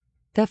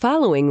The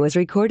following was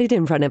recorded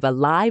in front of a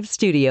live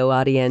studio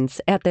audience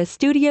at the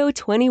Studio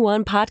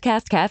 21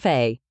 Podcast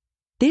Cafe.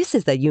 This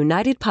is the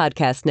United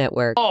Podcast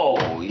Network.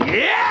 Oh,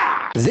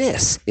 yeah!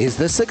 This is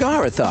the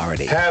Cigar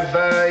Authority.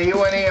 Have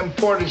you any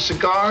imported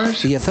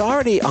cigars? The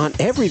authority on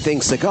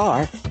everything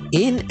cigar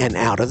in and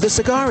out of the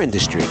cigar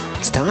industry.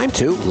 It's time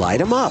to light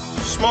them up.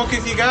 Smoke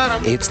if you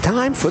got them. It's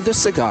time for the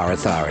Cigar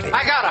Authority.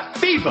 I got a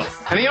fever,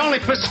 and the only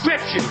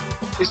prescription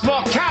is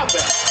more cowbell.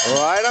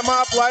 Light them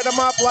up, light them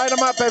up, light them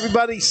up,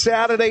 everybody.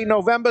 Saturday,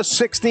 November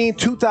 16,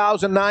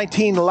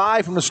 2019,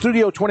 live from the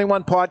Studio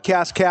 21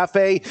 Podcast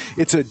Cafe.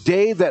 It's a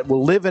day that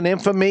will live in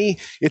infamy.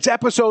 It's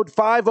episode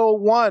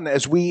 501,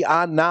 as we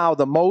are now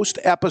the most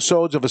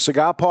episodes of a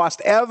Cigar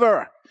Post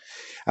ever.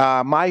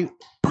 My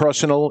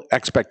personal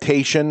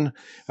expectation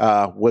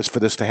was for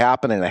this to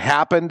happen, and it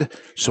happened.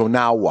 So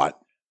now what?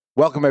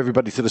 Welcome,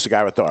 everybody, to the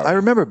Cigar Authority. I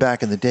remember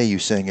back in the day you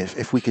saying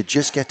if we could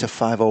just get to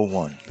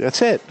 501.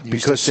 That's it,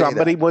 because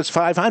somebody was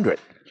 500.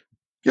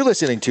 You're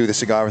listening to the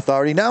Cigar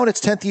Authority, now in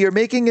its 10th year,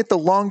 making it the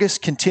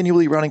longest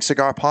continually running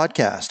cigar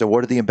podcast.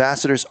 Awarded the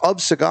Ambassadors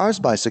of Cigars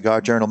by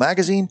Cigar Journal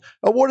Magazine.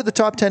 Awarded the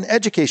Top 10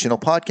 Educational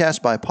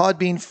Podcast by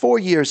Podbean 4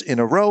 years in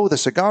a row. The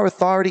Cigar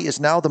Authority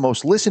is now the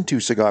most listened to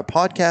cigar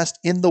podcast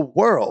in the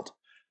world.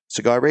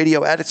 Cigar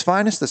radio at its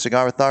finest. The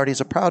Cigar Authority is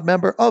a proud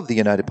member of the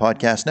United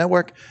Podcast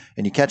Network,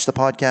 and you catch the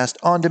podcast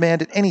on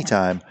demand at any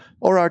time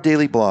or our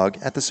daily blog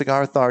at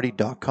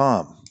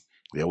thecigarauthority.com.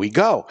 There we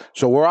go.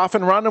 So we're off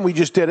and running. We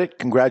just did it.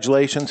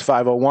 Congratulations,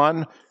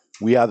 501.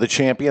 We are the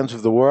champions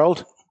of the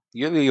world.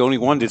 You're the only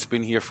one that's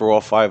been here for all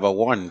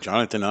 501.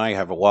 Jonathan and I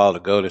have a while to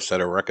go to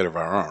set a record of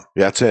our own.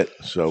 That's it.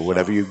 So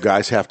whatever you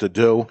guys have to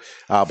do.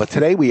 But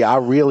today we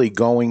are really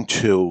going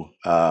to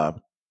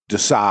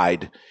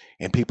decide.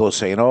 And people are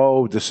saying,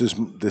 "Oh, this is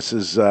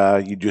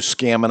you're just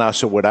scamming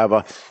us or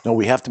whatever." No,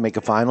 we have to make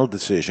a final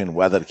decision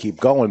whether to keep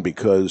going,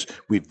 because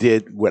we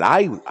did what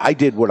I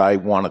did what I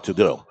wanted to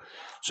do.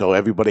 So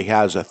everybody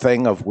has a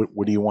thing of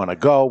where do you want to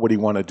go? What do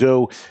you want to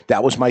do?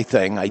 That was my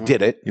thing. I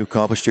did it. You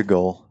accomplished your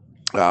goal.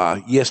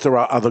 Yes, there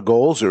are other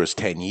goals. There is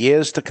 10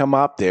 years to come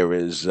up. There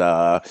is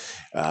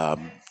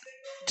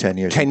 10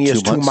 years,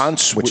 2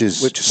 months, which is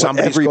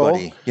somebody's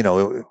everybody. goal. You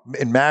know,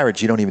 in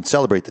marriage, you don't even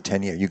celebrate the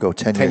 10 year. You go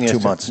 10 years, 2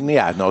 months.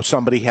 Yeah, no,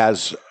 somebody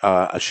has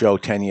a show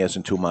 10 years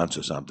and 2 months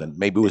or something.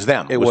 Maybe it was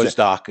them. It was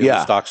Doc. It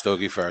was Doc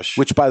Stogie Fresh.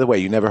 Which, by the way,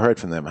 you never heard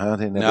from them, huh?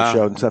 They never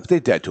showed and stuff. They're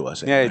dead to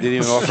us. Anyway. Yeah, they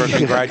didn't even offer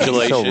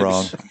congratulations. So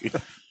wrong.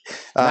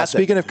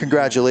 Speaking of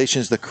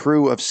congratulations, the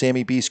crew of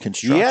Sammy B's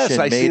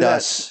Construction made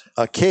us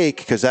a cake,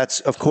 because that's,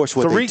 of course,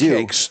 what they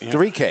do.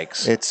 Three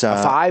cakes. It's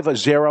a 5, a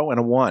 0, and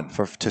a 1.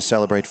 To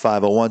celebrate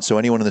 501. So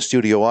anyone in the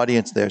studio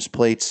audience, there's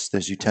plates,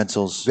 there's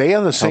utensils. They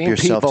are the same Help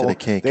yourself people. To the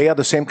cake. They are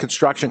the same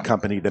construction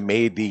company that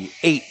made the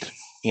 8th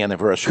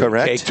anniversary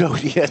Correct.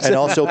 cake. Yes. And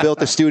also built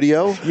the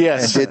studio.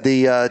 Yes. And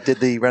did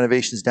the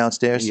renovations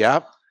downstairs.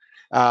 Yep.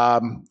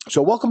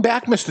 So welcome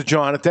back, Mr.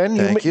 Jonathan.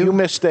 Thank you. You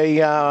missed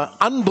a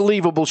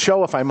unbelievable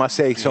show, if I must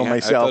say so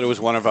myself. I thought it was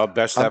one of our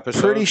best episodes.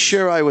 I'm pretty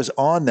sure I was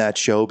on that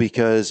show,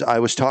 because I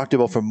was talked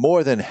about for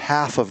more than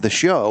half of the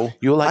show.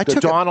 You were like the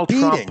Donald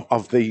Trump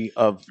of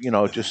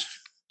just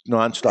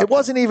nonstop. It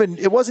wasn't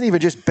even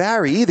just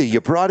Barry either.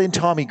 You brought in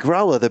Tommy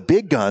Grella, the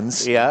big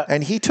guns,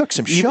 and he took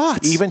some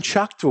shots. Even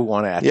Chuck threw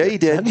one at you. Yeah, he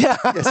did.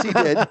 Yes, he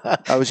did.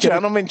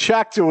 Gentleman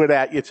Chuck threw it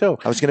at you too.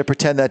 I was going to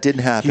pretend that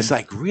didn't happen. He's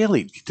like,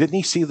 really? Didn't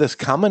he see this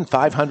coming?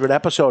 500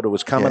 episode. It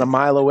was coming a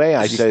mile away.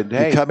 I said,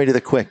 hey. You cut me to the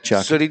quick,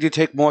 Chuck. So did you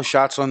take more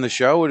shots on the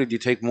show, or did you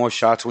take more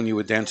shots when you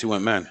were dancing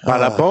with men?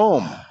 Bada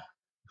boom.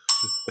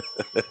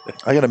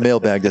 I got a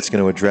mailbag that's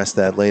going to address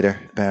that later,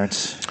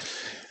 Barron's.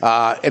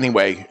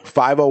 Anyway,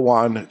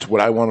 501, it's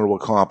what I wanted to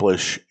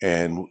accomplish,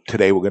 and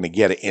today we're going to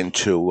get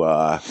into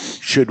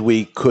should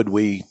we, could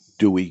we,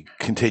 do we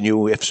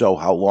continue? If so,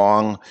 how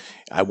long?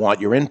 I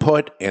want your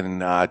input,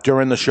 and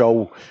during the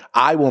show,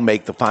 I will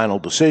make the final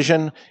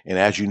decision, and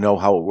as you know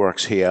how it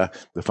works here,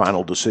 the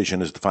final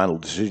decision is the final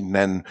decision.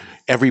 Then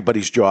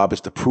everybody's job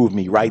is to prove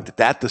me right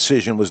that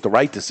decision was the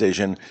right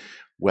decision,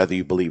 whether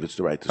you believe it's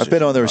the right decision. I've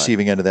been on the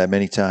receiving end of that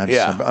many times.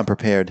 Yeah. I'm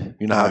prepared.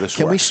 You know how this works.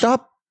 Can we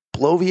stop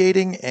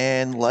bloviating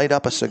and light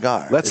up a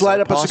cigar? Let's light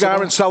up a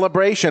cigar in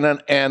celebration,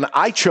 and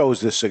I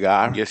chose this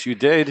cigar. Yes, you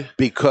did.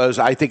 Because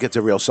I think it's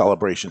a real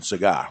celebration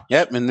cigar.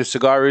 Yep, and the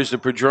cigar is the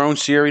Padron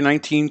Series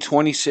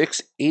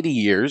 1926, 80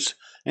 years,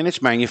 and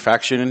it's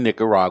manufactured in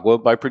Nicaragua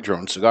by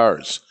Padron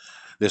Cigars.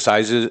 The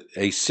size is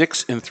a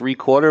 6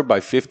 3/4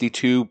 by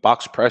 52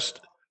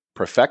 box-pressed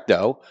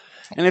Perfecto,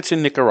 and it's a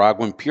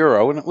Nicaraguan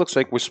Puro, and it looks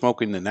like we're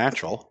smoking the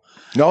natural.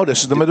 No,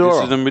 this is the Maduro.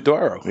 This is the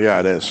Maduro.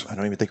 Yeah, it is. I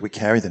don't even think we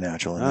carry the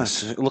natural in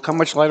this. Look how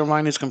much lighter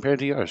mine is compared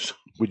to yours.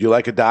 Would you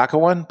like a darker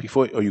one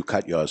before? Oh, you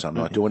cut yours. I'm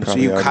not doing it. So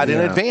you cut in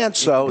advance,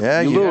 so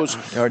you lose.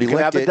 You already can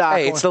have the dark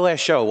Hey, one. it's the last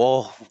show.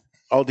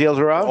 All deals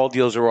are off? All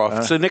deals are off.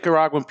 It's a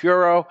Nicaraguan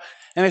Puro,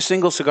 and a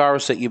single cigar will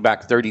set you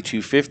back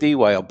 $32.50,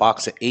 while a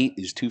box of 8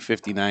 is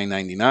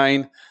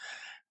 $259.99.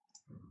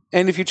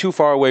 And if you're too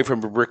far away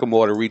from a brick and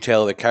mortar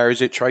retailer that carries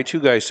it, try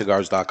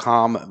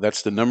 2guyscigars.com.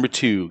 That's the number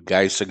 2,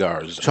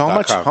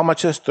 guyscigars.com. So how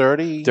much is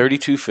 30?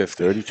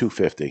 $32.50.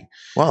 $32.50.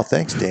 Wow,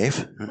 thanks,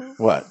 Dave.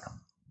 What?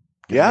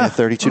 Yeah,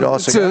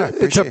 $32 cigar.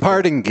 It's a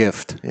parting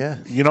gift. Yeah.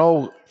 You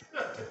know,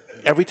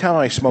 every time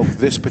I smoke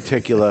this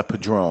particular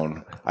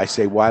Padron, I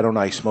say, why don't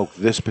I smoke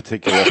this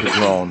particular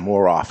Padron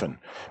more often?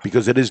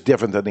 Because it is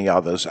different than the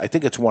others. I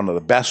think it's one of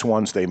the best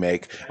ones they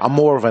make. I'm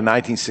more of a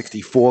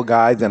 1964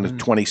 guy than a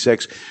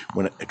 26,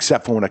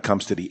 except for when it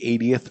comes to the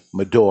 80th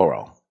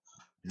Maduro.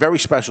 Very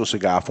special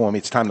cigar for me.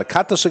 It's time to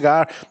cut the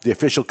cigar. The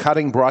official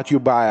cutting brought to you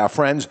by our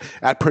friends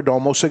at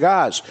Perdomo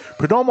Cigars.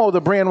 Perdomo,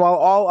 the brand, while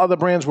all other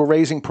brands were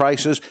raising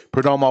prices,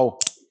 Perdomo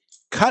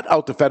cut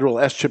out the federal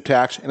S-chip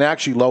tax and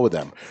actually lowered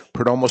them.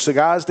 Perdomo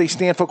Cigars, they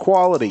stand for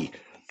quality,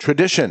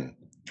 tradition,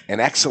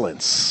 and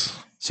excellence.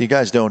 So you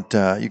guys don't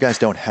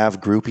have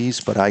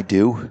groupies, but I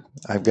do.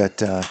 I've got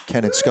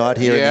Ken and Scott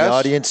here in the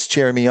audience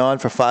cheering me on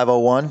for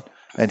 501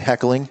 and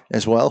heckling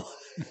as well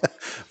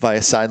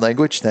via sign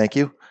language. Thank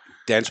you.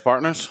 Dance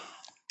partners?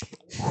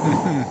 See,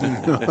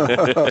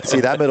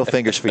 that middle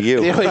finger's for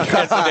you. You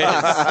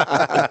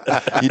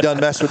done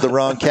messed with the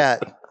wrong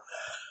cat.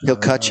 He'll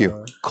cut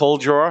you. Cold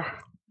drawer,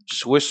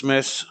 Swiss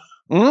Miss,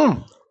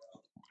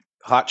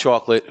 hot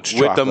chocolate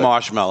with the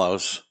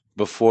marshmallows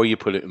before you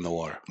put it in the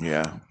water.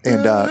 Yeah.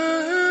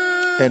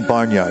 And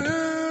Barnyard.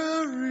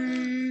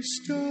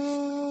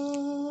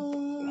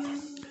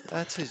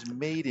 That's his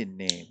maiden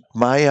name.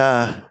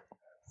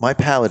 My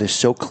palate is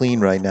so clean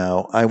right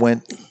now. I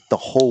went the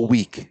whole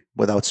week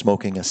without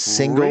smoking a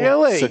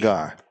single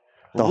cigar.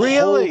 The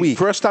whole week.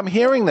 First I'm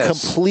hearing this.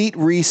 Complete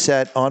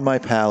reset on my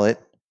palate.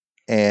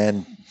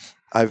 And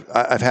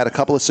I've had a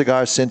couple of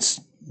cigars since,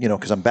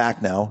 because I'm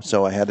back now.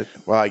 So I had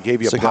I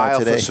gave you a pile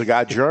today. For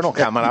Cigar Journal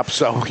coming up.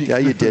 So yeah,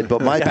 you did.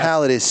 But my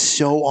palate is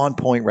so on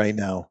point right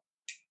now.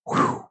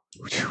 Whew.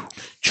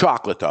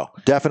 Chocolate, though.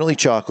 Definitely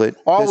chocolate.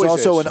 Always there's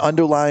also is.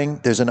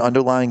 there's an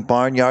underlying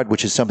barnyard,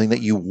 which is something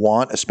that you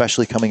want,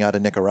 especially coming out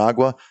of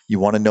Nicaragua. You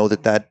want to know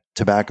that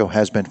tobacco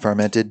has been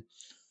fermented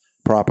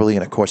properly.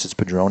 And of course, it's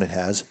Padron. It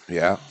has.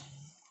 Yeah.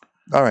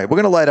 All right. We're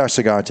going to light our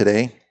cigar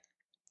today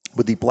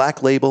with the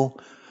Black Label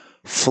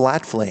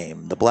Flat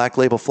Flame. The Black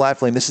Label Flat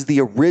Flame. This is the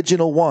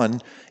original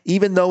one.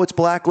 Even though it's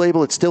Black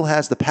Label, it still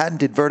has the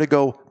patented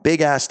Vertigo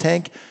big-ass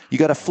tank. You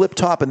got a flip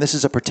top, and this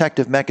is a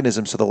protective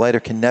mechanism so the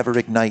lighter can never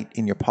ignite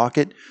in your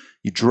pocket.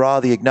 You draw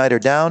the igniter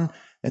down,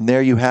 and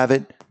there you have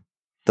it,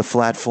 the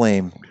Flat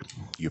Flame.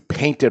 You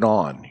paint it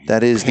on.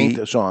 That is paint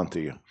this onto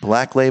you.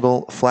 Black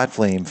Label Flat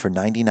Flame for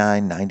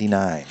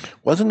 $99.99.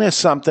 Wasn't there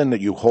something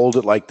that you hold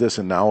it like this,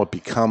 and now it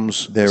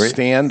becomes a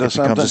stand or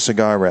something? It becomes a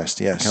cigar rest,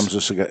 yes. It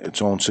becomes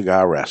its own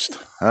cigar rest.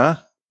 Huh?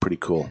 Pretty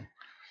cool.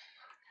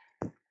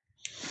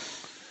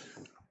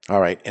 All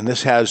right, and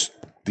this has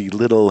the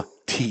little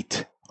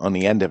teat on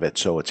the end of it,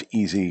 so it's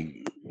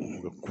easy,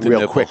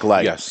 real quick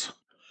light. Yes.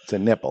 It's a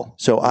nipple.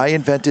 So I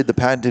invented the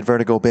patented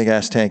Vertigo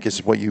big-ass tank,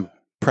 is what you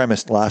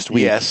premised last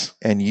week. Yes.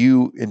 And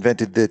you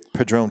invented the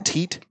Padron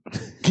teat?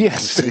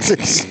 Yes.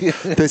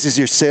 This is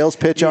your sales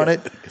pitch on it?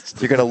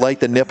 You're going to light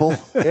the nipple?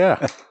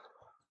 Yeah.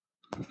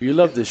 You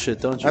love this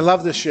shit, don't you? I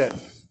love this shit.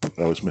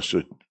 That was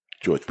Mr.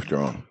 George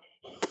Padron.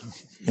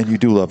 And you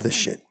do love this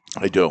shit.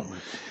 I do.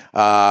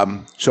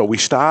 So we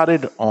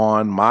started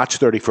on March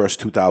 31st,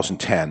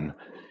 2010,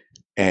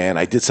 and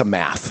I did some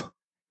math.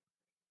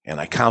 And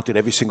I counted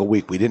every single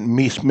week. We didn't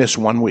miss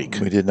 1 week.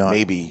 We did not.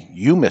 Maybe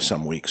you missed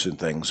some weeks and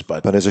things,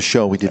 but as a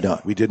show, we did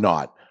not. We did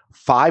not.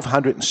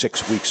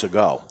 506 weeks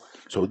ago.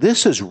 So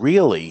this is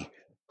really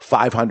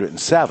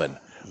 507,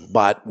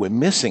 but we're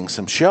missing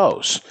some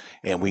shows.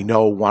 And we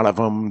know one of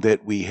them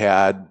that we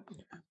had.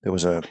 There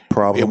was a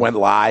problem. It went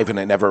live and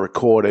it never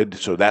recorded,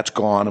 so that's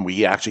gone, and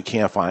we actually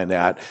can't find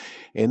that.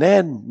 And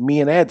then me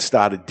and Ed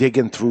started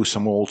digging through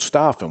some old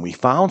stuff, and we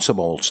found some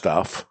old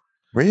stuff.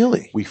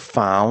 Really? We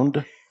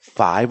found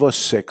 5 or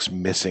 6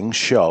 missing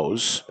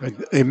shows.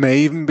 It may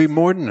even be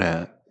more than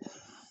that.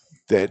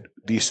 That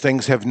these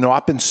things have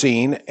not been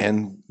seen,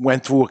 and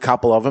went through a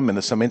couple of them, and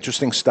there's some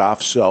interesting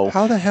stuff. So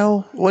how the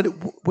hell? Where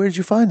did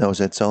you find those,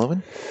 Ed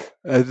Sullivan?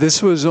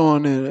 This was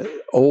on an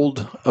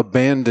old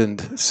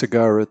abandoned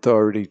Cigar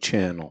Authority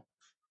channel.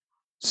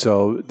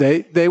 So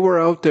they were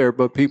out there,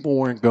 but people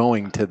weren't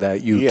going to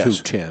that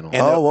YouTube channel.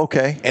 And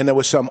okay. And there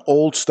was some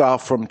old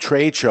stuff from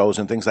trade shows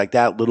and things like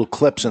that, little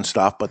clips and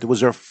stuff, but there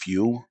was a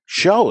few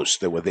shows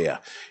that were there.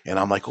 And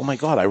I'm like, oh my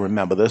God, I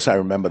remember this.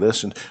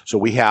 And so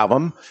we have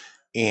them.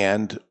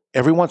 And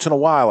every once in a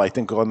while, I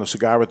think on the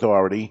Cigar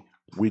Authority,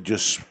 we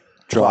just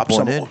drop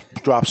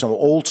some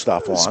old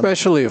stuff on.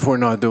 Especially if we're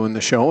not doing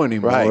the show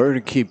anymore,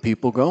 to keep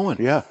people going.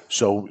 Yeah.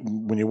 So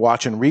when you're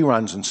watching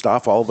reruns and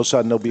stuff, all of a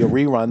sudden there'll be a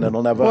rerun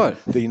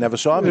that you never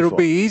saw before. It'll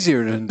be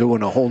easier than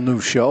doing a whole new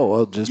show.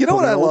 I'll just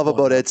what I love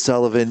about Ed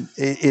Sullivan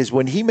is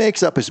when he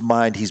makes up his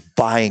mind, he's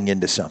buying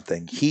into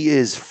something. He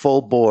is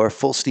full bore,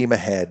 full steam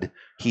ahead.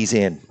 He's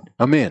in.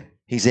 I'm in.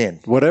 He's in.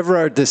 Whatever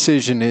our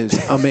decision is,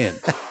 I'm in.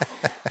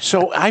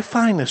 So I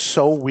find this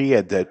so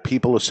weird that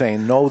people are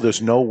saying, no,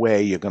 there's no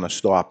way you're going to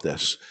stop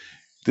this.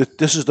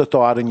 this is the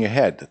thought in your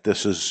head that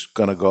this is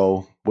going to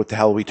go, what the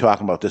hell are we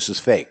talking about? This is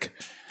fake.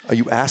 Are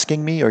you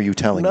asking me or are you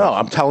telling me? No,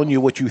 I'm telling you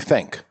what you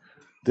think.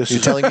 You're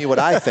telling me what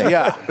I think.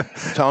 Yeah,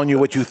 I'm telling you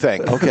what you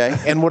think. Okay.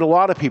 And what a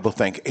lot of people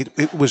think.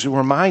 It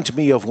reminds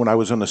me of when I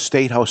was on the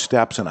State House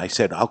steps and I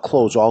said, I'll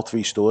close all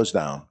 3 stores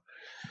down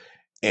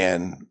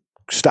and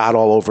start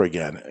all over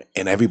again.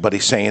 And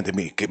everybody's saying to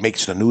me, it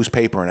makes the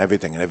newspaper and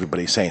everything, and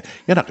everybody's saying,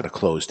 you're not going to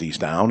close these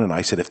down. And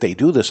I said, if they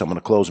do this, I'm going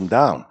to close them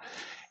down.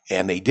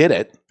 And they did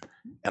it,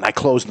 and I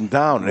closed them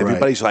down. And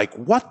everybody's like,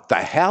 what the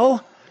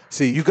hell?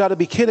 See, you got to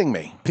be kidding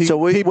me.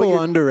 People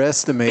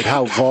underestimate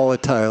how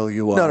volatile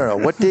you are. No.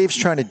 What Dave's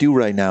trying to do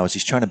right now is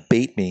he's trying to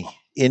bait me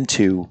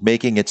into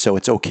making it so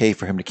it's okay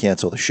for him to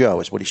cancel the show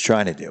is what he's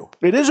trying to do.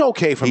 It is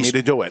okay for me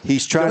to do it.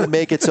 He's trying to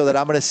make it so that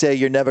I'm going to say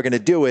you're never going to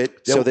do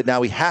it, so that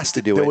now he has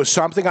to do it. There was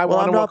something I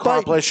want to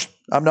accomplish.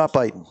 I'm not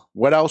biting.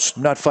 What else?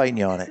 I'm not fighting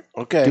you on it.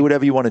 Okay. Do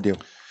whatever you want to do.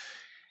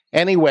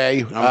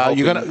 Anyway,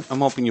 I'm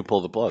hoping you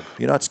pull the plug.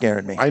 You're not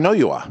scaring me. I know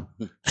you are.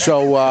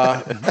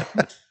 So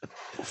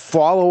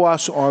follow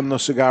us on the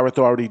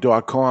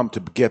cigarauthority.com to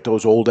get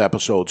those old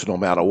episodes no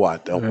matter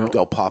what.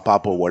 They'll pop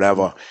up or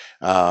whatever.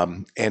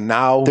 And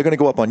now they're going to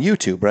go up on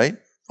YouTube, right?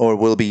 Or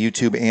will it be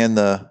YouTube and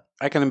the...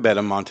 I can embed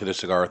them onto the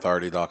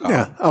cigarauthority.com.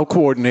 Yeah, I'll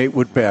coordinate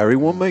with Barry.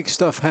 We'll make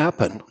stuff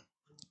happen.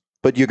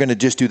 But you're going to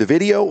just do the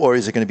video, or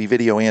is it going to be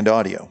video and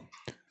audio?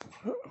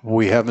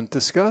 We haven't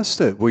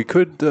discussed it. We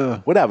could...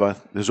 whatever.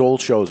 There's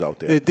old shows out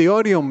there. The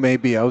audio may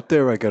be out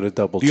there. I got to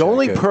double check The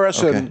only it.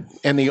 person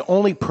and the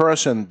only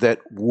person that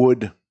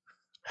would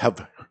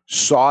have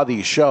saw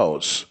these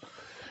shows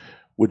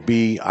would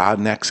be our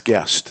next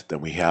guest that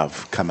we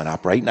have coming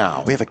up right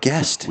now. We have a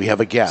guest. We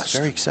have a guest. It's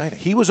very exciting.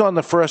 He was on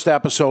the first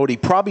episode. He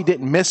probably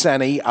didn't miss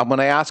any. I'm going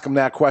to ask him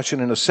that question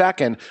in a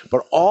second.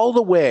 But all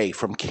the way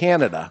from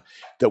Canada,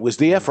 that was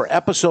there for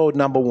episode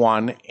number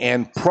 1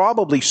 and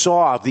probably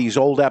saw these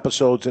old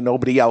episodes and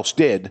nobody else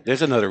did.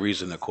 There's another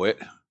reason to quit.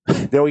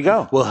 There we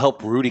go. We'll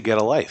help Rudy get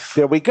a life.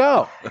 There we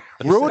go.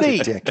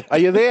 Rudy, are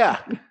you there?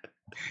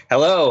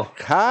 Hello.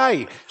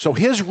 Hi. So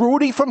here's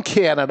Rudy from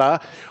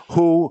Canada,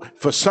 who,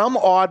 for some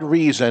odd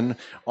reason,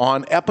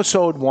 on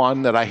episode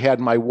 1 that I had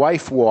my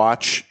wife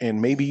watch,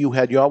 and maybe you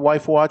had your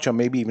wife watch, or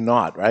maybe even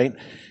not, right?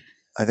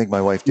 I think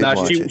my wife did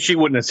watch it. She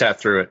wouldn't have sat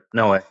through it.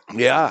 No way.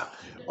 Yeah.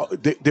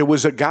 There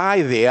was a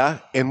guy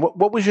there, and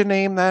what was your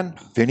name then?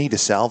 Vinny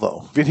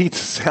DeSalvo. Vinny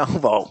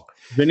DeSalvo.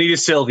 Vinny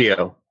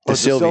DeSilvio.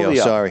 DeSilvio,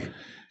 sorry.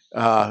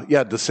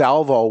 Yeah,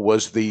 DeSalvo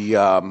was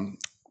the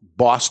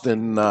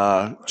Boston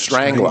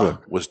Strangler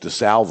was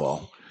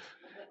DeSalvo.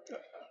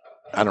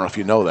 I don't know if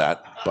you know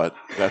that, but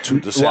that's who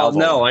DeSalvo. Well,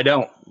 no, I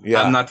don't.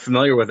 Yeah. I'm not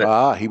familiar with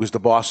it. He was the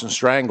Boston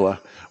Strangler,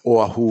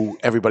 or who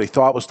everybody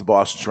thought was the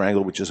Boston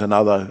Strangler, which is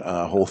another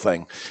whole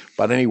thing.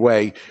 But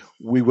anyway,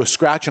 we were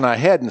scratching our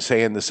head and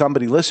saying there's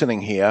somebody listening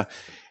here,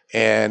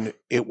 and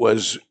it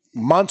was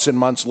months and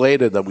months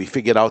later that we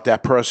figured out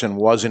that person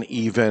wasn't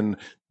even,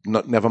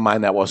 never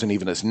mind that wasn't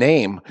even his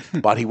name,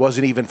 but he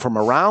wasn't even from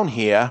around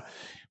here,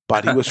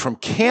 but he was from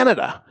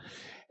Canada.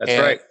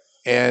 That's right.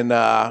 And,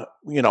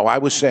 I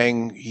was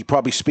saying he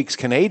probably speaks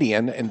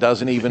Canadian and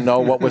doesn't even know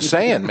what we're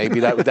saying.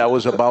 Maybe that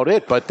was about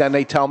it. But then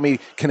they tell me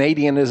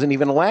Canadian isn't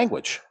even a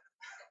language.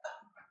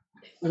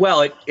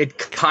 Well, it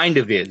kind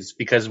of is,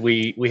 because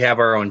we have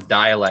our own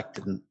dialect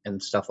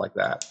and stuff like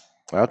that.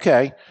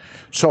 Okay.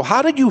 So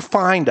how did you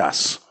find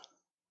us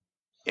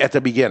at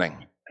the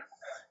beginning?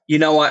 You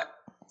know what?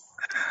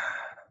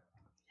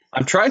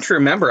 I'm trying to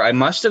remember. I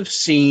must have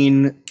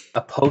seen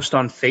a post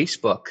on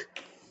Facebook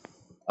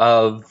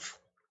of,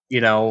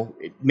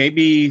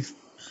 maybe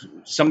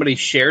somebody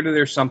shared it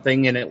or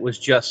something, and it was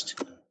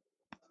just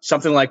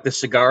something like the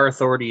Cigar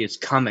Authority is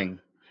coming.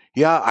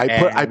 Yeah,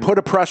 I put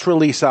a press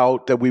release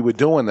out that we were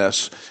doing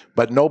this,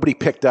 but nobody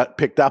picked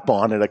up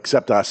on it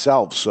except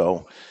ourselves.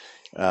 So,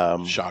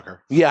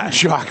 shocker. Yeah,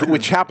 shocker,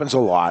 which happens a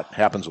lot.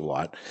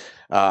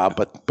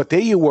 But there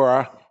you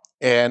were,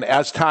 and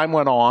as time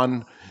went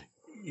on,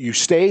 you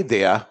stayed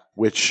there.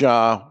 Which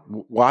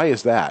why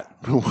is that?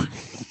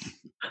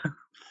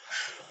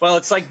 Well,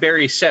 it's like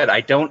Barry said.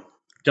 I don't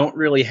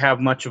really have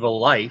much of a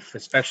life,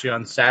 especially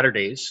on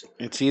Saturdays.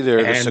 It's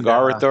either the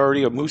Cigar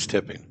Authority or moose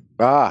tipping.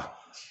 And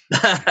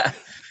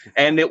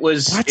it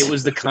was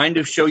the kind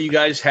of show you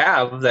guys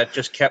have that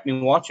just kept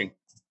me watching.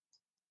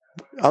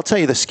 I'll tell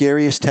you, the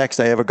scariest text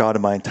I ever got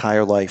in my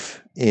entire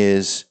life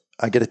is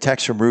I get a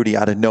text from Rudy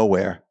out of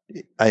nowhere.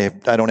 I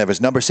don't have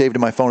his number saved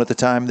in my phone at the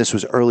time. This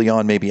was early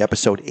on, maybe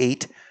episode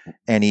 8.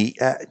 And he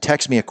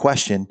texted me a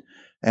question,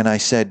 and I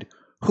said,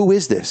 "Who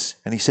is this?"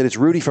 And he said, "It's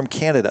Rudy from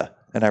Canada."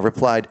 And I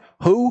replied,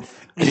 "Who?"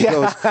 And he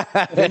goes,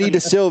 "Vinny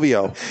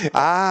DeSilvio."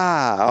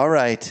 All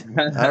right.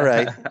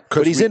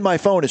 But he's in my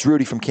phone. It's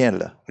Rudy from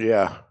Canada.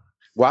 Yeah.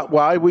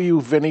 Why were you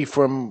Vinny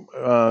from?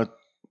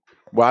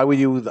 Why were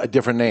you a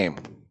different name?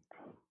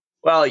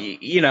 Well,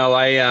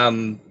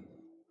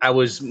 I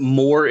was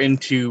more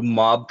into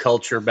mob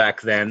culture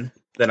back then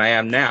than I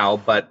am now,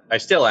 but I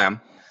still am.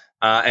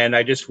 And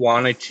I just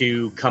wanted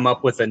to come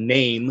up with a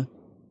name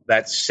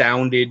that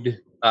sounded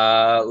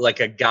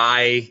like a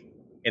guy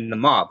in the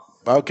mob.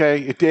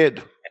 Okay, it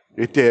did.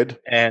 It did.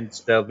 And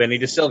so Vinny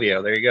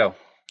DeSilvio, there you go.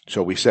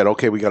 So we said,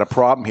 okay, we got a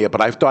problem here.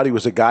 But I thought he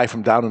was a guy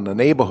from down in the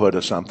neighborhood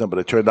or something, but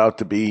it turned out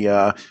to be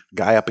a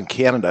guy up in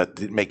Canada. It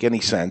didn't make any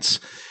sense.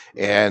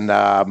 And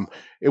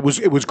it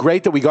was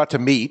great that we got to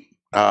meet.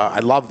 I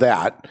love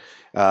that.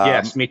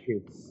 Yes, me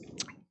too.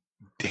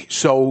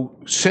 So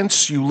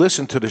since you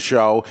listened to the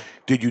show,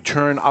 did you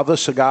turn other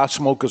cigar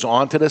smokers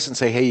onto this and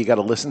say, hey, you got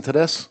to listen to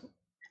this?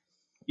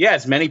 Yeah,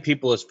 as many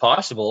people as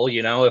possible.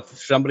 You know, if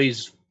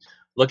somebody's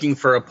looking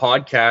for a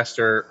podcast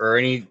or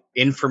any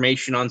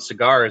information on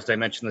cigars, I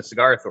mentioned the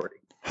Cigar Authority.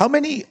 How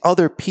many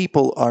other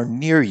people are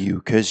near you?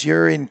 Because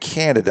you're in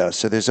Canada,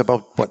 so there's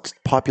about, what,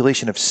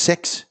 population of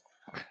 6?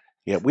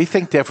 Yeah, we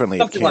think differently.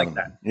 Something like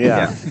that.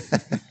 Yeah.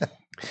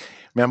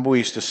 Remember we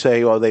used to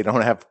say, oh, they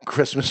don't have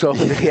Christmas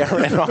over there?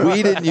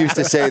 We didn't used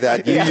to say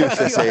that. You used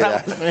to say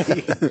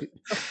that.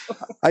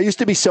 I used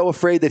to be so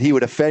afraid that he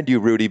would offend you,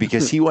 Rudy,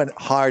 because he went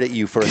hard at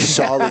you for a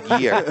solid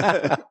year.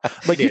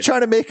 Like, you're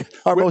trying to make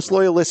our most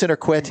loyal listener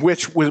quit.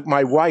 Which was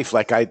my wife.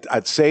 Like,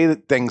 I'd say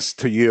things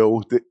to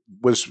you that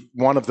was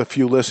one of the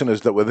few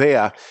listeners that were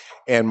there,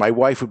 and my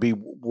wife would be,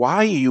 why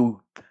are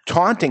you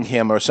taunting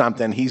him or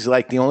something? He's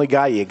like the only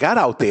guy you got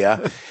out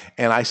there.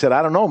 And I said,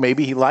 I don't know,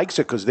 maybe he likes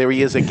it because there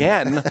he is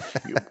again.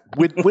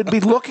 We'd be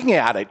looking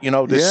at it. You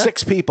know, there's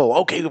 6 people.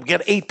 Okay, we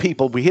get 8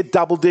 people. We hit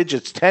double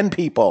digits, 10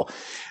 people.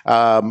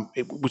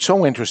 It was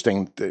so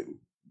interesting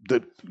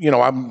that you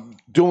know, I'm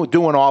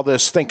doing all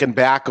this thinking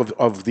back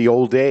of the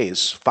old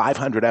days,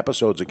 500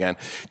 episodes again.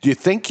 Do you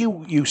think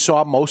you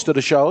saw most of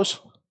the shows?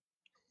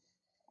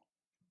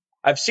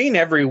 I've seen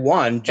every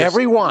one.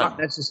 Every one.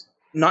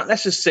 Not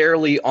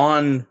necessarily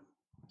on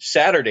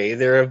Saturday.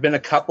 There have been a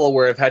couple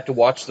where I've had to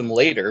watch them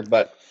later,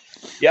 but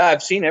yeah,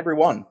 I've seen every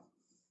one.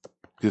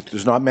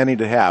 There's not many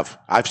to have.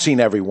 I've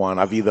seen every one.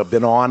 I've either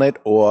been on it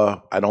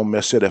or I don't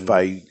miss it if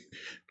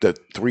the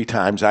 3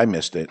 times I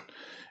missed it.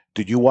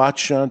 Did you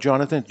watch,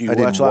 Jonathan? Did you I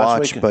didn't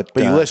watch, week? but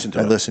you listened to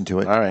it. I listened to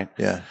it. All right.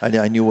 Yeah,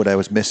 I knew what I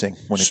was missing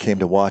when it came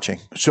to watching.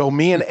 So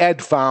me and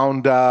Ed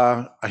found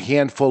a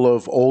handful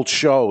of old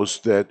shows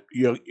that,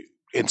 you know,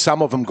 and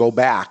some of them go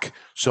back.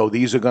 So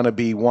these are going to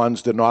be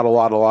ones that not a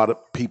lot of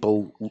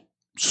people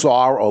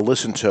saw or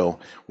listened to.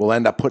 We'll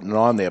end up putting it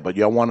on there. But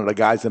you're one of the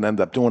guys that ended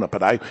up doing it.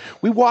 But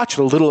we watched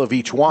a little of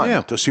each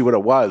one to see what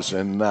it was.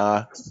 And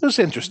it was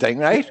interesting,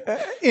 right?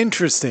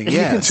 Interesting,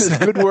 yes. It's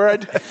a good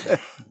word.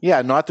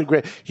 Yeah, not the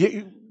great.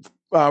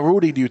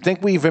 Rudy, do you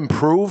think we've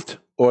improved,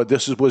 or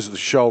this was the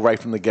show right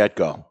from the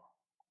get-go?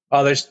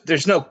 Oh,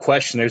 there's no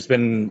question. There's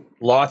been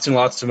lots and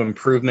lots of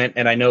improvement.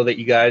 And I know that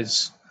you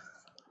guys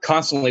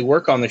constantly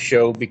work on the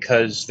show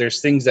because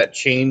there's things that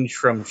change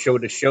from show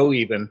to show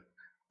even.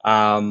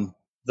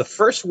 The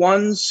first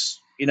ones,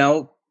 you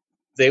know,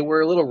 they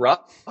were a little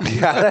rough.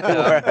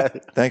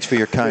 Thanks for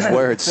your kind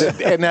words.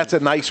 And that's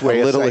a nice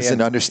way a little of is an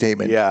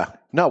understatement. Yeah.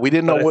 No, we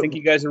didn't know I think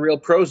you guys are real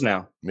pros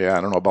now. Yeah,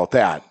 I don't know about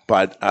that.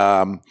 But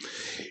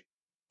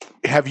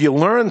have you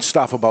learned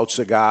stuff about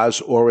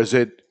cigars, or is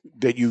it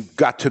that you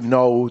got to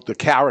know the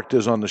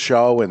characters on the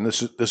show and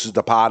this is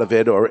the part of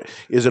it, or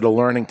is it a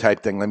learning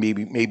type thing? Like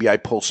maybe I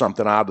pull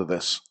something out of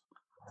this.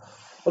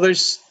 Well,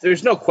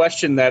 there's no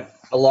question that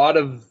a lot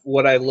of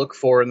what I look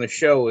for in the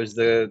show is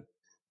the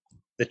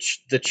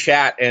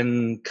chat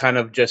and kind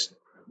of just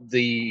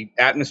the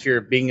atmosphere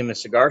of being in a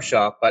cigar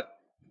shop. But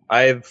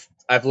I've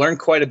learned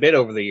quite a bit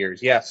over the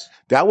years. Yes,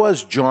 that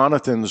was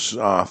Jonathan's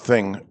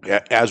thing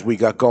as we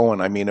got going.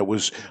 I mean,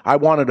 I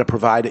wanted to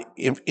provide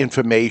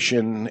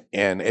information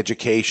and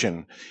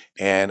education,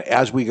 and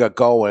as we got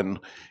going,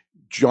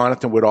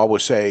 Jonathan would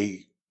always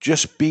say,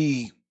 "Just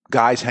be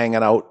guys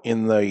hanging out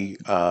in the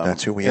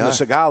that's who we in are. The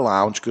cigar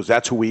lounge, because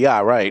that's who we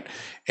are, right?"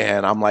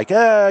 And I'm like,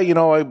 you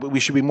know, we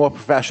should be more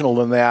professional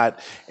than that.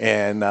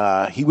 And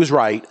he was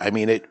right. I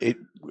mean,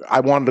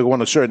 I wanted to go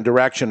in a certain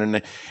direction,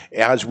 and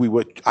as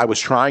I was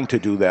trying to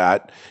do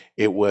that.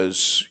 It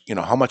was, you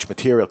know, how much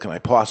material can I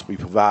possibly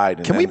provide?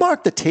 And can we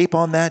mark the tape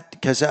on that?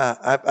 Because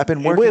I've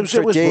been working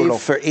for Dave brutal.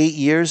 For 8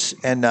 years,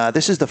 and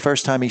this is the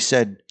first time he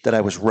said that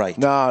I was right.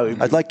 No,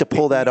 I'd like to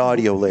pull that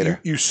audio later.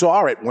 You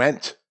saw it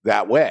went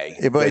that way.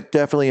 It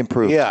definitely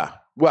improved. Yeah.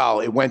 Well,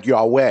 it went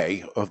your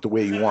way of the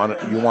way you want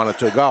it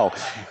to go.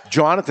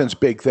 Jonathan's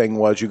big thing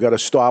was you got to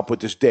stop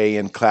with this day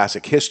in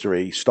classic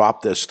history.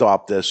 Stop this,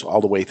 all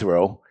the way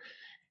through.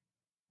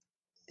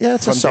 Yeah,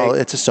 it's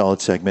a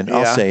solid segment. Yeah.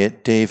 I'll say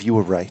it. Dave, you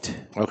were right.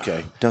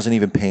 Okay. Doesn't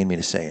even pain me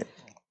to say it.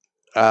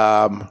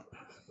 Yeah,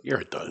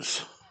 it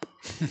does.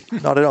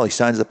 Not at all. He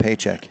signs the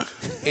paycheck.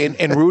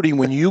 And Rudy,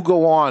 when you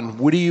go on,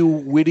 where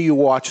do you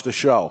watch the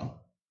show?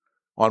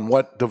 On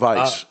what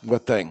device?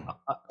 What thing?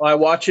 I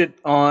watch it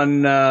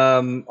on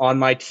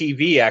my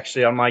TV,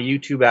 actually, on my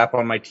YouTube app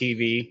on my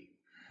TV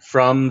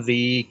from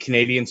the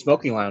Canadian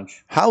Smoking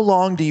Lounge. How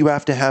long do you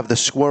have to have the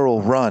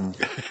squirrel run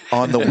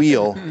on the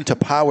wheel to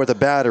power the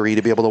battery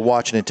to be able to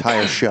watch an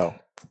entire show?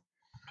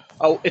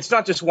 Oh, it's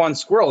not just one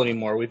squirrel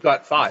anymore. We've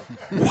got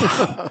 5.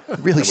 Wow.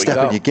 Really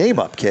stepping your game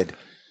up, kid.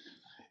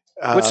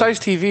 What size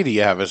TV do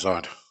you have us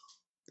on?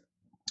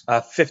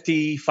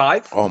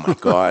 55. Oh, my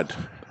God.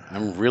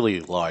 I'm really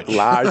large.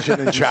 Large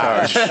and in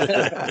charge.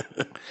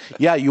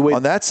 Yeah, you would.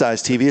 On that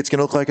size TV, it's going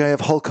to look like I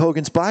have Hulk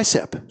Hogan's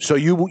bicep. So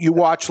you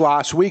watched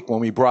last week when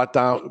we brought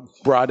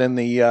in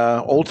the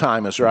old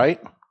timers,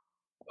 right?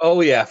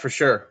 Oh yeah, for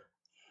sure.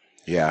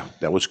 Yeah,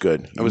 that was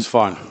good. It was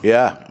fun.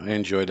 Yeah, I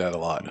enjoyed that a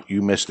lot.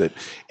 you missed it.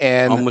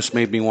 And Almost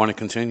made me want to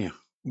continue.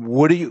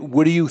 what do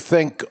you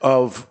think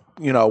of,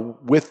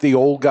 with the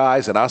old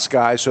guys and us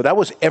guys? So that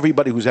was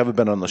everybody who's ever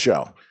been on the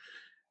show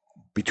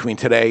between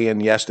today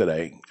and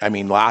yesterday. I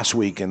mean, last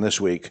week and this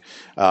week.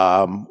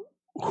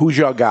 Who's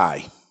your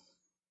guy?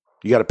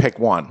 You got to pick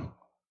one.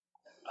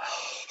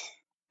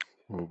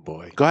 Oh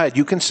boy. Go ahead.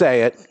 You can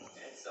say it.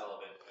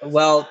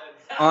 Well,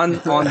 on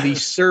the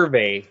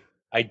survey,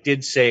 I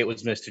did say it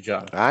was Mr.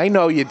 John. I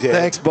know you did.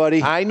 Thanks,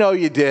 buddy. I know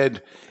you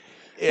did.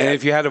 And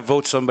if you had to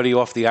vote somebody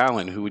off the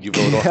island, who would you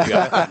vote off the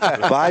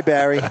island? Bye,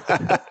 Barry.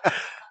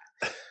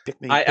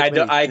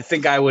 I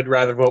think I would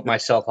rather vote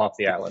myself off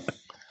the island.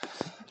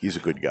 He's a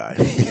good guy.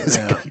 He's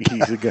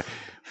a good.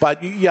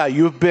 But yeah,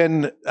 you've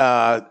been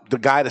the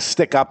guy to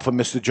stick up for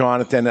Mr.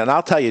 Jonathan, and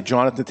I'll tell you,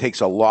 Jonathan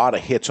takes a lot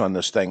of hits on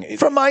this thing.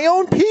 From my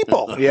own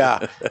people.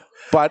 Yeah,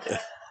 but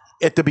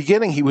at the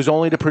beginning, he was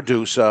only the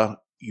producer.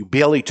 You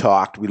barely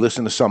talked. We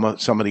listened to some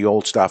of the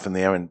old stuff in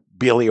there, and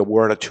barely a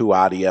word or two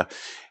out of you.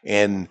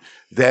 And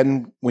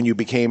then when you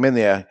became in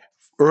there,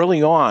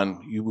 early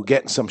on, you were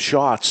getting some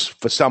shots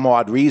for some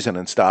odd reason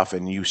and stuff,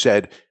 and you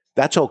said,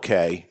 "That's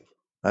okay.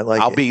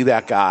 I'll be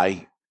that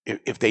guy.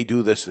 If they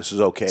do this, this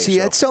is okay." See,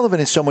 Ed Sullivan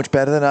is so much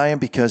better than I am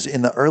because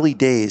in the early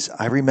days,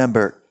 I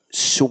remember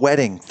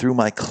sweating through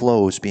my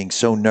clothes, being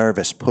so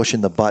nervous,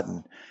 pushing the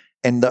button.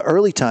 And the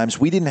early times,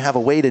 we didn't have a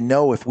way to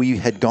know if we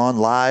had gone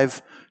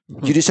live.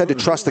 You just had to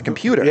trust the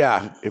computer.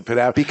 Yeah.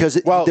 Because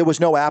there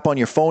was no app on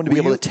your phone to be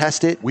able to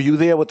test it. Were you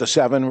there with the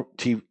 7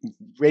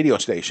 radio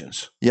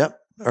stations? Yep.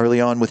 Early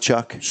on with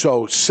Chuck.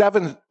 So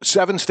seven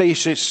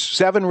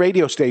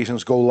radio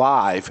stations go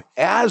live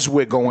as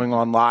we're going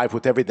on live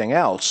with everything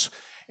else.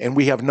 And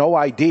we have no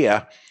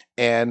idea.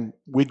 And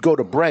we'd go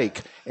to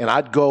break, and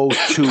I'd go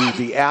to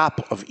the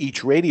app of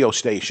each radio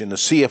station to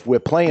see if we're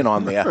playing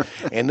on there.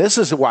 And this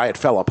is why it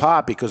fell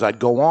apart, because I'd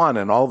go on,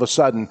 and all of a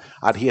sudden,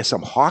 I'd hear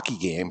some hockey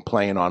game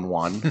playing on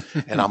one.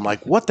 And I'm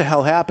like, what the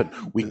hell happened?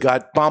 We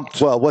got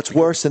bumped. Well, what's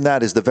worse than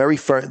that is the very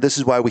first. This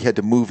is why we had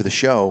to move the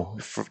show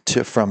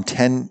from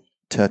 10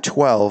 to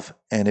 12,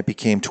 and it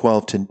became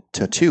 12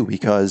 to 2,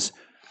 because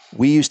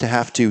we used to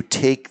have to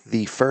take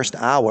the first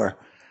hour,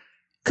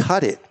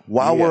 cut it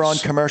while we're on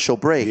commercial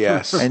break,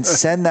 and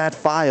send that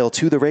file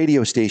to the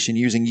radio station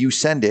using You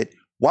Send It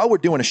while we're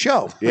doing a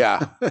show.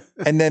 Yeah.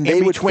 And then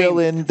they would fill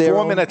in their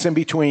 4 minutes in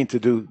between to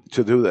do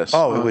this.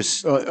 Oh, it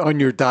was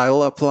on your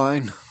dial-up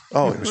line.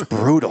 Oh, it was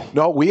brutal.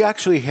 No, we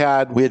actually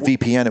had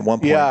VPN at one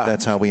point. Yeah.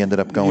 That's how we ended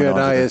up going. You had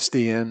on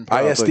ISDN.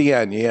 Probably.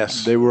 ISDN,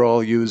 yes. They were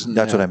all using.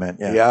 That's that. what I meant.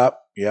 Yeah.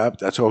 Yep.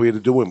 That's what we had to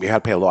do, and we had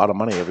to pay a lot of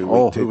money every week.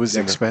 Oh, it was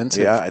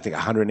expensive. Yeah, I think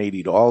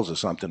 $180 or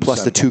something.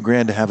 Plus the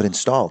 $2,000 to have it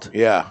installed.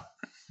 Yeah.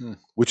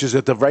 Which is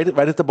at the right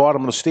at the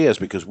bottom of the stairs,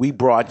 because we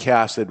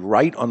broadcasted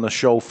right on the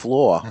show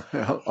floor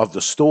of the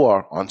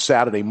store on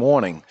Saturday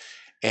morning,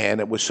 and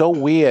it was so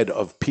weird.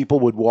 Of people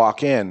would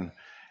walk in,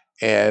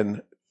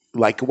 and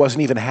like it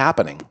wasn't even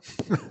happening.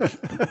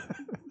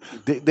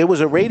 There was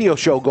a radio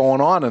show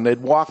going on, and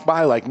they'd walk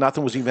by like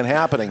nothing was even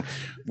happening,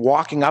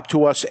 walking up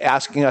to us,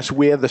 asking us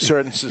where the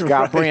certain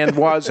cigar brand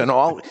was, and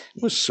all. It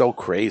was so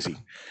crazy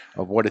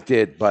of what it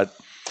did, but.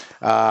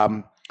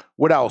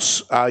 What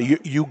else?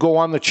 You go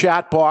on the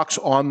chat box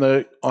on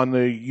the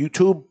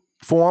YouTube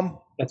form?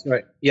 That's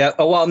right. Yeah.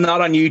 Oh, well, not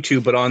on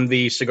YouTube, but on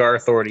the Cigar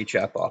Authority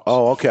chat box.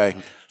 Oh, okay.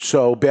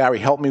 So, Barry,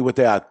 help me with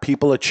that.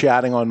 People are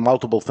chatting on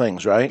multiple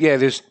things, right? Yeah,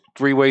 there's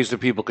 3 ways that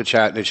people could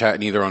chat. They're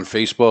chatting either on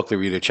Facebook,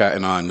 they're either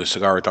chatting on the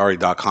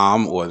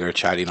cigarauthority.com, or they're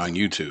chatting on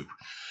YouTube.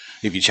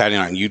 If you're chatting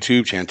on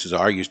YouTube, chances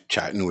are you're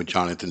chatting with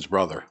Jonathan's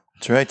brother.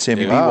 That's right.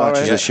 Sammy B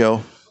watches the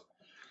show.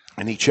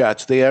 And he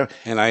chats there.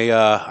 And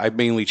I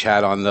mainly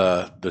chat on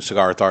the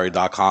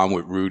cigarauthority.com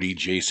with Rudy,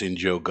 Jason,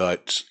 Joe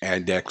Guts,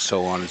 Andex,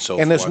 so on and so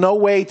forth. And there's no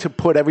way to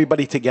put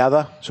everybody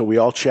together, so we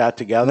all chat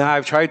together? No,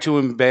 I've tried to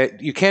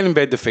embed. You can't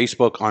embed the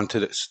Facebook onto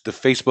this. The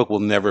Facebook will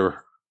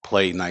never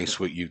play nice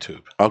with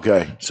YouTube.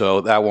 Okay.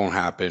 So that won't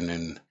happen.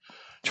 And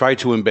tried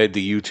to embed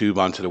the YouTube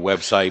onto the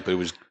website, but it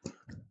was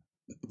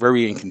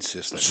very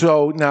inconsistent.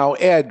 So now,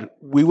 Ed,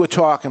 we were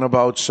talking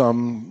about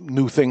some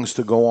new things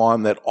to go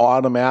on that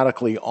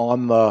automatically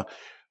on the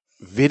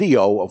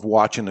video of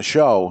watching the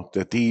show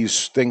that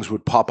these things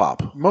would pop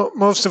up.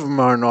 Most of them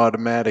aren't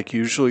automatic.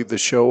 Usually the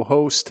show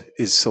host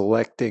is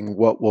selecting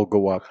what will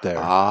go up there.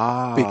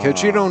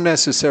 Because you don't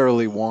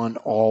necessarily want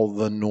all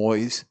the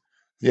noise.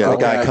 Yeah, the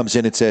guy comes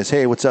in and says,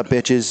 "Hey, what's up,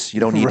 bitches?"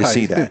 You don't need to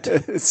see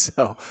that.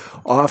 So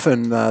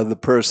often the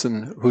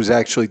person who's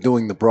actually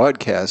doing the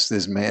broadcast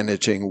is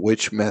managing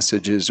which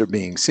messages are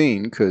being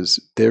seen, because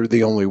they're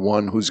the only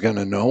one who's going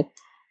to know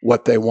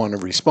what they want to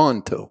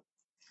respond to.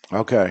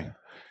 Okay.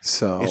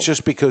 So it's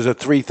just because of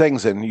 3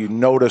 things, and you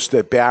notice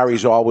that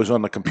Barry's always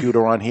on the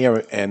computer on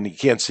here, and you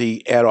can't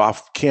see Ed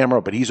off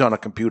camera, but he's on a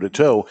computer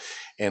too.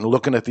 and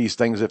looking at these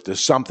things. If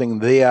there's something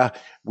there,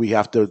 we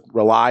have to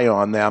rely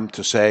on them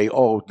to say,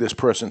 oh, this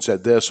person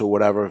said this or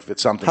whatever, if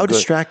it's something How good.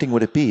 distracting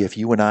would it be if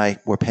you and I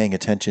were paying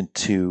attention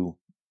to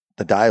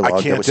the dialogue?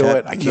 I can't do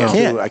it. I can't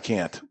do it. I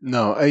can't.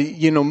 No,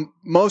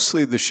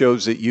 mostly the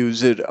shows that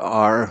use it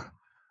are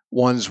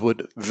ones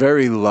with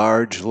very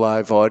large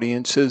live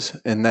audiences,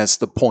 and that's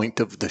the point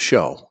of the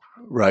show,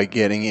 right?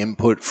 Getting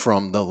input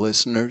from the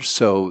listeners.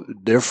 So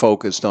they're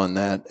focused on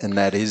that, and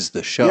that is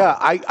the show. Yeah,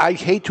 I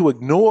hate to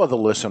ignore the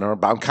listener,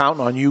 but I'm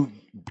counting on you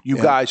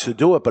guys to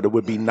do it, but it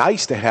would be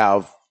nice to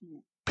have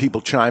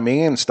people chiming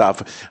in and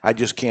stuff. I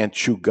just can't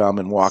chew gum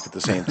and walk at the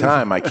same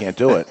time. I can't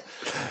do it.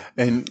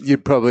 And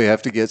you'd probably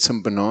have to get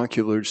some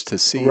binoculars to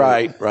see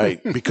Right, it.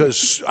 right.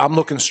 Because I'm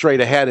looking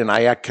straight ahead and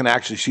I can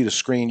actually see the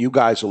screen you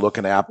guys are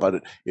looking at,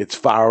 but it's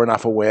far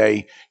enough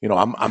away.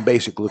 I'm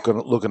basically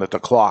looking at the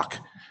clock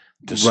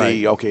to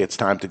see, okay, it's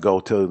time to go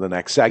to the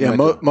next segment.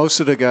 Yeah, most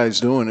of the guys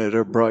doing it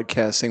are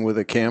broadcasting with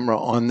a camera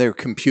on their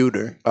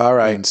computer. All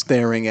right. And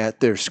staring at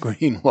their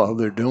screen while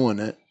they're doing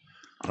it.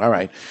 All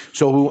right.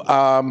 So,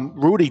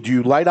 Rudy, do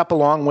you light up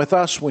along with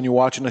us when you're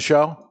watching the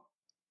show?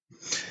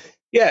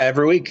 Yeah,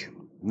 every week.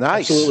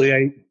 Nice.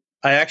 Absolutely.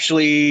 I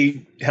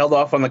actually held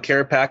off on the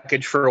care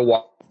package for a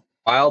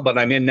while, but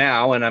I'm in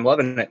now and I'm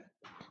loving it.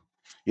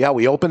 Yeah,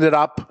 we opened it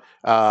up.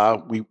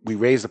 We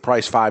raised the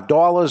price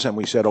 $5, and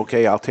we said,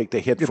 okay, I'll take the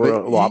hit for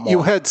a lot more.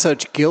 You had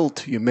such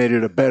guilt, you made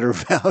it a better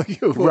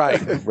value.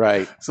 Right.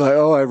 It's like,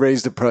 I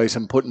raised the price,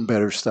 I'm putting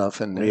better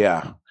stuff in there.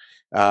 Yeah.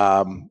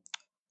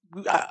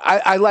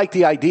 I like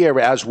the idea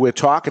as we're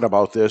talking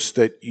about this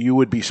that you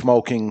would be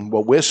smoking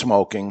what we're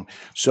smoking,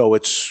 so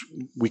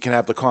we can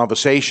have the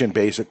conversation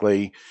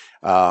basically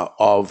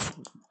of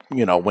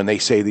when they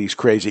say these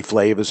crazy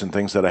flavors and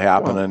things that are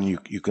happening,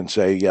 you can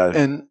say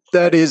and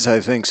that is, I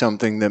think,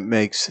 something that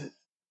makes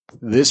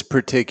this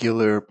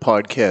particular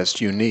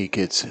podcast unique.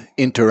 It's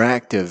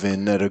interactive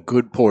in that a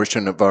good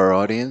portion of our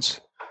audience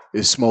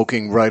is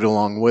smoking right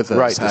along with us.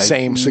 Right, the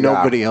same cigar.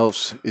 Nobody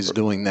else is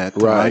doing that,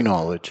 to my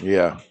knowledge.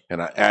 Yeah,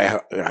 and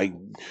I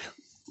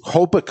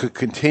hope it could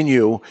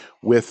continue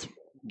with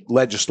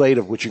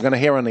legislative, which you're going to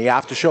hear on the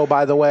after show,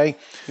 by the way.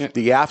 Yeah.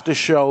 The after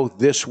show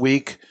this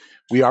week,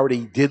 we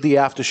already did the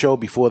after show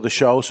before the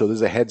show, so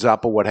there's a heads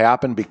up of what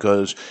happened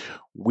because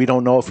we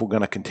don't know if we're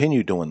going to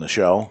continue doing the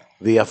show.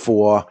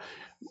 Therefore,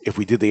 if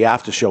we did the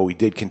after show, we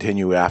did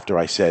continue after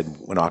I said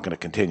we're not going to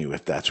continue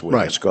if that's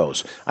where this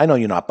goes. I know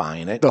you're not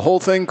buying it. The whole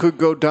thing could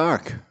go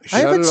dark. I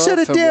haven't said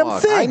a damn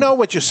thing. I know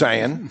what you're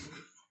saying.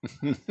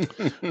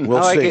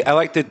 We'll see. I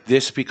like that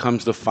this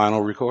becomes the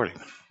final recording.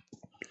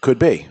 Could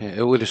be.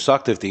 It would have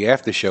sucked if the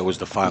after show was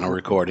the final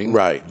recording.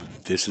 Right.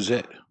 This is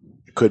it.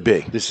 Could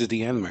be. This is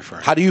the end, my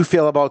friend. How do you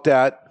feel about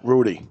that,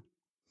 Rudy?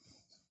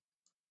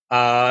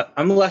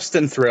 I'm less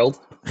than thrilled.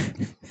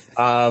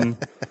 I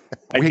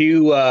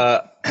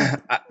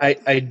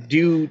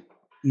do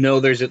know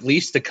there's at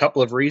least a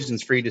couple of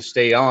reasons for you to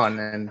stay on.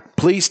 And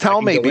please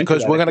tell me,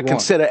 because we're going to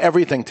consider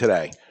everything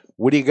today.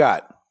 What do you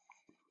got?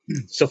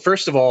 So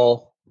first of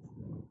all,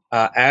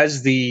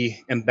 as the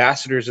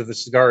ambassadors of the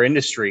cigar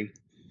industry,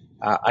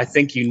 I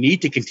think you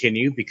need to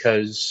continue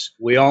because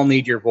we all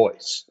need your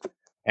voice.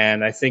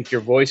 And I think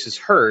your voice is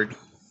heard,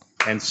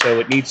 and so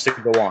it needs to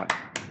go on.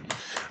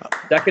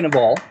 Second of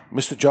all,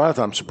 Mr.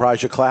 Jonathan, I'm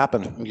surprised you're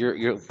clapping.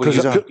 Because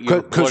he's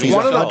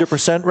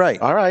 100% right.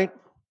 All right,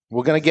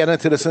 we're going to get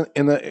into this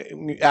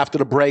after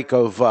the break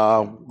of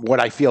what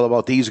I feel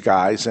about these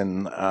guys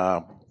and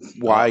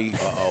why.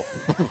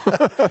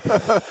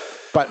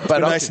 but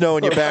nice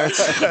knowing you, Barrett.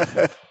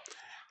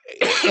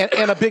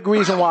 and a big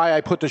reason why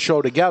I put the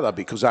show together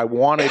because I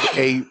wanted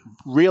a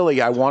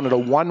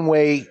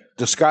one-way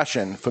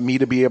discussion for me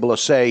to be able to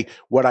say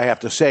what I have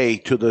to say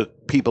to the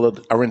people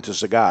that are into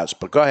cigars.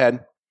 But go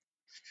ahead.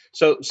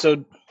 So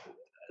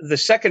the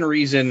second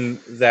reason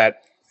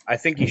that I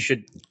think you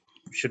should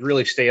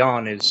really stay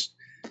on is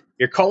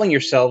you're calling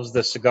yourselves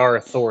the Cigar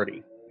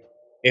Authority.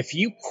 If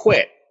you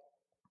quit,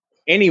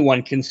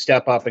 anyone can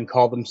step up and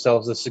call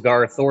themselves the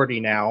Cigar Authority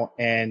now,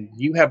 and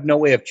you have no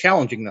way of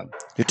challenging them.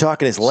 You're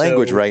talking his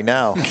language right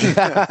now.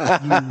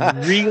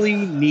 You really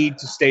need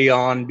to stay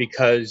on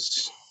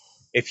because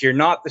if you're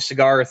not the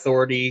Cigar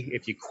Authority,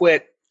 if you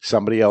quit,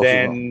 somebody else,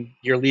 then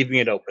you're leaving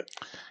it open.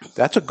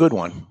 That's a good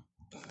one.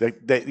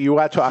 You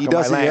are talking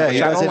my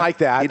language. I don't like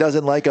that. He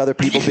doesn't like other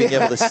people being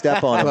able to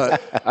step on him.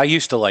 I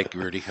used to like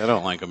Rudy. I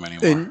don't like him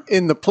anymore.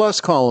 In the plus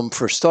column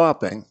for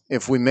stopping,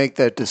 if we make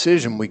that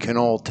decision, we can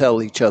all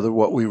tell each other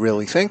what we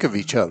really think of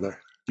each other.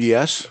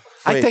 Yes.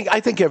 I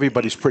think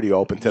everybody's pretty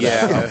open to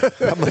that.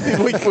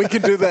 Yeah. we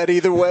can do that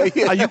either way.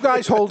 Are you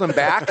guys holding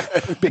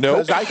back?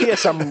 Because I hear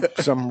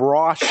some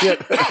raw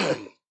shit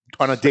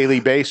on a daily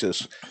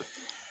basis.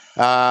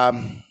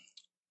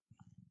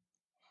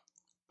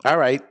 All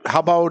right.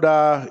 How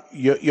about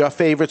your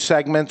favorite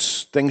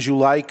segments, things you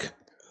like?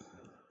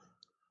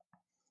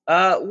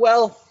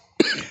 Well,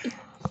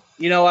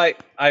 I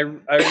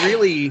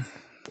really,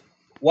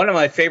 one of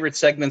my favorite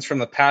segments from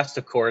the past,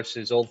 of course,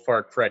 is Old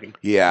Fart Freddy.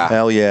 Yeah.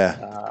 Hell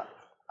yeah.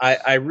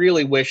 I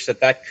really wish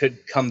that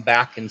could come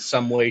back in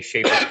some way,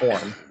 shape, or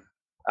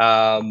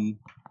form.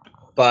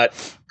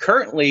 But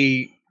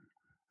currently,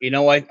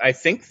 I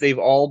think they've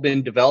all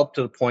been developed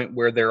to the point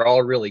where they're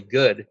all really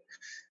good,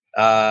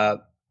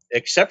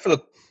 except for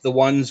the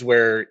ones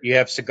where you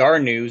have cigar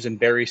news and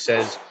Barry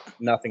says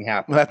nothing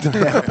happened.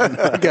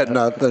 I got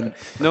nothing.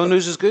 No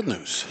news is good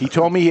news. He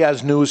told me he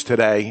has news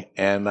today,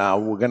 and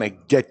we're going to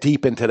get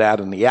deep into that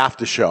in the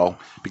after show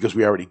because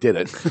we already did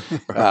it.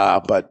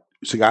 But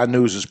cigar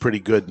news is pretty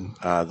good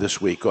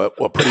this week, or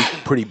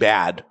pretty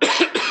bad.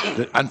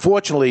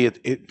 Unfortunately,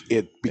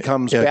 it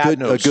becomes bad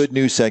news. A good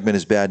news segment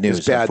is bad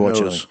news,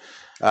 unfortunately. News.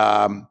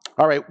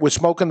 All right, we're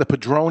smoking the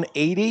Padron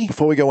 80.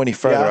 Before we go any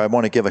further, I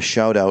want to give a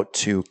shout out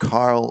to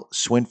Carl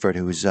Swinford,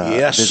 who's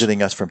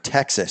visiting us from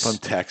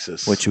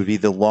Texas. Which would be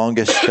the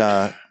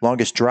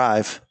longest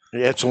drive.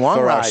 Yeah, it's a long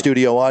for ride. Our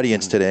studio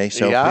audience today.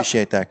 So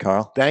appreciate that,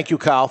 Carl. Thank you,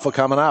 Carl, for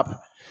coming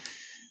up.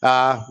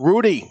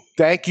 Rudy,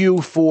 thank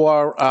you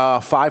for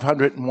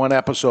 501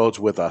 episodes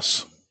with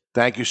us.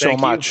 Thank you so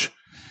much.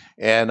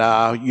 And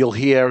you'll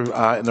hear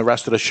in the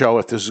rest of the show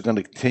if this is going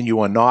to continue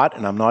or not.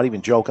 And I'm not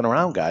even joking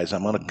around, guys.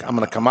 I'm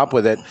gonna come up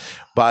with it.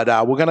 But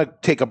we're going to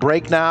take a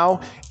break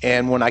now.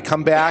 And when I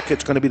come back,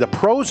 it's going to be the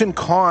pros and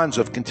cons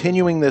of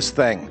continuing this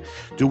thing.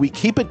 Do we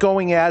keep it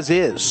going as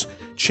is?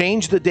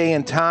 Change the day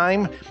and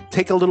time,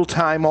 take a little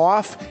time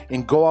off,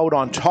 and go out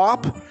on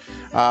top?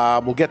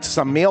 We'll get to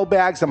some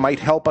mailbags that might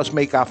help us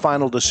make our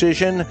final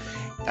decision,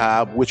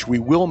 which we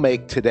will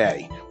make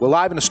today. We're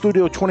live in the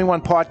Studio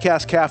 21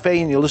 Podcast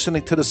Cafe, and you're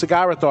listening to The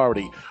Cigar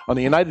Authority on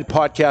the United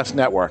Podcast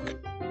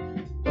Network.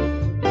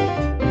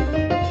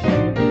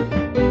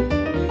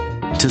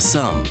 To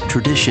some,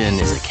 tradition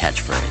is a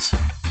catchphrase.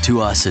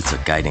 To us, it's a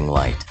guiding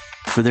light.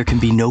 For there can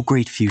be no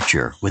great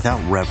future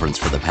without reverence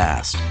for the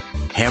past.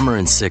 Hammer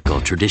and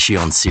Sickle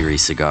Tradition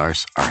Series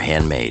cigars are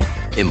handmade,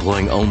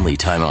 employing only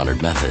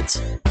time-honored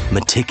methods.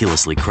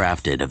 Meticulously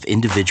crafted of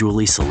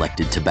individually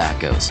selected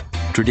tobaccos,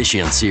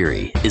 Tradition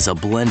Series is a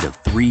blend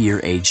of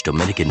 3-year aged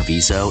Dominican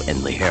Viso and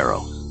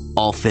Ligero,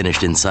 all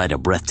finished inside a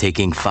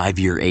breathtaking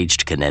 5-year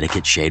aged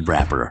Connecticut shade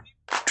wrapper.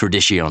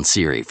 Tradition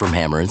Series from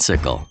Hammer and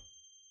Sickle.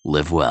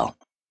 Live well.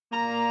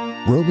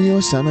 Romeo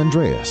San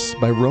Andreas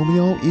by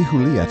Romeo y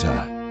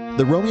Julieta.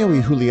 The Romeo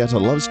y Julieta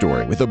love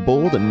story with a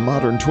bold and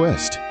modern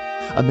twist.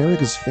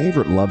 America's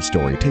favorite love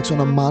story takes on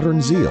a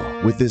modern zeal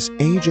with this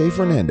A.J.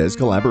 Fernandez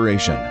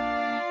collaboration.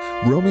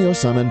 Romeo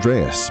San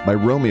Andreas by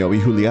Romeo y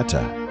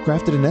Julieta,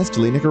 crafted in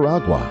Esteli,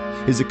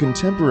 Nicaragua, is a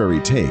contemporary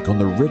take on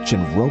the rich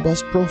and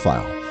robust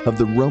profile of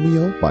the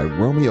Romeo by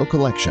Romeo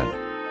collection.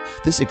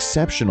 This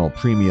exceptional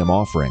premium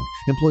offering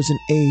employs an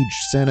aged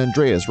San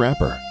Andreas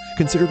wrapper,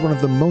 considered one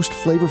of the most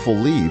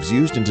flavorful leaves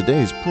used in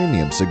today's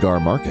premium cigar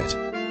market.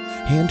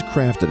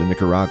 Handcrafted in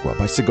Nicaragua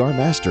by cigar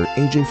master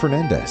A.J.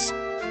 Fernandez.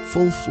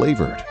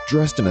 Full-flavored,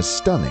 dressed in a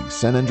stunning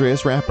San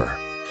Andreas wrapper.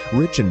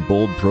 Rich and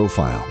bold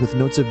profile with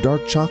notes of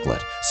dark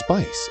chocolate,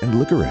 spice, and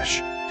licorice.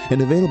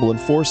 And available in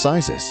 4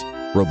 sizes: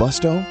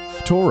 Robusto,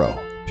 Toro,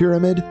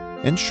 Pyramid,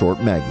 and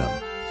Short Magnum.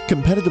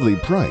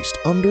 Competitively priced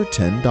under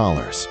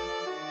 $10.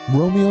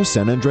 Romeo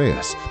San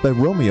Andreas by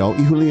Romeo y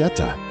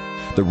Julieta.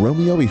 The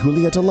Romeo y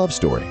Julieta love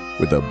story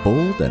with a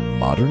bold and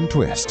modern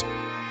twist.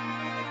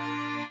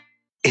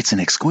 It's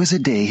an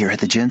exquisite day here at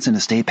the Jensen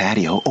Estate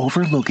patio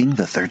overlooking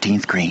the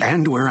 13th green.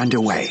 And we're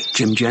underway.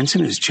 Jim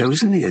Jensen has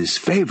chosen his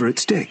favorite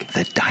stick.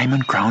 The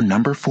Diamond Crown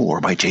No. 4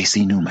 by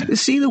J.C. Newman.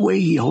 See the way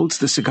he holds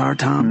the cigar,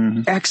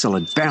 Tom?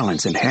 Excellent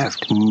balance and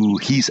heft. Ooh,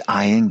 he's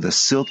eyeing the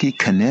silky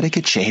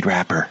Connecticut shade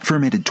wrapper,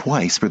 fermented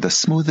twice for the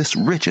smoothest,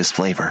 richest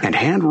flavor. And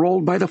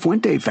hand-rolled by the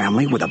Fuente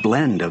family with a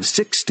blend of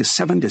 6 to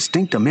 7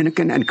 distinct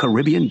Dominican and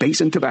Caribbean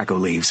basin tobacco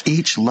leaves.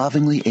 Each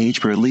lovingly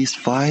aged for at least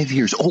 5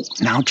 years. Oh,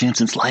 now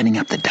Jensen's lighting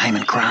up the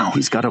Diamond Crown.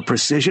 He's got a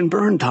precision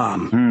burn,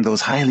 Tom.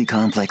 Those highly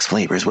complex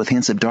flavors with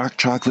hints of dark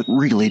chocolate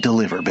really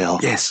deliver, Bill.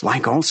 Yes,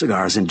 like all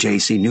cigars in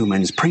J.C.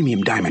 Newman's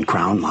premium Diamond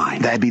Crown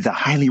line. That'd be the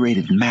highly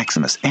rated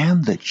Maximus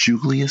and the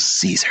Julius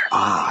Caesar.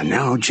 Ah,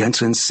 now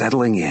Jensen's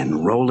settling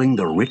in, rolling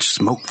the rich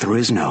smoke through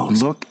his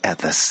nose. Look at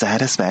the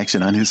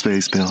satisfaction on his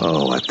face, Bill.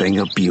 Oh, a thing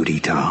of beauty,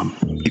 Tom.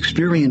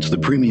 Experience the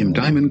premium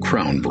Diamond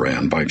Crown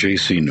brand by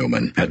J.C.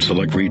 Newman at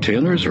select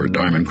retailers or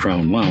Diamond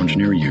Crown Lounge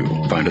near you.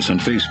 Find us on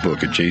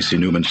Facebook at J.C.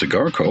 Newman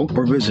Cigar Co.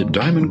 or visit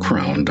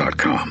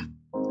DiamondCrown.com.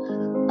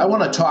 I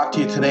want to talk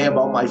to you today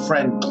about my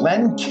friend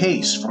Glenn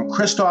Case from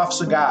Christoph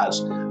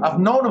Cigars.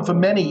 I've known him for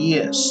many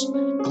years.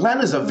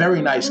 Glenn is a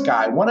very nice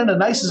guy, one of the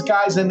nicest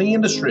guys in the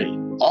industry.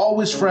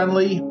 Always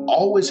friendly,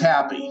 always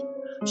happy.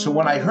 So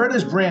when I heard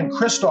his brand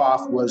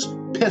Christoph was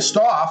pissed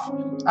off,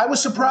 I was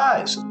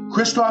surprised.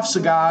 Christoph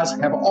Cigars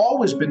have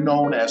always been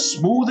known as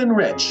smooth and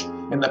rich,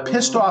 and the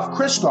pissed off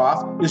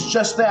Christoph is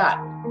just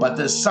that. But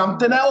there's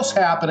something else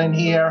happening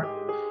here.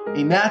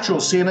 A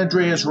natural San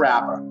Andreas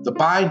wrapper, the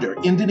binder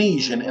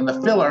Indonesian, and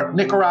the filler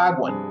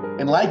Nicaraguan.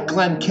 And like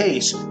Glenn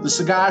Case, the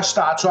cigar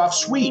starts off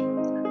sweet,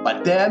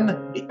 but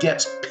then it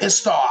gets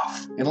pissed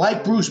off. And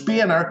like Bruce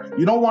Banner,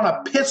 you don't want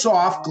to piss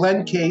off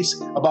Glenn Case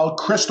about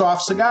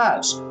Christoph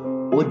Cigars.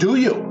 Or do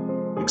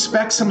you?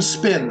 Expect some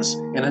spins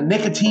and a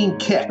nicotine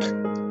kick.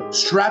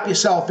 Strap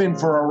yourself in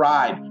for a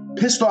ride.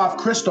 Pissed Off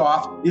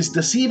Christoph is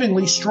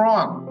deceivingly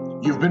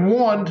strong. You've been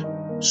warned.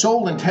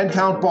 Sold in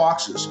 10-count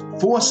boxes,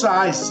 4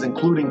 sizes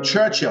including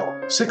Churchill,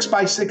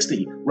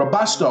 6x60,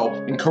 Robusto,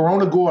 and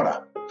Corona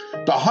Gorda.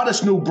 The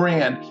hottest new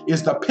brand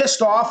is the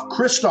Pissed Off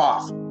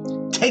Christoph.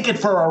 Take it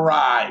for a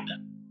ride.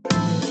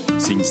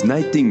 Since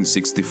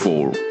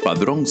 1964,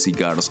 Padron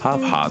Cigars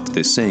have had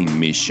the same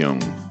mission.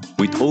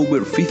 With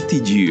over 50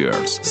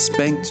 years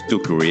spent to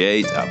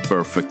create a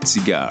perfect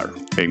cigar,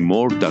 and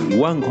more than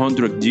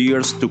 100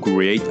 years to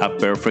create a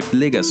perfect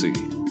legacy,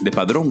 the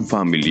Padron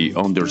family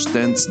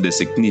understands the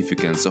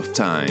significance of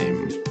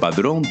time.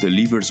 Padron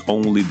delivers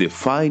only the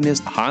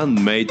finest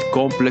handmade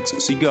complex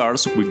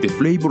cigars with the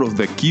flavor of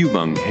the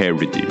Cuban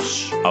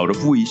heritage, out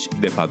of which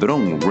the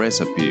Padron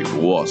recipe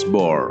was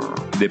born.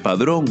 The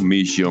Padron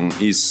mission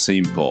is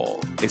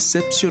simple: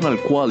 exceptional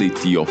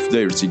quality of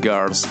their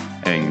cigars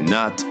and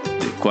not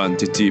the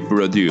quantity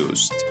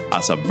produced.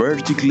 As a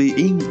vertically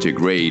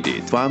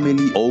integrated,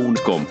 family-owned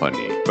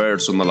company,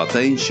 personal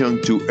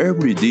attention to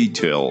every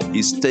detail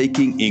is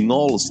taken in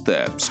all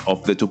steps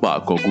of the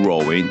tobacco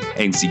growing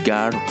and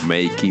cigar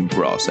making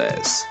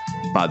process.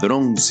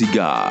 Padron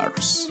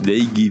Cigars.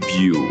 They give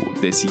you,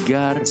 the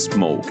cigar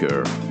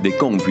smoker, the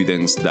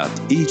confidence that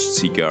each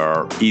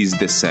cigar is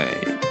the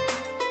same.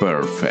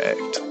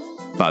 Perfect.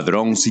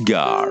 Padron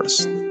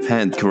Cigars.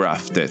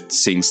 Handcrafted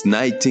since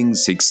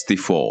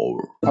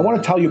 1964. I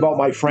want to tell you about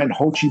my friend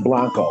Hochi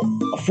Blanco,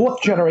 a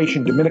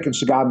 4th-generation Dominican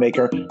cigar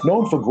maker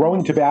known for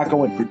growing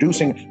tobacco and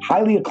producing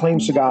highly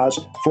acclaimed cigars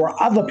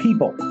for other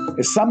people.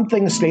 As some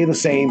things stay the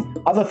same,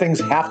 other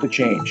things have to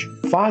change.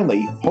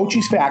 Finally,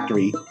 Hochi's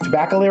factory,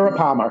 Tabacalera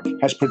Palmer,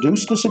 has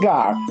produced a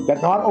cigar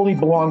that not only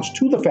belongs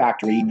to the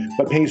factory,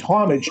 but pays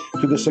homage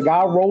to the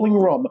cigar rolling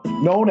room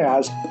known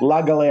as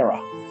La Galera.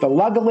 The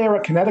La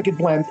Galera Connecticut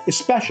blend is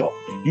special,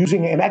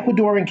 using an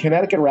Ecuadorian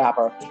Connecticut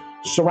wrapper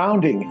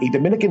surrounding a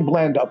Dominican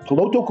blend of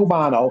Piloto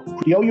Cubano,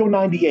 Criollo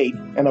 98,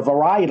 and a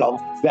varietal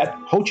that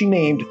Hochi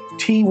named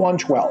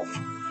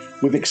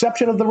T112. With the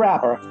exception of the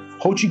wrapper,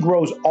 Hochi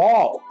grows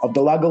all of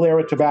the La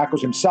Galera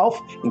tobaccos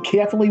himself and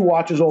carefully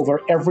watches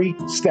over every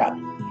step.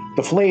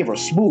 The flavor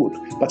smooth,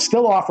 but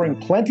still offering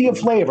plenty of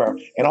flavor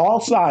in all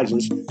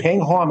sizes,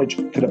 paying homage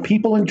to the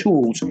people and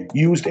tools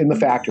used in the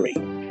factory.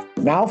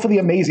 Now for the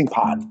amazing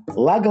part.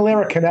 La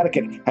Galera,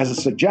 Connecticut has a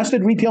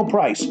suggested retail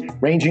price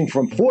ranging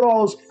from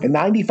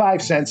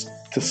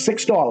 $4.95 to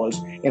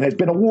 $6 and has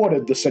been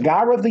awarded the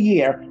Cigar of the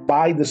Year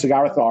by the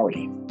Cigar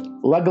Authority.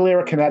 La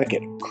Galera,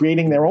 Connecticut,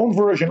 creating their own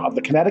version of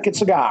the Connecticut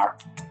cigar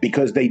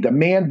because they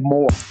demand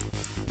more.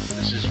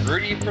 This is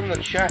Rudy from the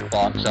chat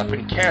box up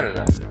in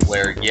Canada,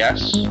 where,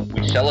 yes,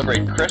 we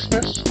celebrate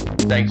Christmas,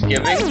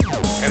 Thanksgiving,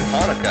 and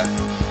Hanukkah.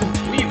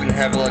 We even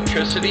have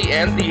electricity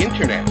and the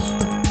internet.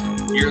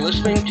 You're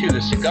listening to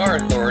the Cigar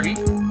Authority.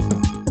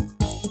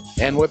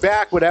 And we're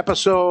back with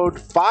episode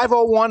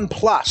 501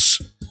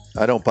 plus.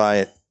 I don't buy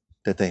it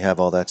that they have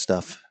all that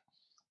stuff.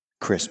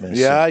 Christmas.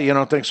 Yeah, you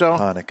don't think so?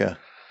 Hanukkah.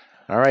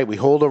 All right, we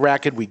hold a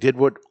record. We did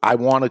what I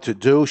wanted to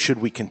do. Should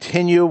we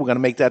continue? We're going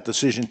to make that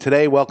decision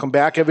today. Welcome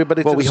back,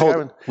 everybody. Well, we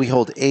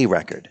hold a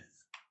record.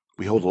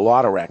 We hold a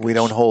lot of records. We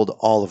don't hold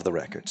all of the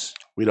records.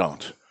 We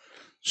don't.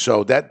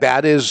 So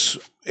that is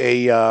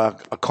a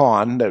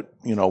con that,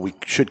 you know, we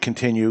should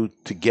continue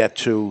to get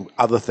to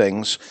other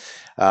things.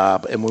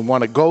 And we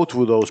want to go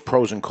through those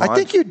pros and cons. I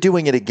think you're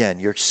doing it again.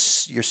 You're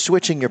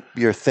switching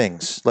your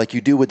things like you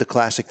do with the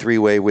classic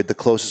three-way with the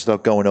closest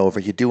without going over.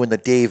 You're doing the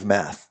Dave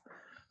math.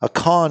 A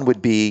con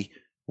would be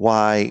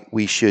why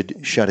we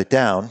should shut it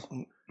down,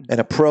 and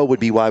a pro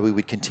would be why we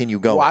would continue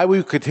going. Why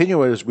we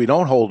continue is we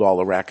don't hold all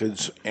the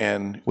records,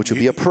 which would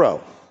be a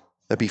pro.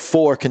 That'd be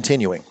for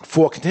continuing.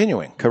 For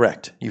continuing.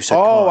 Correct. You said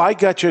con. I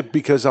got you,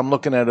 because I'm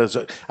looking at it as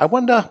I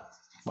wonder,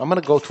 I'm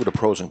going to go through the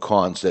pros and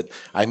cons that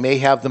I may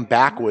have them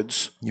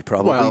backwards. You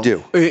probably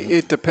do.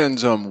 It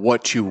depends on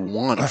what you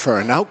want for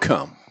an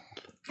outcome.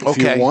 If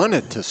you want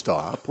it to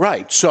stop.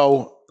 Right.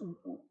 So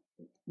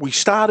we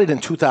started in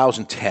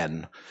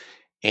 2010,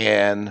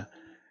 and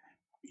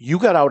you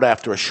got out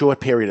after a short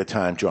period of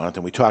time,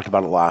 Jonathan. We talked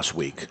about it last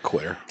week.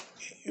 Clear.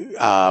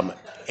 And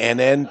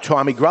then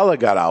Tommy Grella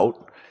got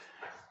out,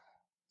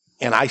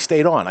 and I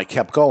stayed on. I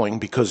kept going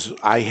because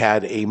I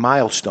had a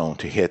milestone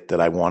to hit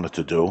that I wanted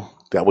to do.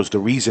 That was the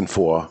reason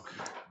for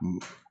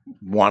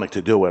wanting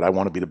to do it. I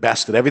want to be the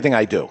best at everything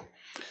I do,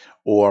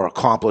 or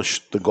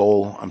accomplish the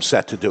goal I'm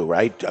set to do,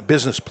 right? A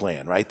business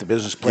plan, right? The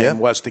business plan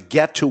was to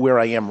get to where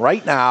I am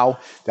right now.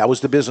 That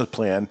was the business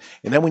plan.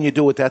 And then when you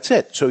do it, that's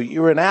it. So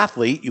you're an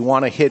athlete. You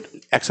want to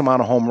hit X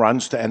amount of home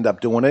runs to end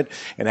up doing it.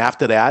 And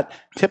after that,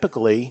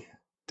 typically,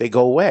 they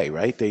go away,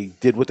 right? They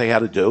did what they had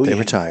to do. They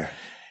retire.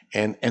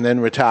 And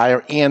then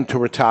retire, and to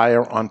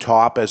retire on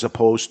top, as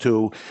opposed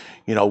to,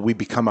 you know, we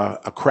become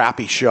a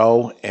crappy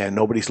show and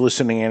nobody's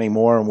listening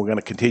anymore, and we're going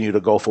to continue to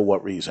go for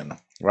what reason,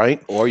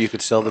 right? Or you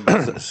could sell the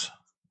business.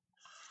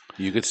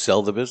 You could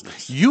sell the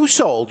business. You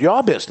sold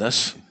your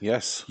business.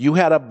 Yes. You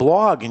had a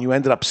blog and you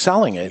ended up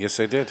selling it. Yes,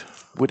 I did.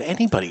 Would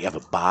anybody ever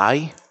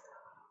buy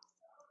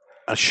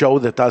a show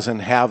that doesn't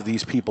have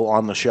these people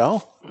on the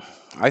show?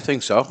 I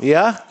think so.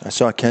 Yeah? I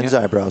saw Ken's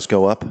eyebrows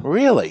go up.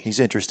 Really? He's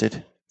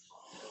interested.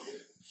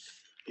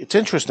 It's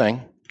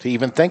interesting to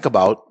even think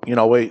about. You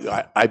know,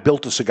 I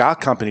built a cigar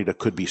company that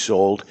could be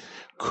sold.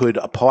 Could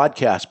a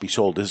podcast be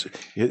sold? Does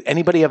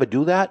anybody ever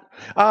do that?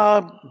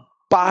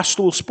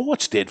 Barstool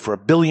Sports did for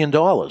 $1 billion.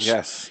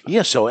 Yes.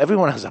 Yeah, so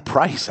everyone has a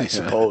price, I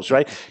suppose,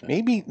 right?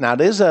 Maybe now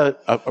there's a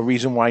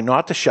reason why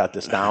not to shut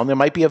this down. There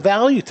might be a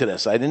value to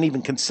this. I didn't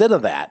even consider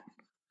that.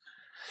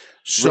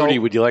 So, Rudy,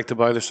 would you like to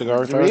buy the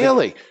Cigar Authority?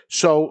 really?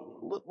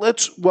 So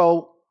let's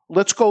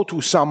go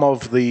through some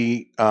of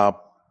the.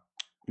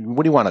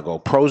 What do you want to go?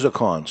 Pros or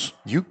cons?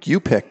 You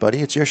pick, buddy.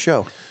 It's your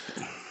show.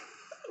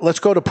 Let's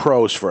go to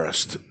pros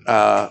first.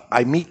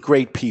 I meet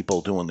great people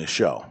doing this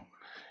show.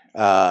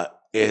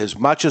 As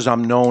much as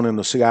I'm known in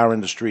the cigar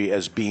industry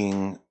as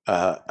being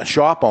a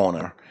shop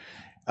owner,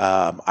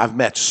 I've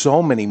met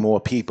so many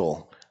more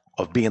people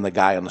of being the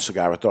guy on the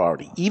Cigar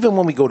Authority. Even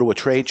when we go to a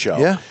trade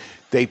show,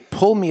 they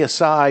pull me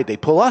aside, they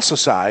pull us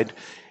aside,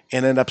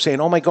 and end up saying,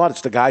 "Oh my God,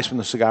 it's the guys from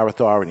the Cigar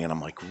Authority." And I'm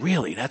like,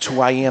 "Really? That's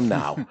who I am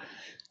now."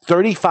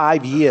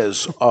 35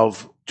 years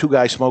of Two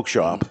Guy Smoke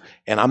Shop,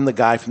 and I'm the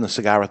guy from the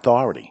Cigar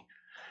Authority.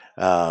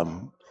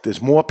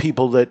 There's more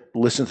people that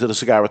listen to the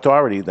Cigar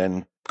Authority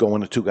than go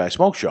in a Two Guy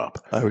Smoke Shop.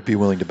 I would be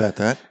willing to bet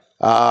that.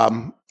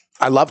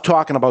 I love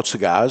talking about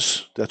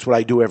cigars. That's what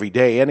I do every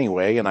day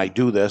anyway, and I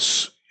do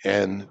this,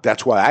 and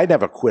that's why I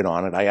never quit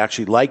on it. I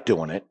actually like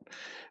doing it.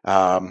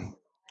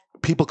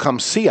 People come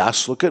see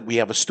us. We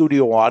have a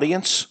studio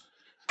audience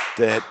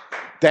that,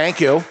 thank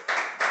you.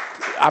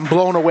 I'm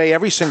blown away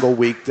every single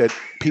week that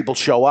people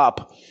show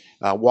up.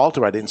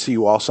 Walter, I didn't see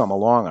you all summer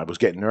long. I was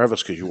getting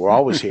nervous because you were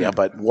always here,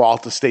 but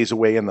Walter stays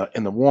away in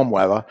the warm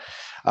weather.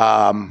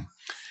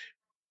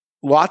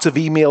 Lots of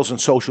emails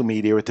and social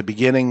media. At the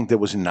beginning, there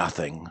was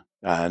nothing.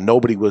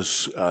 Nobody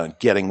was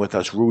getting with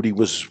us. Rudy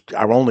was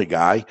our only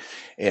guy.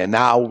 And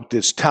now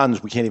there's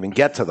tons. We can't even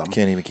get to them.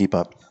 Can't even keep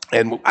up.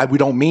 And we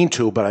don't mean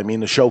to, but I mean,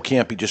 the show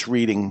can't be just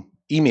reading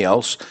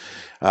emails.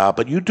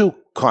 But you do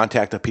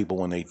contact the people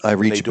when they I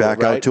reach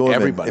back out to them.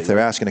 Everybody. If they're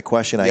asking a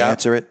question, I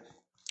answer it.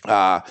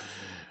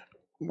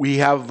 We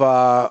have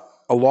a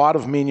lot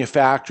of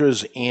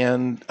manufacturers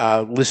and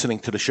listening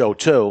to the show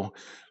too,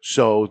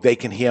 so they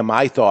can hear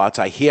my thoughts.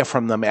 I hear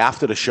from them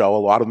after the show. A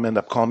lot of them end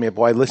up calling me,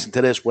 "Boy, listen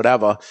to this,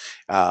 whatever,"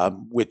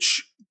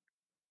 which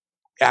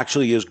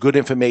actually is good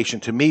information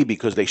to me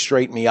because they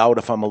straighten me out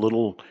if I'm a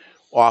little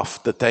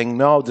off the thing.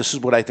 No, this is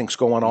what I think's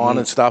going on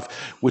and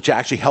stuff, which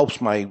actually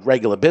helps my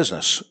regular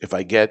business if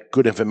I get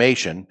good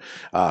information,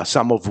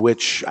 some of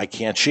which I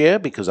can't share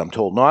because I'm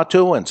told not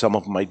to, and some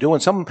of them I do,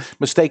 and some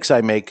mistakes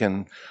I make,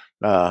 and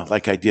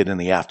like I did in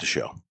the after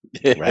show,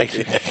 right?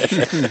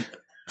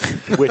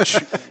 Which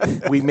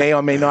we may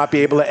or may not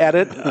be able to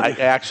edit. I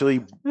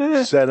actually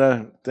said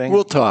a thing.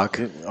 We'll talk.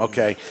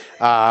 Okay.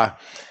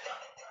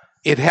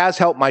 It has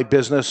helped my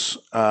business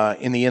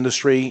in the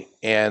industry,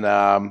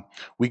 and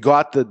we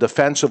got the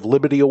Defense of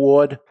Liberty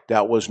Award.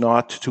 That was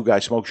not to Two Guy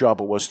Smoke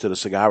Shop, it was to the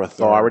Cigar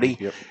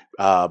Authority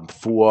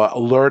for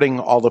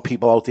alerting all the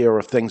people out there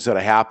of things that are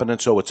happening.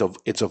 So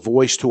it's a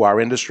voice to our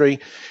industry.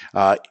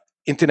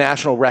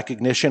 International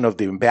recognition of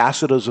the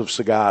ambassadors of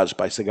cigars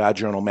by Cigar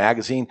Journal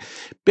magazine.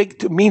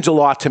 Means a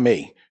lot to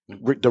me,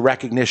 the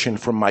recognition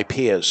from my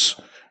peers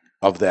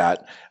of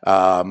that.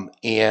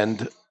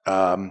 And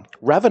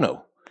revenue.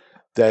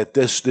 That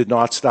this did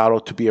not start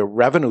out to be a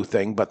revenue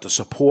thing, but the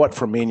support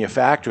from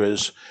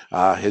manufacturers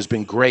has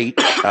been great.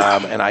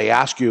 And I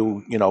ask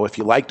you, if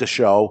you like the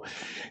show,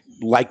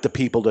 like the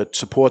people that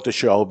support the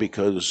show,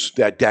 because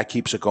that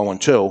keeps it going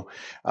too.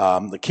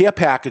 The care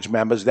package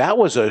members, that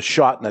was a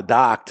shot in the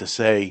dark to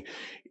say,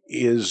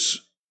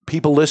 is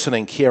people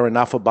listening care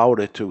enough about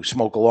it to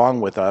smoke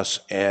along with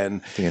us?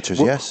 And the answer is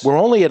yes. We're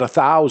only at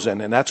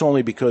 1,000, and that's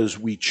only because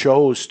we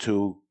chose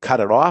to cut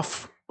it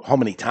off. How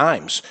many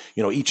times?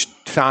 Each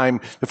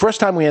time, the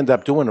first time we ended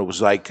up doing it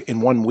was like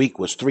in 1 week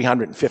was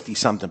 350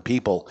 something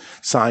people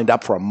signed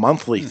up for a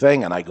monthly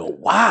thing. And I go,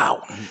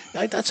 wow,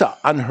 that's an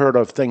unheard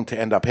of thing to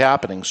end up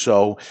happening.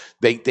 So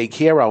they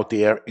care out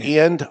there,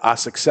 and our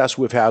success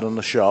we've had on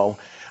the show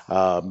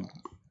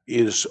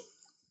is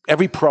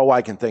every pro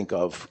I can think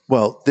of.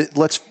 Well,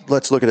 let's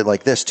look at it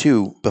like this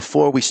too.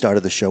 Before we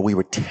started the show, we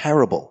were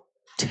terrible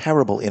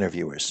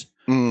interviewers.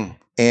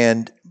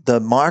 And the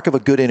mark of a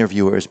good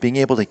interviewer is being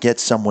able to get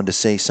someone to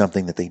say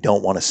something that they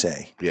don't want to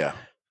say. Yeah.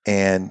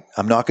 And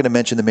I'm not going to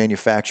mention the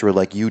manufacturer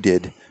like you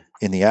did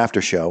in the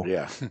after show.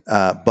 Yeah.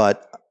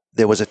 But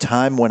there was a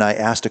time when I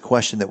asked a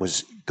question that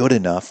was good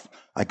enough.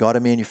 I got a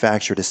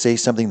manufacturer to say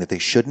something that they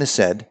shouldn't have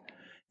said.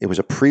 It was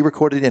a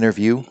pre-recorded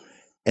interview,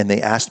 and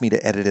they asked me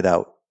to edit it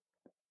out.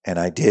 And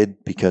I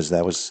did, because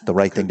that was the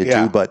right thing to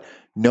do. But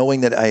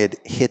knowing that I had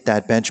hit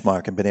that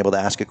benchmark and been able to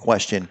ask a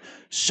question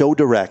so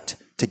direct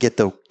to get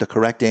the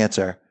correct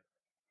answer.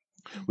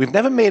 We've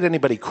never made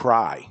anybody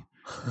cry.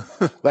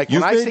 Like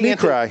You've when I made see me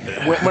cry.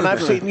 when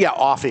I've seen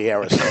off the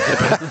air or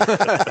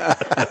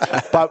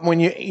something. But when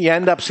you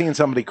end up seeing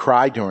somebody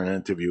cry during an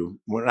interview,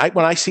 when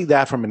I see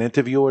that from an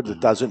interviewer that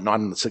does it, not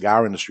in the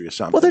cigar industry or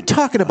something. Well, they're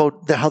talking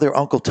about how their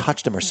uncle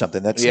touched them or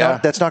something. That's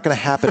not going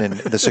to happen in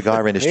the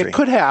cigar industry. It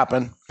could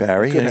happen.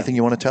 Barry, anything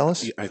you want to tell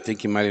us? I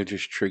think you might have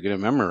just triggered a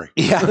memory.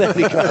 Yeah, there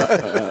you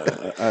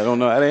go. I don't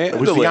know how to It handle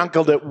was the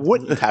uncle that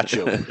wouldn't touch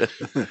you.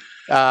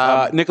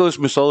 Nicholas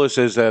Masola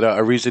says that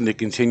a reason to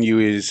continue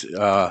is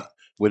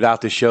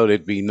without the show,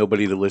 there'd be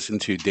nobody to listen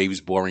to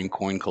Dave's boring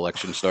coin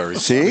collection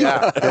stories. See,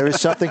 there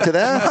is something to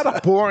that. Not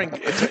a boring.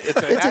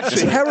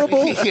 It's a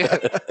terrible.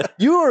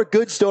 You are a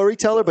good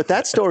storyteller, but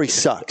that story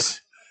sucks.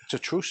 It's a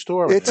true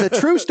story. It's a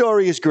true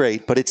story is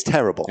great, but it's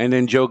terrible. And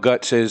then Joe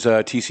Gutt says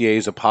TCA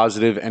is a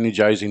positive,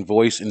 energizing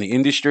voice in the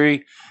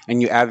industry,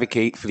 and you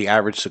advocate for the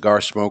average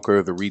cigar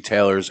smoker, the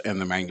retailers, and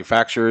the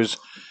manufacturers.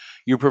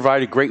 You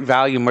provide a great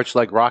value, much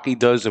like Rocky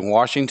does in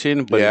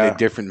Washington, but in a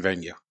different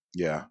venue.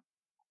 Yeah.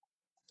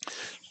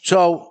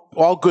 So,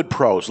 all good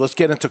pros. Let's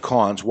get into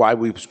cons, why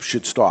we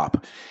should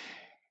stop.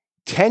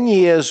 10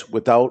 years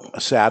without a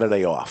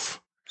Saturday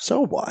off. So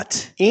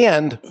what?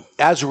 And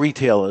as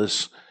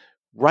retailers,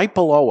 right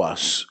below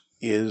us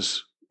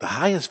is the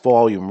highest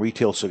volume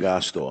retail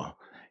cigar store.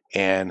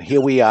 And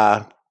here we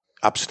are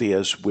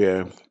upstairs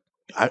where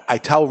I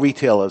tell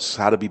retailers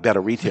how to be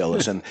better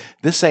retailers, and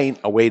this ain't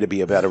a way to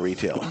be a better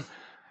retailer.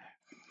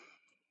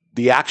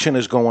 The action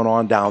is going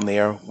on down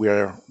there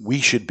where we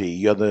should be.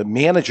 You're the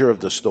manager of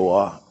the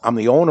store. I'm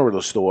the owner of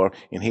the store,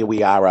 and here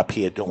we are up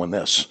here doing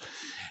this.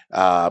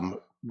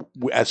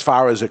 As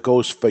far as it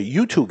goes for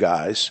you two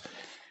guys,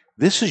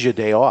 this is your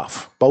day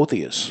off, both of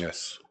you.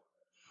 Yes.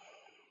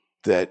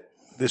 That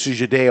this is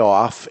your day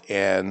off,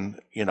 and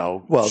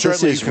well,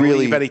 certainly this is you can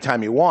really leave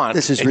anytime you want.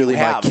 This is and really you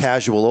my have.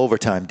 casual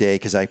overtime day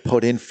because I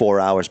put in 4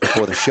 hours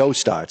before the show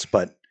starts,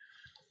 but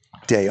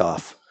day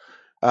off.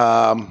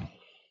 And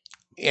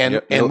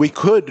we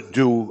could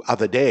do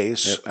other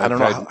days. I don't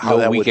know how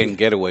that would be. weekend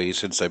getaways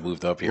since I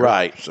moved up here.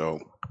 Right.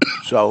 So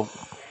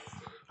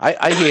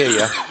I hear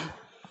you.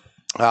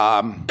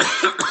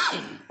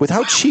 With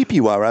how cheap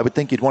you are, I would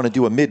think you'd want to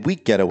do a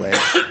midweek getaway.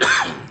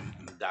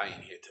 I'm dying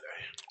here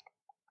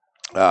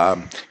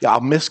today.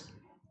 I'll miss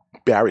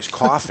Barry's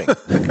coughing.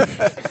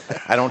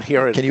 I don't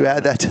hear it. Can you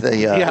add that to the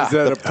is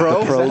that a pro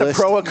list?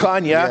 Pro or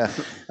con, yeah.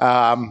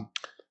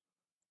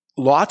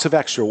 Lots of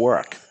extra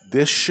work.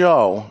 This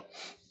show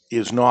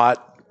is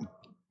not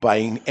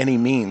by any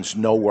means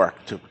no work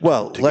to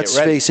let's get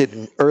ready. face it,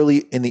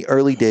 in the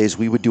early days,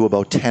 we would do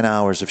about 10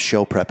 hours of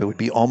show prep. It would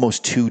be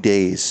almost 2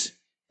 days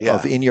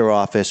of in your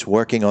office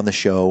working on the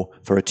show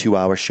for a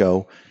 2-hour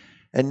show.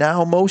 And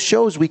now most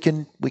shows we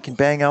can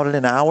bang out in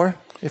an hour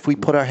if we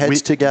put our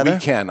heads together. We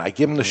can. I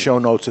give him the show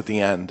notes at the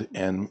end,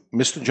 and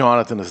Mr.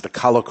 Jonathan is the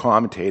color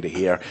commentator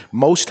here.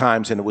 Most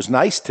times, and it was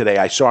nice today,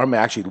 I saw him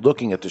actually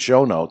looking at the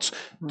show notes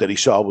that he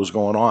saw what was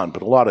going on,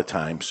 but a lot of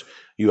times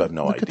you have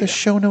no idea. Look at the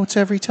show notes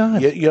every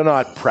time. You're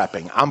not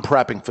prepping. I'm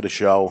prepping for the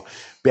show.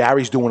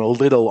 Barry's doing a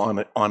little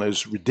on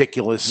his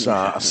ridiculous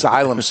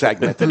asylum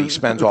segment that he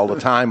spends all the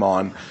time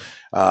on.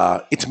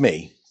 It's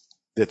me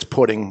that's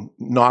putting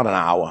not an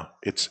hour.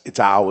 It's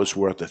hours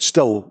worth. It's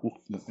still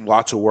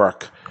lots of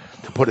work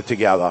to put it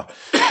together.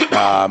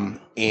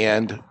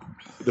 And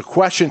the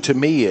question to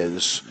me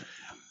is,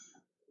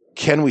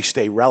 can we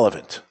stay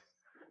relevant?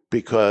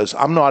 Because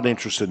I'm not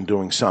interested in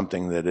doing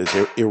something that is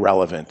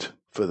irrelevant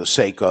for the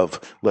sake of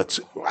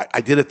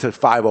I did it to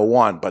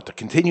 501, but to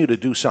continue to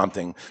do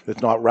something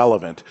that's not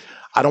relevant,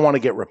 I don't want to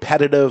get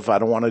repetitive. I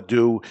don't want to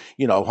do,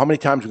 how many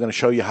times we're going to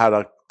show you how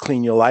to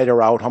clean your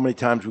lighter out? How many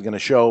times we're going to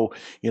show,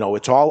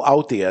 it's all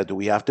out there. Do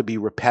we have to be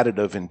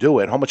repetitive and do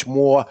it? How much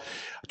more?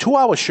 A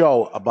 2-hour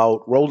show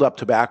about rolled up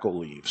tobacco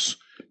leaves.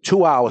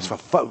 2 hours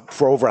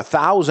for over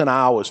 1,000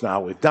 hours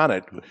now. We've done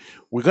it.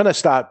 We're going to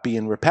start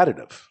being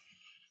repetitive.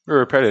 We're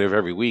repetitive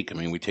every week. I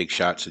mean, we take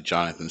shots at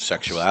Jonathan's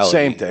sexuality.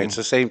 Same thing. It's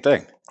the same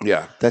thing.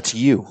 Yeah. That's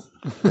you.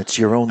 That's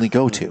your only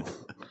go-to.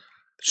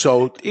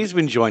 So he's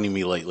been joining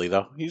me lately,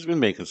 though. He's been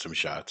making some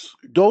shots.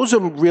 Those are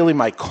really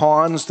my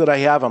cons that I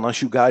have,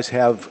 unless you guys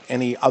have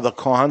any other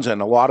cons,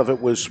 and a lot of it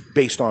was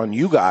based on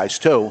you guys,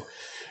 too.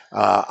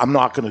 I'm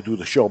not going to do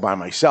the show by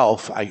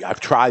myself. I've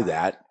tried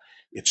that.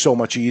 It's so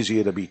much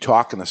easier to be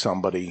talking to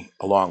somebody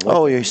along with.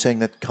 Oh, you're saying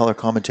that color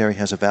commentary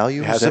has a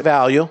value? It has a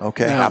value.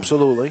 Okay. Yeah,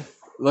 absolutely.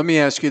 Let me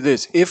ask you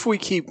this. If we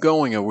keep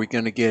going, are we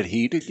going to get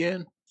heat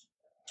again?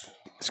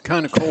 It's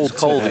kind of cold. It's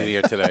cold in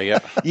here today, yeah.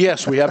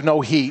 Yes, we have no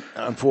heat,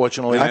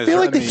 unfortunately. I feel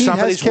like the heat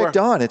has kicked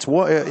on.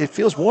 It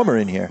feels warmer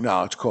in here.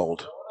 No, it's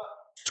cold.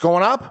 It's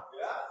going up?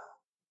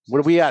 What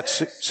are we at?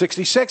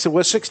 66, and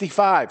we're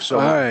 65, so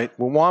all right.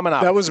 We're warming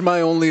up. That was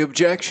my only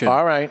objection.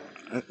 All right.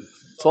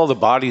 It's all the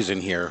bodies in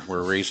here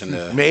we're raising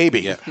the...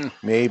 Maybe. Yeah.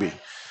 Maybe.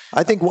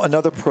 I think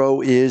another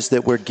pro is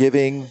that we're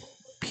giving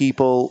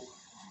people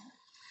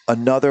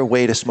another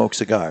way to smoke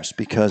cigars,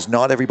 because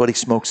not everybody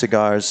smokes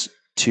cigars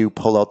to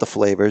pull out the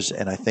flavors,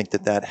 and I think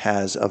that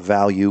has a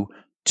value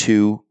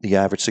to the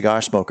average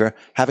cigar smoker,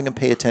 having them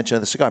pay attention to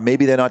the cigar.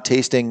 Maybe they're not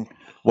tasting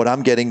what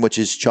I'm getting, which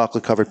is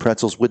chocolate-covered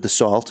pretzels with the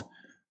salt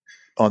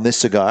on this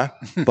cigar.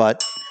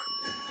 But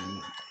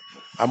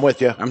I'm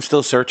with you. I'm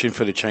still searching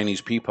for the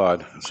Chinese pea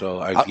pod, so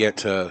I've yet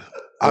to.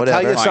 I'll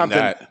tell you find something.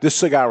 that. This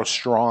cigar is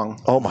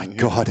strong. Oh my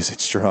God, is it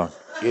strong?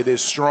 It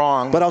is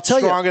strong. But I'll tell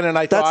you, stronger than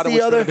I thought it was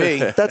going to be.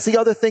 That's the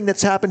other thing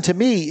that's happened to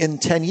me in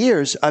 10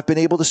 years. I've been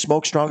able to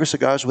smoke stronger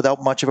cigars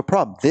without much of a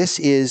problem. This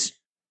is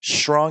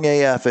strong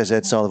AF, as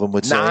Ed Sullivan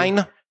would say.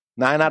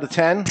 9 out of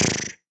 10,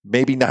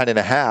 maybe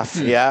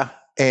 9.5. Yeah,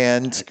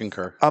 and I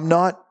concur. I'm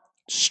not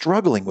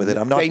struggling with it.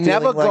 I'm not. They feeling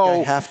never like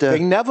go. I have to. They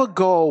never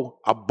go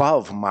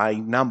above my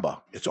number.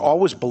 It's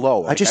always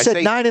below. I just said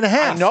 9.5.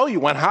 I know you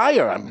went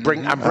higher. I'm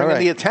bringing right.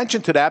 the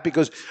attention to that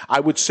because I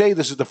would say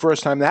this is the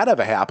first time that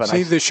ever happened.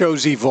 See, the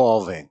show's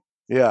evolving.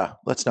 Yeah.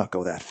 Let's not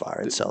go that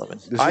far, Ed Sullivan.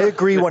 I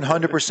agree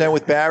 100%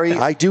 with Barry.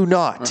 I do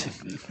not.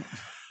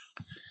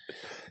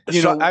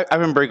 I've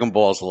been breaking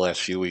balls the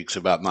last few weeks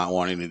about not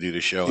wanting to do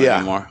the show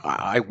anymore.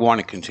 I want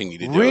to continue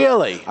to do it.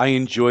 Really? I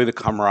enjoy the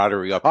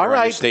camaraderie up All here on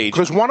the right, stage.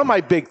 because one of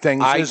my big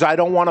things is I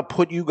don't want to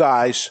put you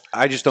guys.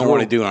 I just don't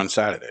want to do it on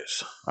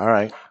Saturdays. All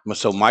right.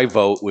 So my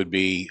vote would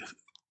be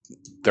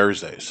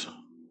Thursdays.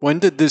 When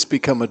did this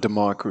become a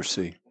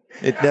democracy?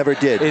 It never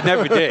did. It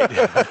never did.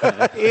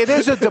 It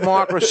is a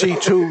democracy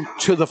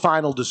to the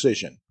final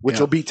decision, which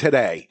will be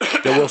today.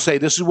 That we'll say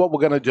this is what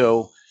we're going to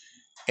do.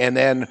 And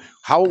then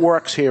how it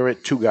works here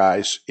at Two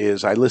Guys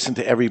is I listen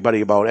to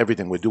everybody about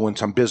everything. We're doing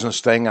some business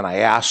thing, and I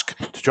ask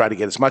to try to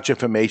get as much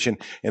information.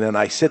 And then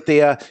I sit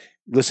there,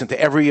 listen to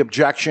every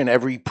objection,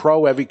 every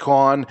pro, every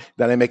con.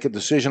 Then I make a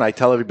decision. I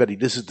tell everybody,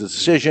 this is the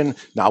decision.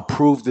 Now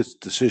prove this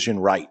decision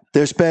right.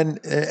 There's been,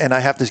 and I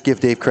have to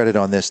give Dave credit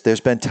on this, there's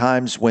been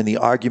times when the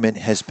argument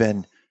has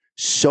been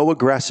so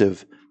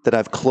aggressive that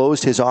I've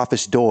closed his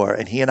office door,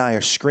 and he and I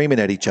are screaming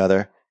at each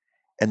other.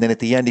 And then at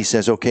the end, he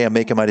says, okay, I'm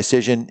making my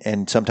decision.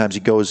 And sometimes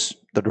he goes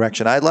the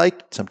direction I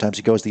like. Sometimes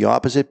he goes the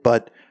opposite.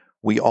 But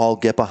we all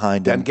get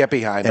behind him. Then get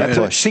behind him. and That's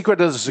the push.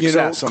 secret of the success.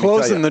 let me tell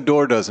Closing you. the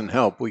door doesn't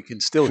help. We can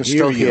still Can hear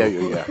still you. hear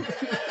you, yeah.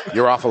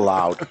 You're awful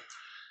loud.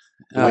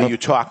 The way you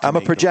talk to I'm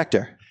me. a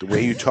projector. The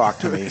way you talk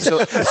to me. So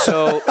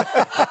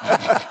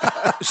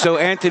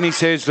Anthony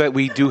says that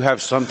we do have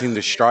something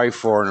to strive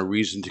for and a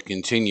reason to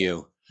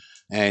continue.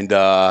 And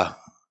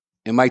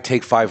it might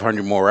take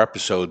 500 more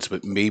episodes,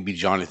 but maybe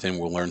Jonathan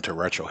will learn to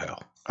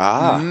retrohale.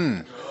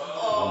 I'm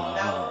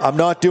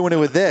not doing it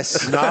with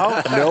this.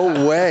 No?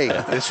 No way.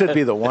 This should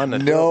be the one.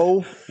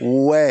 No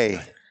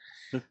way.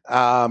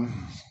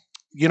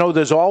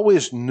 There's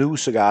always new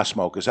cigar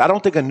smokers. I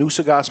don't think a new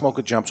cigar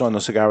smoker jumps on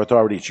the Cigar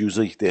Authority. It's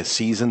usually they're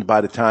seasoned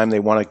by the time they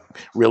want to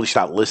really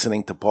start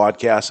listening to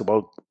podcasts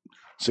about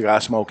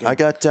cigar smoking. I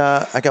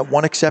got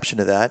one exception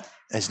to that.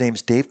 His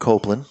name's Dave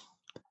Copeland.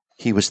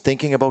 He was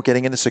thinking about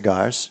getting into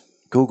cigars,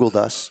 Googled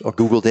us, or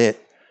Googled it,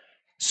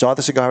 saw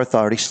the Cigar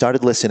Authority,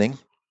 started listening,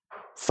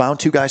 found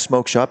Two Guys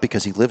Smoke Shop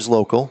because he lives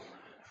local,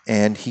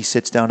 and he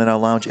sits down in our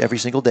lounge every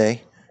single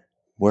day,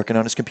 working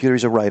on his computer.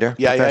 He's a writer,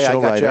 professional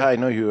I got writer. you. I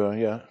know you are,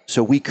 yeah.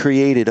 So we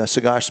created a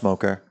cigar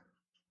smoker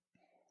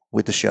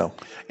with the show.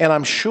 And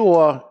I'm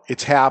sure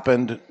it's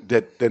happened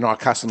that they're not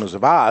customers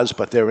of ours,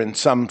 but they're in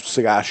some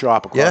cigar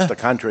shop across the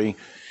country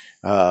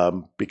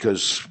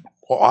because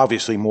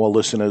obviously more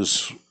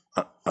listeners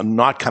are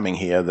not coming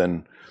here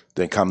than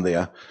they come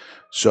there.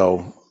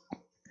 So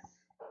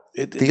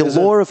the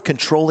allure of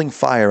controlling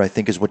fire, I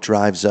think, is what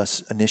drives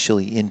us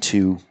initially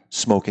into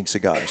smoking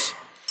cigars.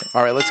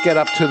 All right, let's get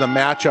up to the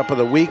matchup of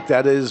the week.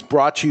 That is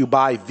brought to you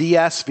by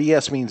VS.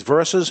 VS means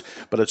versus,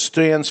 but it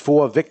stands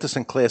for Victor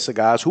Sinclair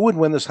Cigars. Who would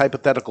win this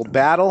hypothetical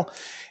battle?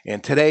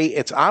 And today,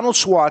 it's Arnold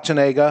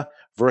Schwarzenegger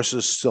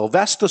versus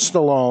Sylvester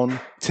Stallone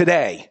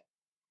today.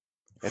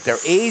 At their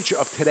age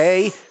of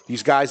today,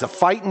 these guys are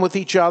fighting with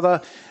each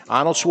other.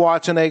 Arnold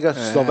Schwarzenegger,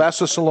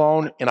 Sylvester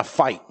Stallone in a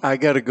fight. I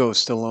got to go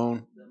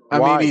Stallone. I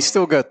Why? mean, he's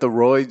still got the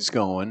roids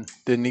going.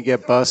 Didn't he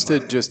get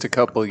busted just a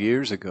couple of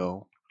years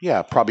ago?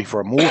 Yeah, probably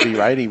for a movie,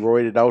 right? He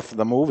roided out for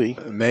the movie.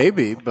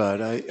 Maybe, but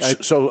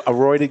So a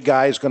roided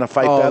guy is going to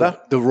fight better?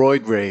 The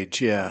roid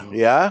rage, yeah.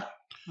 Yeah?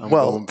 I'm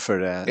going for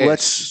that.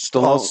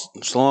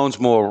 Stallone's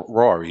more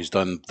raw. He's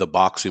done the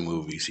boxing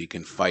movies. He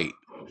can fight.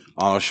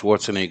 Arnold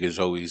Schwarzenegger's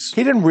always...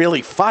 He didn't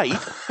really fight.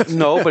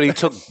 No, but he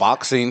took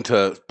boxing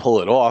to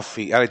pull it off.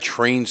 He had to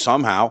train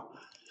somehow.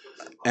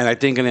 And I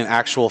think in an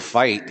actual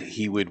fight,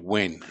 he would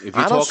win. If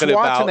you're Arnold talking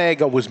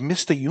Schwarzenegger was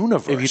Mr.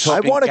 Universe. If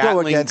you're talking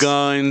Gatling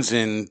guns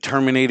and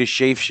Terminator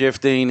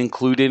shape-shifting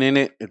included in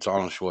it, it's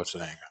Arnold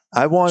Schwarzenegger.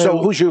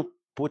 So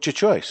what's your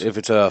choice? If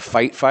it's a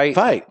fight,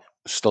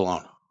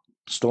 Stallone.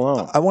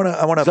 Stallone. I want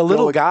to. He's a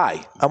little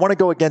guy. I want to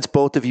go against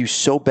both of you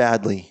so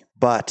badly,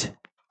 but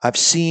I've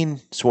seen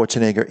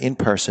Schwarzenegger in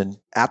person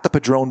at the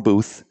Padron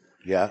booth.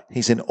 Yeah.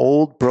 He's an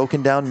old,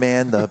 broken down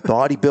man. The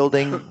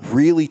bodybuilding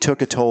really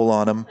took a toll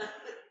on him.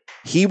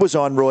 He was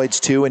on roids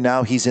too, and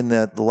now he's in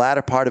the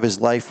latter part of his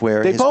life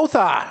where They both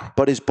are.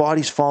 But his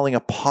body's falling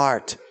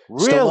apart.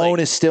 Really? Stallone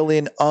is still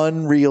in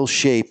unreal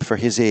shape for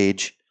his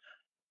age.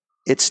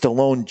 It's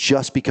Stallone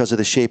just because of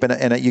the shape,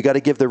 and you got to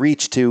give the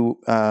reach to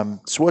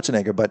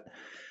Schwarzenegger, but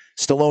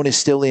Stallone is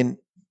still in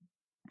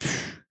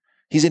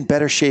He's in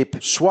better shape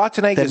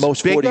Schwarzenegger than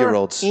most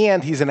 40-year-olds.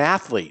 And he's an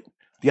athlete.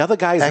 The other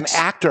guy is an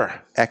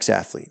actor.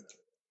 Ex-athlete.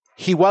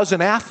 He was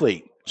an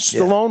athlete.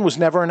 Stallone was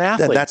never an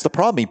athlete. And that's the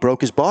problem. He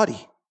broke his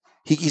body.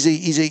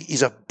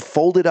 He's a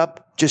folded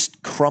up,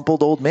 just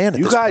crumpled old man.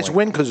 You guys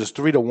win because it's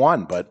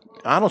 3-1, but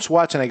Arnold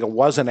Schwarzenegger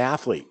was an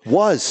athlete.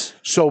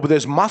 So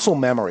there's muscle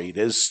memory.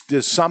 There's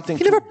something.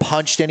 He never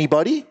punched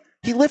anybody.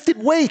 He lifted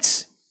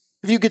weights.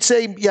 If you could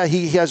say, yeah,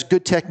 he has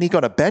good technique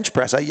on a bench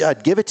press,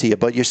 I'd give it to you.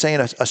 But you're saying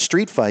a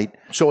street fight.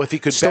 So if he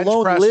could bench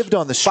Stallone press lived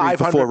on the street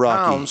before Rocky.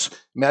 Pounds,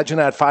 imagine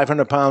that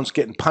 500 pounds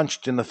getting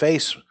punched in the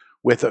face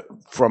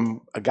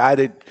from a guy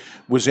that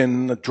was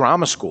in the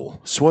drama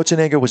school.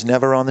 Schwarzenegger was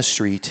never on the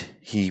street.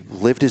 He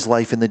lived his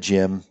life in the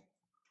gym.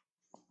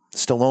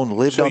 Stallone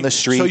lived on the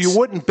streets. So you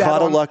wouldn't bet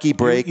caught on a lucky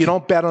break. You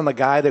don't bet on the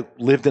guy that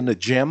lived in the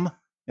gym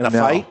in a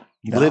fight.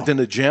 He lived in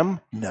the gym.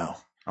 No.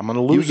 I'm going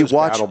to lose You this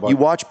watch battle. But you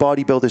watch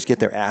bodybuilders get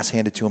their ass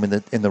handed to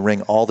them in the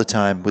ring all the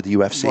time with the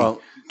UFC.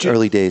 Well,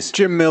 early days.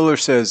 Jim Miller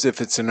says if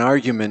it's an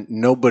argument,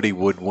 nobody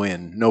would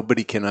win.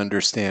 Nobody can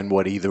understand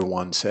what either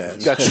one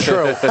says. That's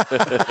true.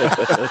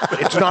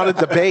 It's not a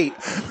debate.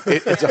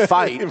 It's a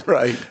fight.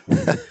 Right.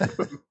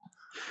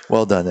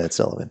 Well done, Ed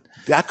Sullivan.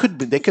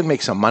 They could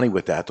make some money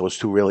with that. Those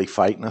two really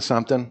fighting or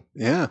something.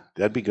 Yeah,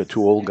 that'd be good.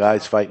 Two old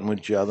guys fighting with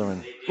each other.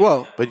 And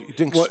but you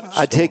think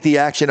I'd take the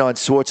action on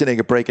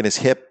Schwarzenegger breaking his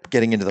hip,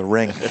 getting into the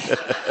ring.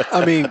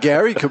 I mean,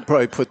 Gary could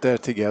probably put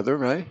that together,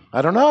 right?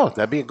 I don't know.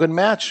 That'd be a good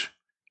match.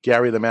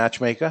 Gary the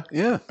matchmaker.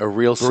 Yeah, a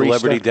real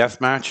celebrity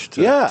death match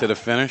to the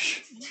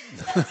finish.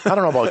 I don't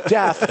know about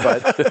death,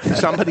 but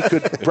somebody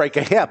could break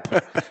a hip.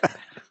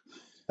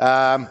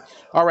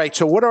 All right,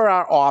 so what are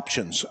our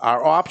options?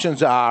 Our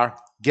options are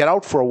get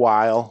out for a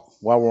while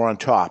we're on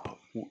top.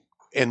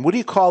 And what do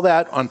you call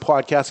that on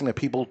podcasting that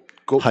people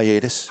go?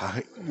 Hiatus.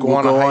 Go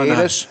on a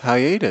hiatus?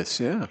 Hiatus,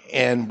 yeah.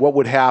 And what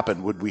would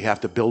happen? Would we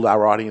have to build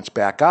our audience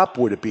back up?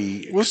 Would it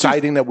be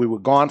exciting that we were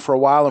gone for a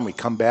while and we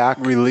come back?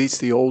 Release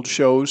the old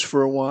shows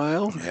for a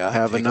while. Yeah,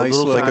 have a take a nice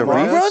little like time a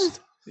off. rerun?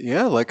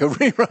 Yeah, like a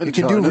rerun. You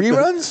can do Jonathan.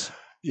 reruns?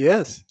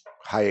 Yes.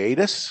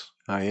 Hiatus?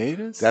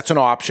 Hiatus? That's an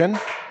option.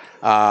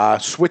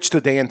 Switch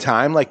to day and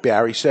time, like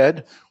Barry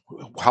said.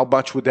 How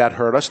much would that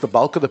hurt us? The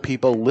bulk of the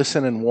people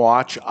listen and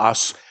watch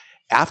us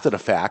after the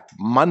fact.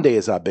 Monday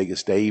is our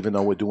biggest day, even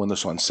though we're doing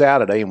this on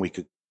Saturday, and we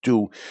could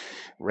do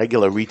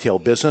regular retail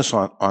business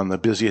on the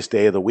busiest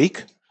day of the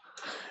week.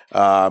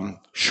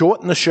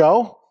 Shorten the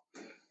show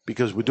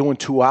because we're doing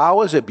 2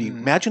 hours.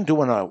 Imagine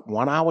doing a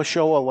 1 hour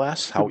show or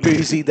less. How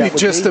easy that would be.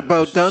 Just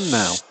about done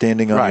now.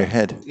 Standing on your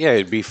head. Yeah,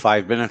 it'd be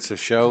 5 minutes of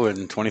show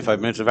and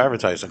 25 minutes of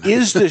advertising.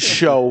 Is this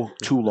show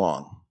too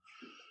long?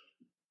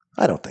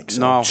 I don't think so.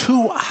 No.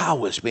 2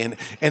 hours, man.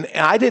 And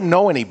I didn't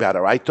know any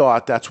better. I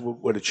thought that's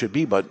what it should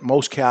be, but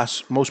most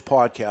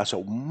podcasts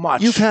are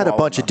much You've had a smaller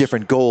bunch than of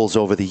different goals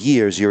over the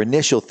years. Your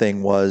initial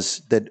thing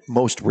was that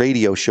most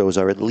radio shows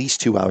are at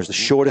least 2 hours. The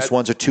shortest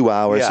ones are 2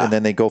 hours, and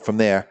then they go from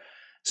there.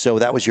 So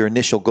that was your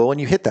initial goal,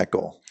 and you hit that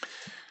goal.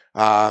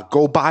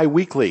 Go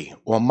bi-weekly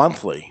or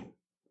monthly.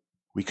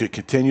 We could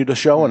continue the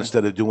show, and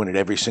instead of doing it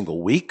every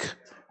single week,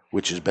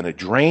 which has been a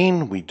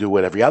drain, we do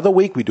it every other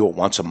week. We do it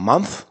once a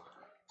month.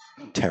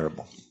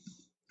 Terrible.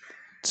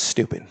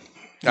 Stupid.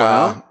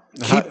 Well,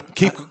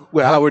 keep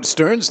Howard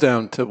Stern's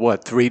down to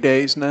what, 3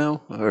 days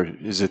now? Or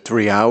is it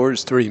 3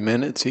 hours, 3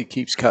 minutes? He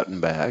keeps cutting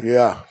back.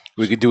 Yeah.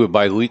 We could do it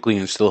bi-weekly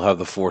and still have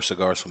the 4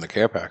 cigars from the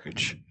care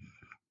package.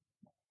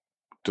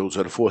 Those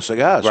are the 4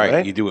 cigars,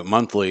 right? You do it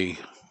monthly.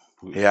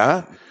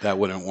 Yeah. That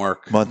wouldn't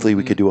work. Monthly,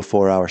 we could do a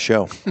 4-hour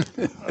show.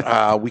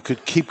 We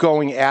could keep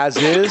going as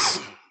is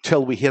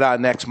till we hit our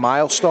next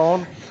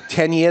milestone.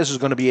 10 years is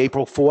going to be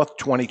April 4th,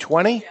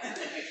 2020.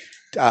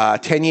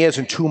 10 years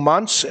and 2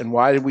 months. And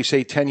why did we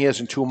say 10 years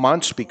and 2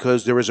 months?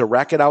 Because there is a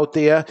record out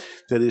there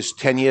that is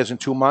 10 years and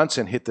 2 months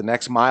and hit the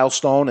next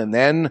milestone and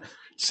then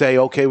say,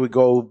 okay, we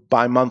go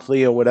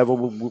bi-monthly or whatever,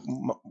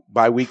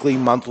 bi-weekly,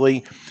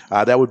 monthly.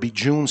 That would be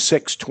June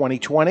 6,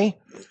 2020.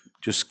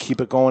 Just keep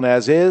it going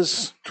as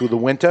is through the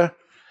winter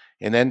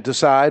and then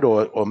decide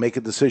or make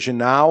a decision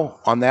now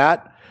on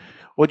that.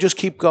 Or just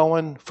keep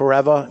going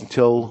forever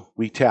until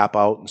we tap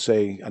out and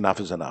say enough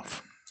is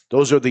enough.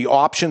 Those are the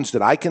options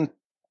that I can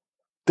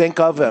think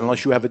of,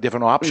 unless you have a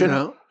different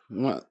option.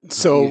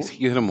 So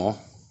you hit them all.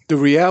 The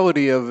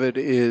reality of it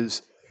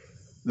is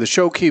the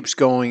show keeps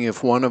going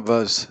if one of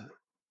us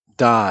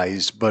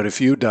dies, but if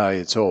you die,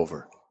 it's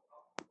over.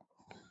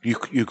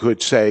 You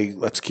could say,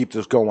 let's keep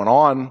this going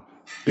on,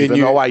 even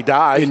though I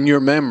die. In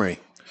your memory.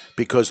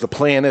 Because the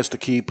plan is to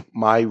keep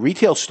my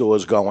retail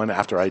stores going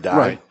after I die.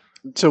 Right.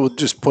 So we'll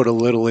just put a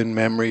little in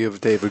memory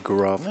of David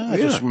Garoff. I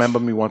just remember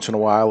me once in a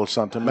while or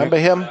something. Remember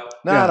him?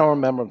 No, I don't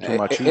remember him too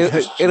much.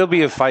 It'll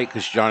be a fight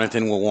because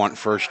Jonathan will want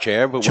first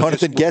chair. But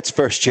Jonathan gets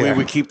first chair. We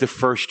would keep the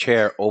first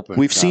chair open.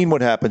 We've seen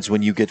what happens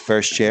when you get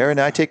first chair, and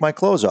I take my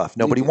clothes off.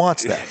 Nobody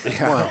wants that.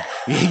 Well,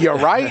 you're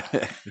right.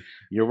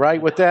 You're right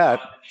with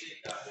that.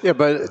 Yeah,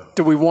 but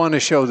do we want a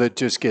show that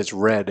just gets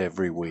read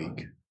every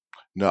week?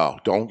 No,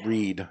 don't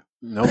read.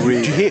 No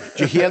reason. Did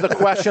you hear the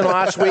question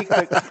last week?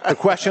 The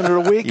question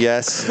of the week?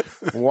 Yes.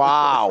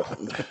 Wow.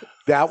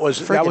 That was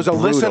a brutal.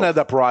 listener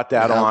that brought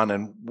that on.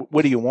 And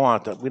what do you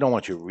want? We don't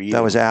want you reading.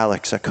 That was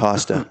Alex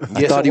Acosta. I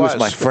Yes, thought it he was was.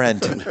 my friend.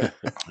 There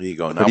you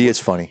go. But he is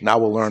funny. Now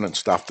we're learning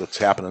stuff that's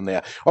happening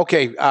there.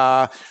 Okay,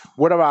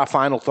 what are our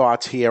final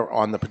thoughts here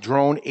on the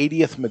Padron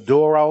 80th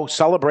Maduro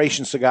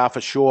celebration cigar for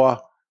sure?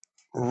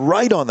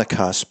 Right on the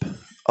cusp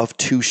of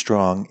too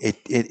strong. It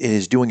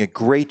is doing a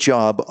great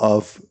job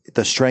of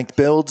the strength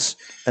builds,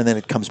 and then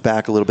it comes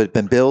back a little bit,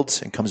 then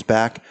builds and comes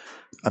back.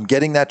 I'm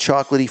getting that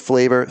chocolatey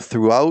flavor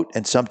throughout,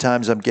 and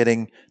sometimes I'm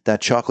getting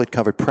that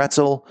chocolate-covered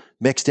pretzel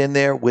mixed in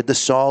there with the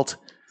salt.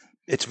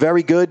 It's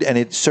very good, and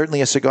it's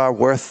certainly a cigar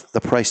worth the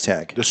price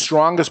tag. The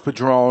strongest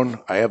Padron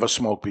I ever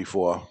smoked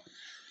before.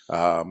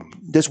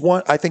 There's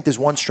one. I think there's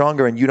one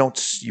stronger, and you haven't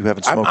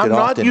smoked I'm it often.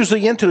 not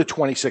usually into the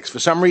 26. For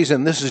some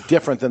reason, this is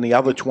different than the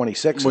other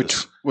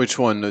 26s. Which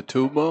one, the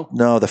Tubo?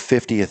 No, the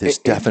 50th is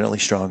definitely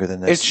stronger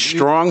than this. It's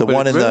strong, The but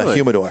one in the really?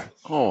 humidor.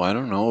 Oh, I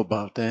don't know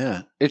about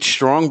that. It's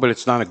strong, but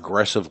it's not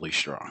aggressively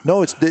strong.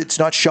 No, it's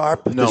not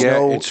sharp.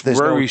 No. It's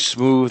very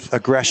smooth.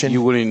 aggression.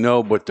 You wouldn't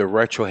know, but the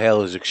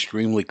retrohale is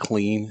extremely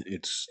clean.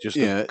 It's just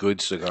a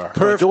good cigar.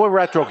 Do a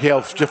retro hail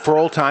just for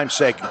old time's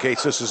sake, in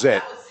case this is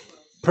it.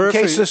 Perfect.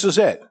 In case this is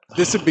it.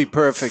 This would be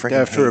perfect Freaking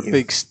after a hate you.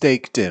 big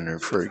steak dinner,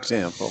 for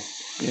example.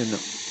 You know.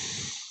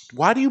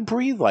 Why do you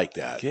breathe like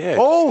that? Yeah,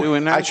 oh, just do it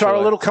I saw a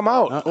naturally. little come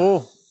out.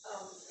 Oh,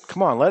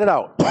 Come on, let it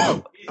out.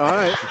 all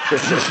right.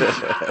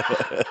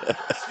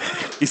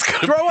 He's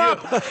gonna Throw puke.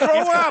 up! Throw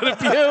up! Gonna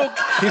puke.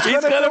 He's He's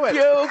gonna gonna do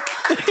puke.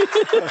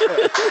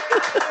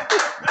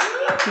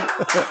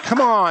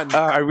 Come on.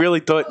 I really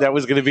thought that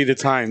was going to be the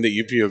time that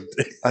you puked.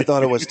 I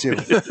thought it was too.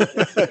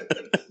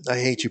 I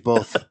hate you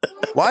both.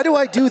 Why do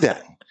I do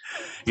that?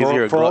 Either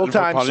you're a For glutton old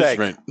time's sake.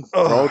 punishment. For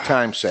old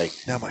time's sake.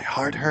 Now my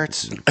heart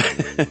hurts.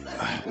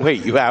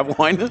 Wait, you have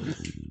one?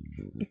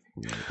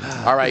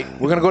 All right,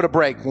 we're going to go to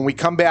break. When we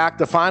come back,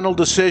 the final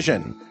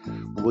decision.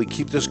 Will we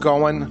keep this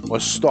going or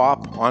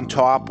stop on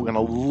top? We're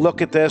going to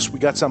look at this. We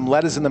got some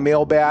letters in the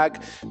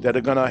mailbag that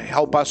are going to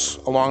help us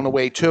along the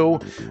way, too.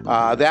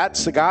 That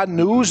cigar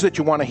news that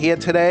you want to hear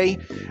today.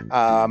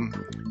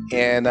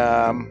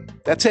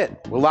 That's it.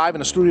 We're live in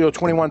the Studio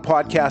 21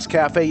 Podcast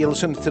Cafe. You're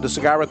listening to the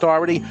Cigar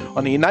Authority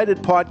on the United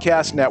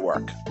Podcast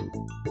Network.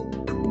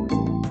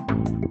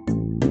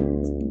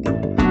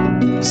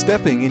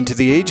 Stepping into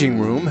the aging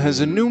room has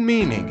a new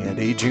meaning at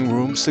Aging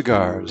Room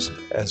Cigars,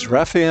 as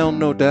Rafael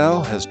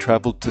Nodal has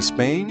traveled to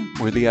Spain,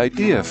 where the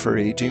idea for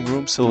Aging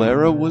Room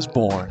Solera was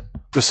born.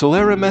 The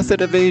Solera method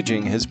of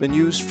aging has been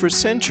used for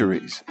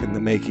centuries in the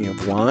making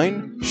of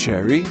wine,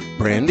 sherry,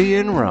 brandy,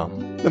 and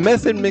rum. The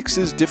method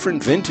mixes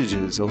different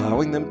vintages,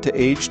 allowing them to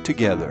age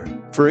together.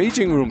 For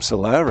Aging Room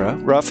Solera,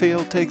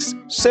 Rafael takes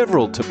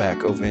several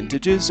tobacco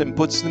vintages and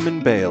puts them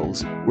in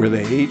bales, where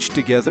they age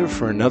together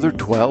for another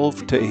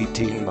 12 to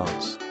 18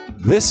 months.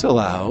 This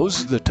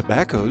allows the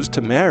tobaccos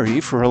to marry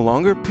for a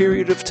longer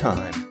period of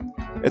time.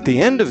 At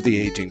the end of the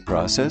aging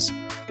process,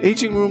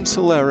 Aging Room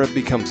Solera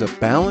becomes a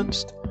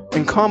balanced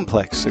and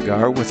complex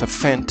cigar with a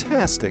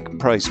fantastic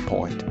price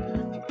point.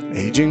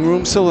 Aging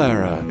Room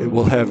Solera, it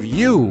will have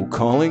you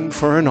calling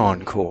for an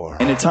encore.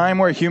 In a time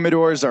where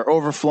humidors are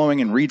overflowing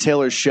and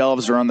retailers'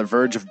 shelves are on the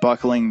verge of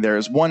buckling, there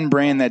is one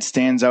brand that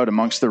stands out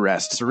amongst the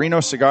rest.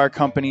 Sereno Cigar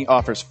Company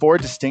offers 4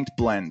 distinct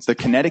blends: the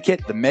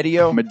Connecticut, the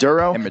Medio,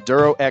 Maduro, and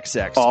Maduro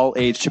XX, all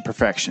aged to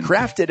perfection.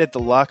 Crafted at the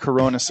La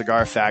Corona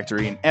Cigar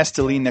Factory in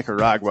Esteli,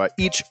 Nicaragua,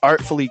 each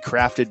artfully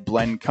crafted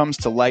blend comes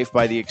to life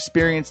by the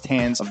experienced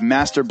hands of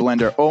master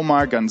blender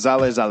Omar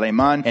Gonzalez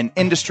Aleman and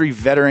industry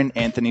veteran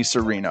Anthony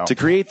Sereno. To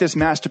create this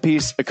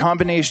masterpiece, a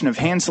combination of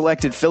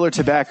hand-selected filler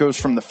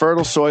tobaccos from the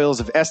fertile soils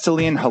of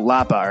Esteli and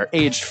Jalapa are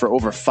aged for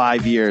over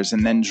 5 years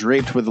and then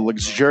draped with a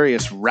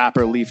luxurious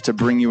wrapper leaf to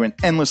bring you an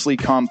endlessly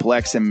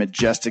complex and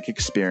majestic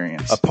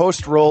experience. A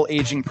post-roll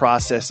aging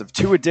process of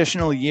 2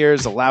 additional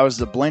years allows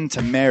the blend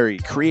to marry,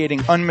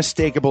 creating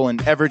unmistakable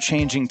and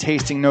ever-changing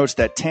tasting notes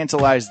that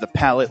tantalize the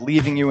palate,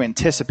 leaving you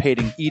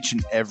anticipating each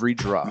and every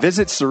drop.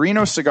 Visit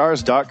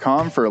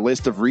SerenoCigars.com for a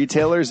list of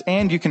retailers,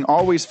 and you can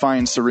always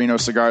find Sereno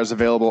Cigars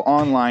available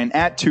online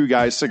at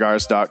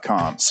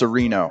twoguyscigars.com.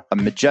 Sereno, a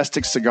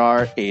majestic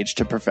cigar aged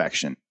to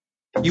perfection.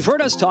 You've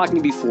heard us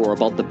talking before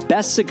about the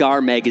best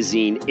cigar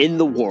magazine in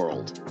the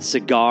world,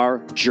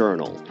 Cigar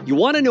Journal. You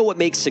want to know what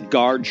makes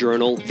Cigar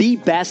Journal the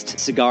best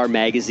cigar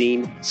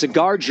magazine?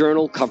 Cigar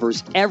Journal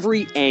covers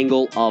every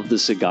angle of the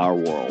cigar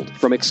world.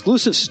 From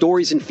exclusive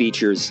stories and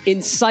features,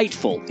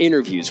 insightful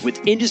interviews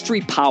with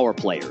industry power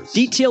players,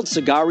 detailed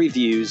cigar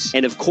reviews,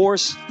 and of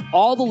course,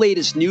 all the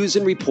latest news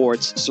and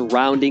reports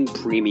surrounding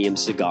premium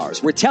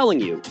cigars. We're telling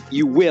you,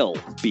 you will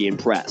be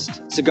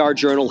impressed. Cigar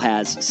Journal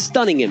has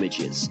stunning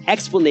images,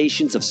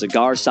 explanations of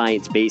cigar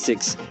science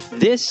basics.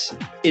 This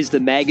is the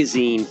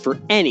magazine for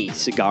any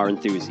cigar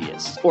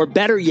enthusiast, or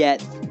better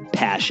yet,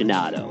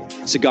 passionado.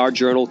 Cigar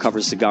Journal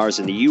covers cigars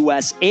in the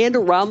U.S. and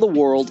around the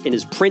world and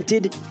is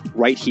printed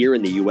right here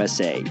in the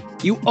USA.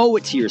 You owe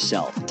it to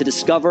yourself to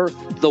discover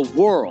the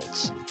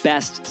world's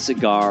best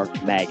cigar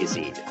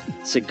magazine.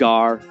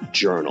 Cigar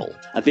Journal.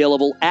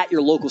 Available at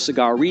your local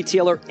cigar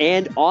retailer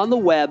and on the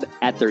web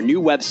at their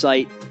new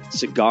website,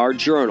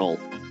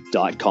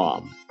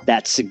 cigarjournal.com.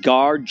 That's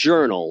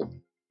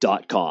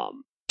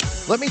cigarjournal.com.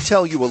 Let me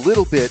tell you a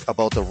little bit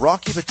about the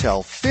Rocky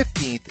Patel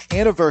 15th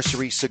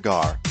anniversary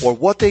cigar, or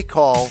what they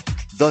call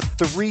the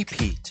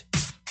three-peat.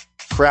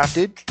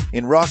 Crafted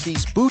in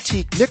Rocky's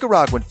boutique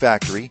Nicaraguan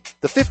factory,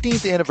 the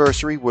 15th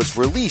anniversary was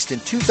released in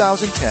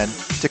 2010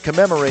 to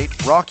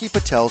commemorate Rocky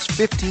Patel's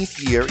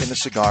 15th year in the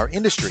cigar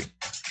industry,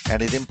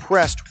 and it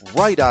impressed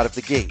right out of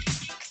the gate.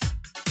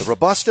 The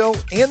Robusto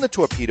and the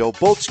Torpedo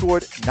both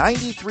scored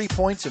 93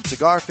 points in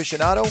Cigar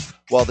Aficionado,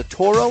 while the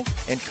Toro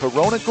and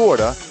Corona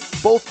Gorda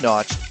both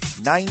notched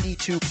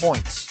 92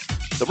 points.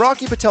 The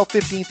Rocky Patel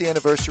 15th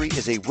anniversary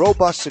is a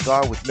robust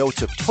cigar with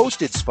notes of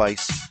toasted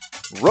spice,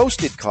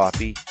 roasted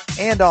coffee,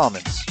 and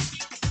almonds.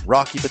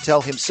 Rocky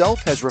Patel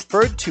himself has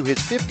referred to his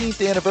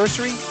 15th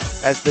anniversary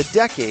as the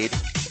decade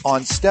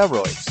on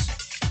steroids.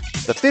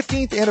 The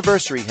 15th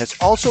anniversary has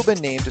also been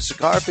named to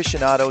Cigar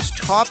Aficionado's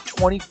top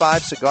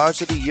 25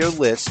 cigars of the year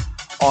list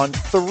on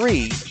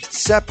 3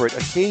 separate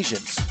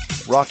occasions.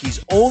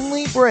 Rocky's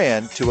only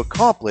brand to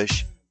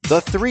accomplish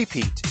the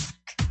three-peat.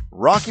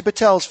 Rocky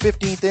Patel's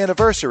 15th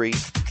anniversary,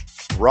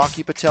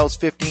 Rocky Patel's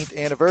 15th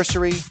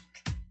anniversary,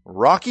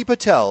 Rocky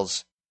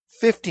Patel's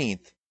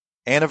 15th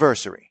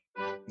anniversary.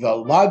 The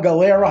La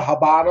Galera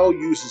Habano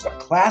uses a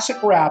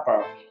classic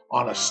wrapper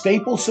on a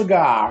staple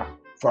cigar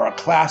for a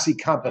classy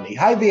company.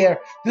 Hi there,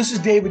 this is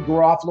David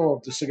Garofalo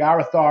of the Cigar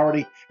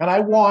Authority, and I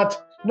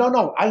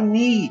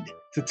need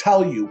to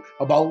tell you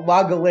about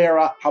La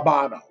Galera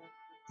Habano.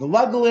 The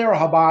La Galera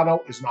Habano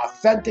is an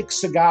authentic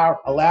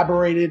cigar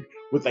elaborated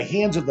with the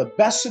hands of the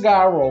best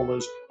cigar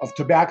rollers of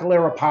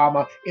Tabacalera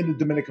Palma in the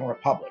Dominican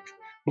Republic.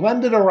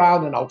 Blended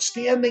around an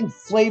outstanding,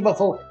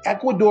 flavorful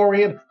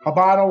Ecuadorian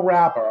Habano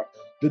wrapper,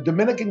 the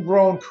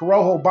Dominican-grown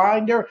Corojo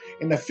binder,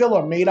 and the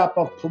filler made up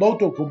of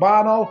Piloto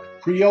Cubano,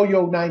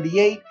 Criollo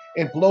 98,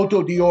 and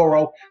Piloto de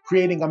Oro,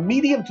 creating a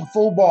medium to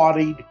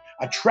full-bodied,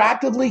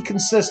 attractively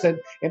consistent,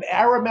 and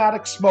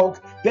aromatic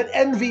smoke that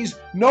envies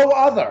no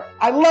other.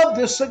 I love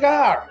this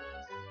cigar.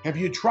 Have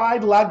you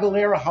tried La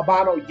Galera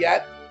Habano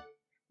yet?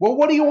 Well,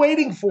 what are you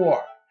waiting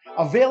for?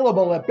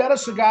 Available at better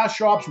cigar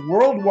shops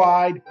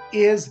worldwide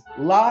is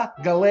La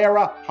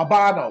Galera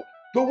Habano.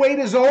 The wait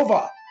is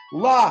over.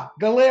 La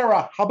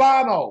Galera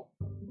Habano.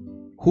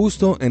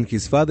 Justo and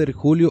his father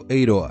Julio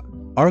Eiroa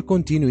are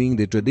continuing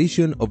the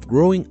tradition of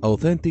growing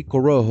authentic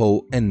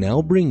Corojo and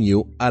now bring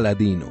you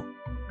Aladino.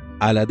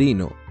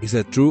 Aladino is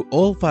a true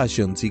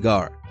old-fashioned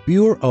cigar,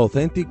 pure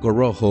authentic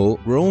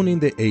Corojo grown in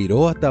the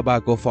Eiroa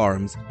tobacco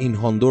farms in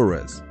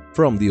Honduras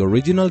from the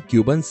original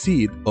Cuban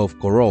seed of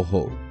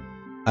Corojo.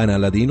 An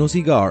Aladino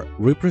cigar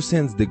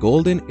represents the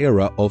golden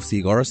era of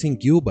cigars in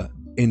Cuba,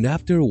 and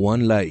after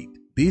one light,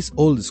 this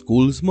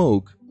old-school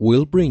smoke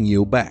will bring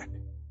you back.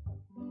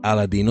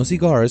 Aladino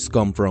cigars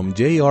come from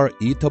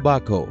JRE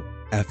Tobacco,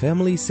 a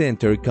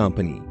family-centered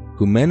company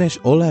who manage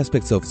all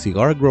aspects of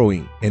cigar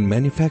growing and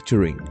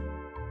manufacturing.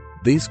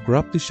 This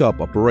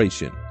crop-to-shop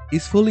operation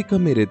is fully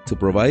committed to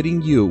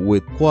providing you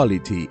with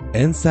quality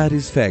and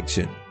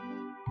satisfaction.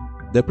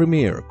 The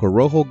premier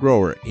Corojo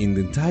grower in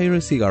the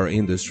entire cigar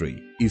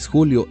industry is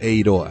Julio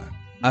Eiroa,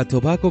 a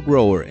tobacco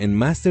grower and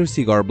master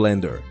cigar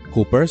blender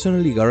who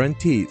personally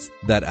guarantees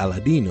that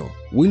Aladino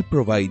will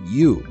provide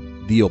you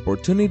the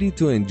opportunity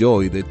to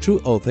enjoy the true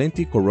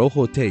authentic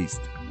Corojo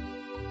taste.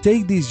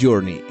 Take this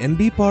journey and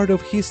be part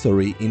of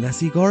history in a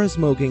cigar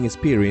smoking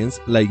experience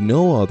like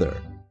no other.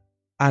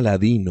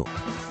 Aladino.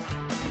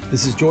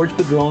 This is George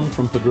Padron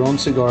from Padron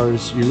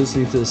Cigars. You're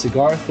listening to the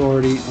Cigar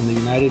Authority on the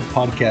United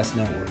Podcast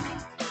Network.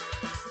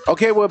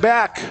 Okay, we're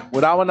back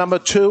with hour number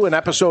 2 in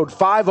episode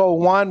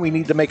 501. We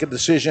need to make a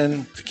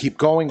decision to keep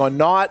going or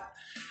not.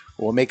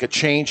 We'll make a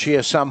change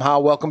here somehow.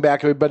 Welcome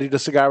back, everybody, to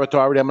Cigar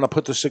Authority. I'm going to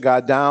put the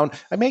cigar down.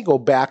 I may go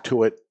back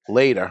to it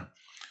later,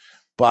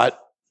 but...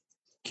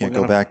 Can't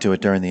go back to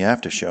it during the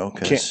after show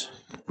because...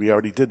 We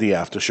already did the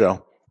after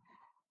show,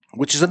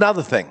 which is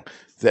another thing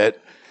that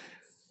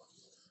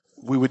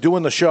we were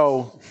doing the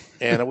show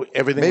and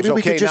everything was okay. Maybe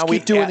we could just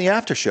keep doing the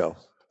after show.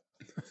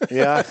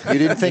 Yeah. You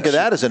didn't think of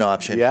that as an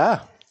option.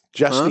 Yeah.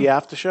 Just the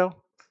after show?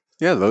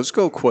 Yeah, those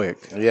go quick.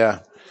 Yeah.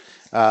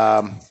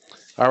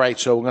 All right,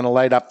 so we're going to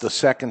light up the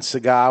second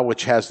cigar,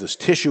 which has this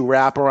tissue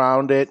wrap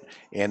around it,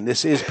 and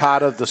this is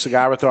part of the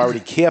Cigar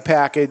Authority care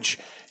package.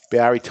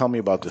 Barry, tell me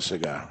about this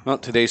cigar. Well,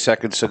 today's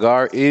second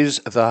cigar is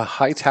the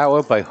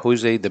Hightower by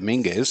Jose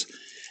Dominguez,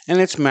 and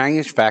it's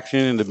manufactured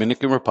in the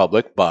Dominican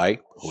Republic by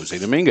Jose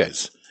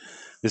Dominguez.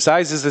 The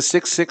size is a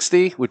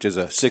 660, which is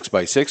a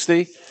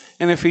 6x60,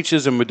 and it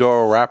features a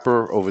Maduro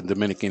wrapper over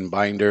Dominican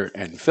binder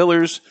and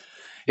fillers.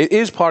 It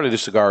is part of the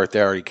Cigar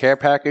Authority care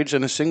package,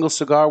 and a single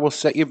cigar will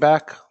set you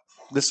back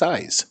the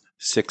size,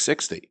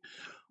 660.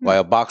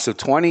 While a box of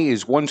 20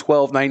 is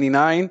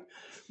 $112.99,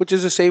 which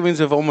is a savings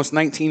of almost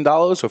 $19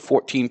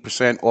 or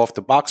 14% off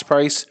the box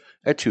price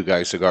at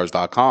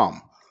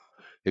twoguyscigars.com.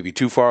 If you're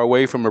too far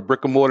away from a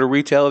brick-and-mortar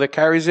retailer that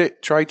carries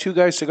it, try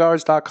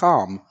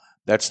twoguyscigars.com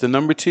That's the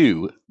number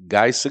 2,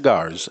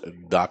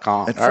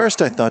 guyscigars.com. At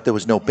first, I thought there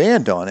was no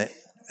band on it,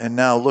 and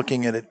now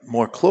looking at it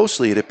more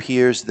closely, it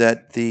appears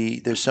that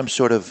there's some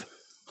sort of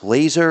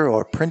laser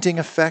or printing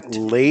effect.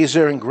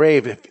 Laser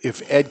engraved.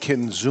 If Ed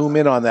can zoom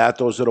in on that,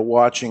 those that are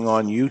watching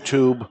on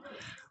YouTube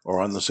or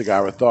on the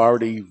Cigar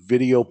Authority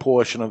video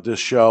portion of this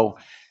show,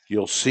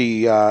 you'll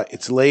see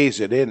it's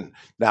lasered in.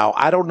 Now,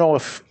 I don't know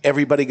if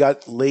everybody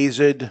got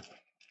lasered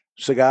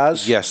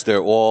cigars. Yes,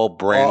 they're all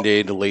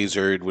branded,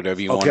 lasered, whatever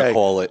you want to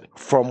call it.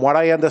 From what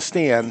I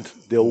understand,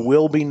 there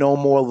will be no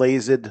more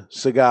lasered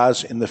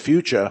cigars in the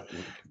future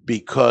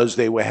because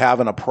they were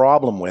having a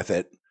problem with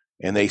it.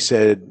 And they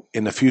said,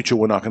 in the future,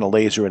 we're not going to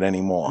laser it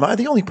anymore. Am I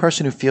the only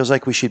person who feels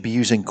like we should be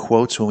using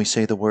quotes when we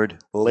say the word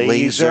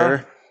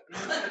laser?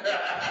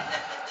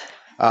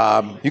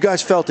 You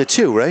guys felt it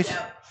too, right?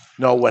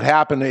 No, what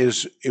happened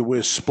is it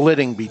was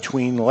splitting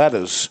between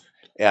letters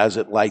as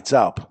it lights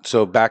up.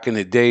 So back in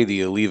the day,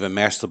 the Oliva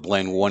Master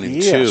Blend 1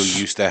 and 2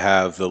 used to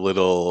have the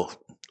little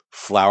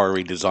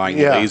flowery design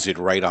lasered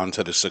right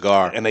onto the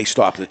cigar. And they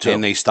stopped it too.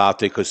 And they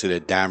stopped it because of the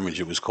damage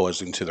it was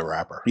causing to the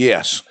wrapper.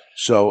 Yes.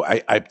 So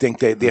I think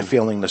they're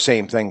feeling the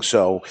same thing.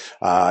 So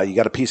you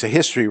got a piece of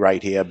history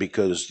right here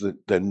because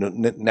the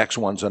next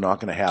ones are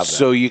not going to have that.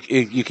 So you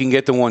can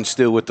get the ones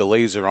still with the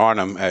laser on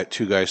them at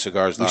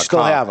twoguyscigars.com. We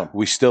still have them.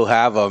 We still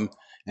have them.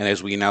 And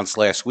as we announced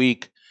last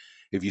week,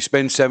 if you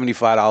spend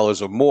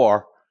 $75 or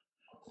more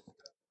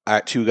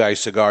at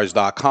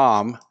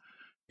twoguyscigars.com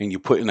and you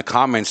put in the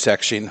comment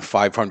section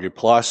 500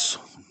 plus,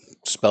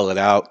 spell it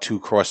out,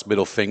 2 crossed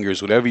middle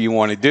fingers, whatever you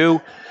want to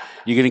do,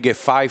 you're going to get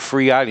 5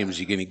 free items.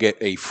 You're going to get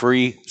a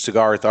free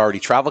Cigar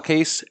Authority travel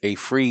case, a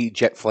free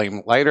Jet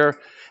Flame lighter,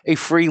 a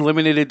free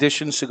limited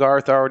edition Cigar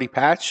Authority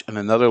patch, and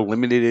another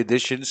limited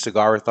edition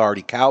Cigar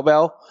Authority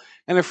cowbell,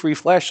 and a free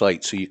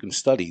flashlight so you can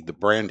study the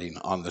branding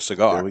on the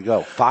cigar. There we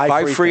go.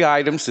 5 free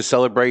items to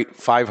celebrate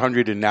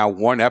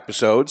 501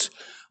 episodes.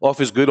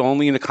 Offers good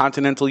only in the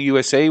continental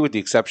USA with the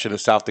exception of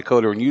South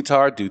Dakota and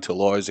Utah due to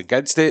laws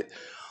against it.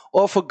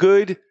 Offer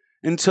good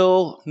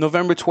until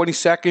November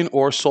 22nd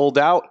or sold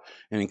out.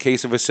 And in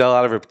case of a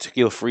sellout of a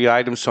particular free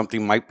item,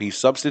 something might be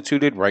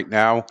substituted. Right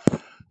now,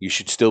 you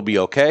should still be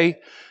okay.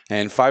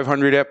 And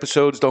 500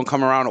 episodes don't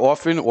come around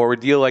often or a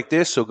deal like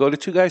this. So go to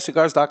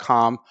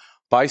twoguyscigars.com,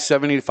 buy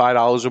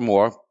 $75 or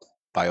more,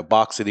 buy a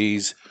box of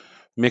these,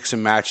 mix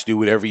and match, do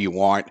whatever you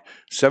want.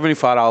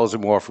 $75 or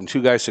more from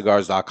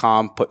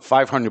twoguyscigars.com. Put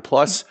 500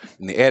 plus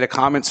in the add a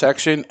comment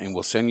section, and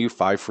we'll send you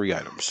 5 free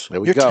items.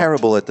 There we You're go.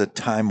 terrible at the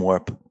time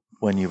warp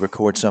when you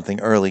record something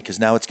early because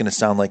now it's going to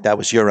sound like that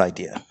was your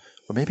idea.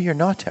 Or maybe you're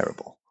not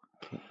terrible.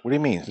 What do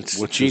you mean?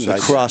 The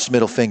cross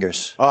middle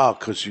fingers. Oh,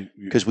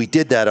 because we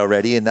did that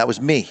already, and that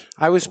was me.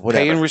 I was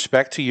paying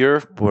respect to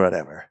your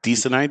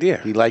decent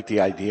idea. He liked the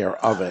idea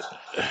of it.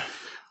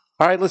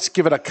 All right, let's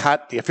give it a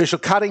cut. The official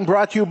cutting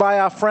brought to you by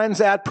our friends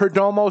at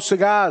Perdomo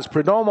Cigars.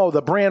 Perdomo,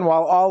 the brand,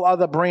 while all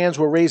other brands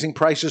were raising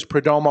prices,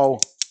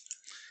 Perdomo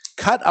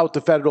cut out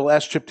the federal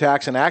S-chip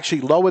tax and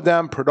actually lowered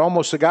them.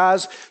 Perdomo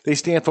Cigars, they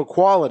stand for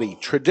quality,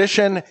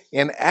 tradition,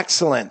 and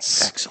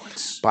excellence.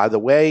 Excellence. By the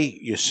way,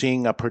 you're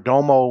seeing a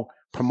Perdomo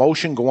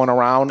promotion going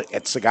around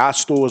at cigar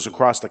stores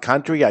across the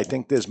country. I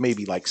think there's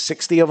maybe like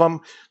 60 of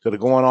them that are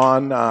going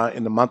on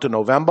in the month of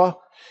November.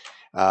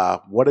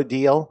 What a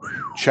deal.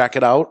 Check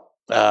it out.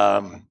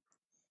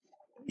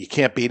 You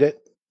can't beat it.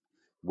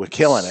 We're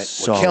killing it.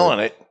 Solid. We're killing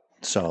it.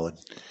 Solid.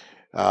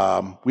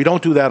 We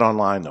don't do that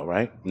online, though,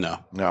 right? No.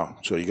 No.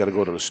 So you got to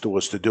go to the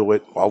stores to do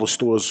it. All the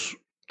stores,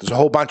 there's a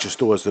whole bunch of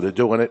stores that are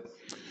doing it.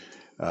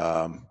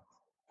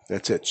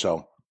 That's it.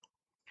 So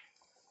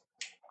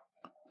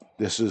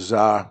this is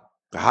the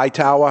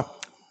Hightower.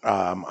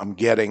 I'm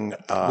getting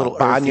A little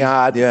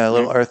Barnyard. earthy. Yeah, a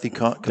little earthy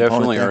component.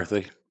 Definitely there.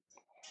 earthy.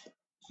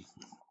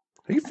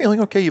 Are you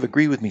feeling okay? You've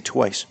agreed with me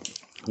twice.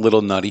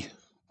 Little nutty.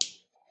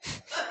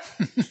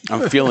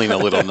 I'm feeling a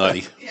little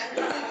nutty.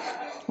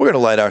 We're going to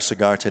light our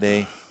cigar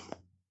today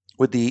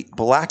with the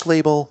Black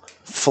Label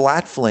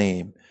Flat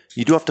Flame.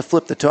 You do have to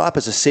flip the top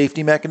as a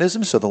safety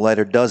mechanism so the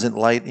lighter doesn't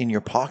light in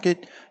your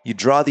pocket. You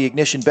draw the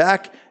ignition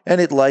back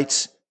and it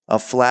lights a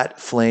flat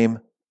flame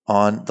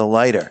on the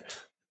lighter.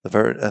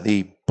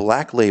 The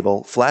Black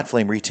Label Flat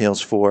Flame retails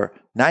for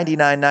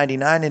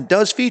 $99.99 and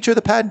does feature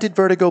the patented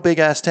Vertigo Big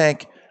Ass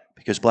Tank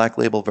because Black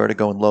Label,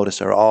 Vertigo, and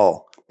Lotus are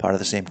all part of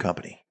the same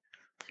company.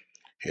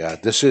 Yeah,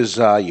 this is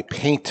you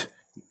paint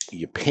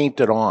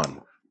it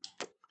on.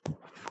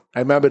 I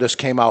remember this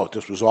came out.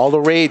 This was all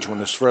the rage when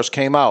this first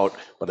came out,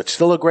 but it's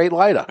still a great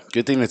lighter.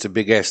 Good thing it's a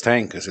big ass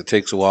tank because it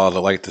takes a while to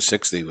light the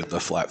 60 with the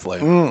flat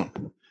flame.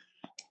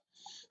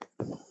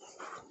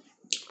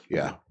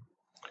 Yeah.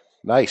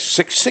 Nice.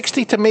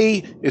 660 to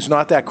me is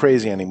not that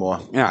crazy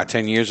anymore. Yeah,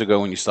 10 years ago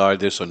when you started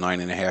this, or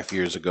 9.5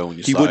 years ago when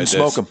you He started wouldn't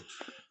smoke them.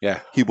 Yeah.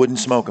 He wouldn't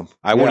smoke them.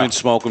 I wouldn't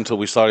smoke them until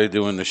we started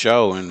doing the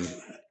show and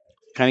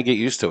kind of get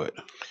used to it.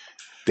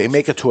 They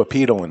make a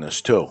torpedo in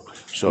this too.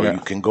 So you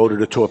can go to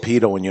the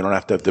torpedo and you don't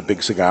have to have the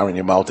big cigar in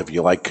your mouth if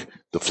you like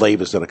the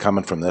flavors that are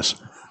coming from this.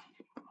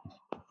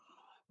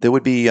 There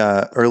would be,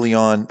 early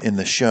on in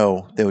the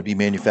show, there would be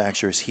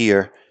manufacturers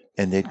here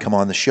and they'd come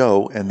on the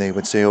show and they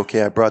would say,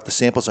 okay, I brought the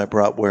samples I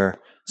brought were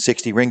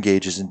 60 ring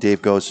gauges. And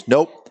Dave goes,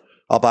 nope,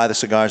 I'll buy the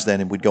cigars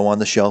then. And we'd go on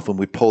the shelf and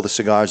we'd pull the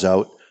cigars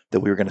out that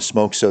we were going to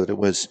smoke so that it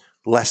was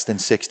less than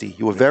 60.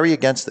 You were very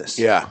against this.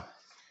 Yeah.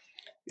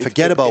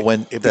 Forget about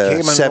when it the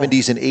became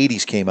 70s and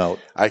 80s came out.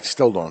 I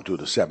still don't do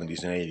the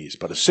 70s and 80s,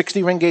 but a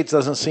 60 ring gauge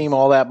doesn't seem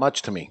all that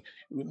much to me.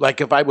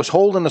 Like if I was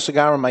holding a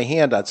cigar in my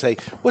hand, I'd say,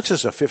 what's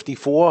this, a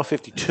 54,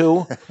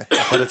 52?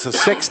 But it's a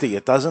 60.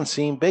 It doesn't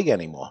seem big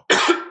anymore.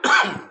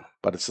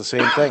 But it's the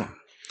same thing.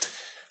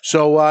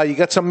 So you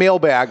got some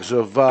mailbags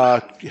of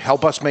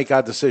help us make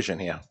our decision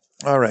here.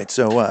 All right.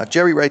 So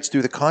Jerry writes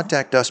through the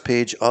contact us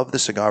page of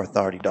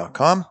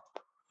thecigarauthority.com.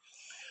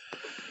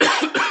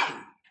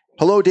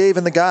 Hello, Dave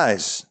and the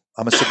guys.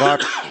 I'm a cigar...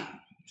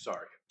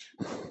 Sorry.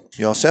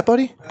 You all set,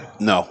 buddy?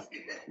 No.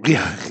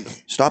 Yeah.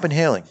 Stop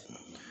inhaling.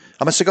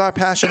 I'm a cigar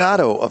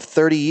passionado of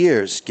 30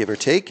 years, give or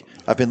take.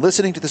 I've been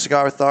listening to the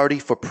Cigar Authority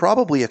for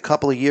probably a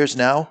couple of years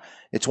now.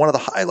 It's one of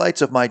the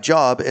highlights of my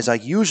job, as I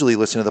usually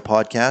listen to the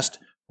podcast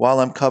while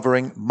I'm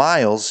covering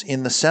miles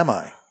in the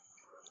semi.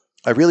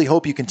 I really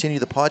hope you continue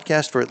the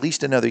podcast for at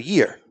least another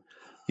year.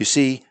 You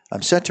see,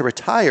 I'm set to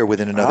retire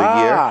within another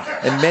year,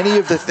 and many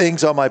of the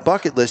things on my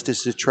bucket list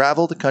is to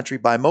travel the country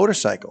by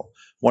motorcycle.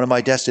 One of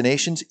my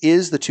destinations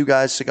is the Two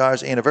Guys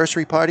Cigars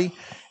anniversary party,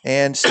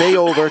 and stay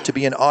over to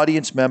be an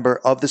audience member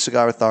of the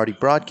Cigar Authority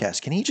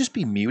broadcast. Can he just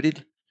be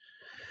muted?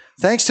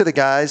 Thanks to the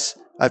guys,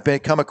 I've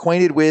become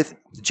acquainted with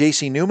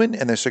J.C. Newman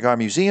and their cigar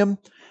museum.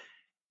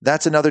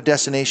 That's another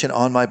destination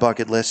on my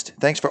bucket list.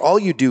 Thanks for all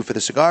you do for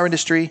the cigar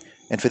industry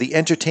and for the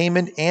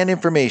entertainment and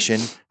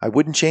information. I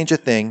wouldn't change a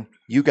thing.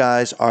 You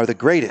guys are the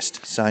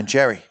greatest. Signed,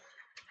 Jerry.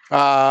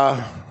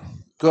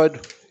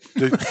 Good.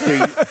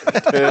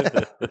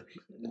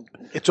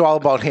 It's all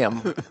about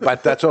him,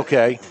 but that's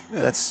okay.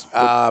 That's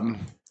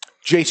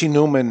J.C.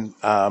 Newman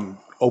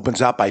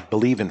opens up, I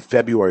believe, in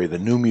February, the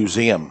new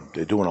museum.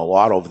 They're doing a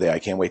lot over there. I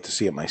can't wait to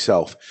see it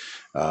myself.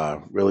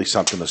 Really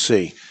something to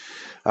see.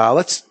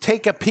 Let's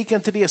take a peek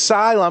into the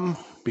asylum,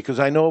 because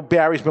I know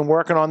Barry's been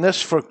working on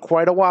this for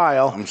quite a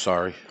while. I'm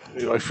sorry.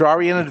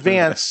 Sorry in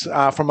advance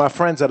from our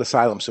friends at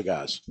Asylum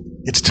Cigars.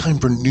 It's time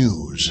for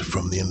news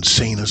from the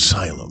insane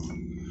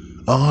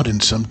asylum. Odd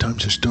and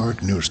sometimes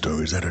historic news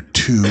stories that are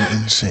too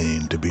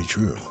insane to be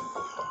true.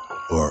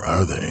 Or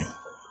are they?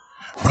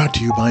 Brought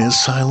to you by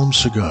Asylum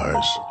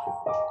Cigars.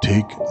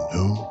 Take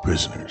no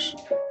prisoners.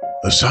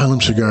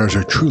 Asylum Cigars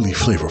are truly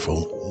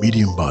flavorful,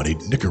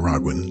 medium-bodied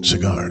Nicaraguan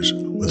cigars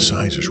with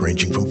sizes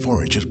ranging from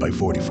 4 inches by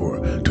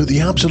 44 to the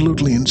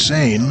absolutely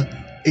insane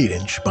 8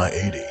 inch by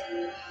 80.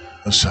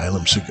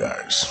 Asylum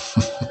Cigars.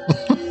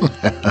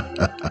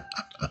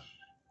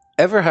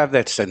 Ever have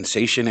that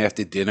sensation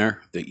after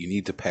dinner that you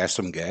need to pass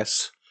some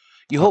gas?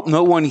 You hope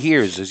no one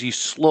hears as you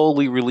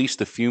slowly release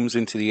the fumes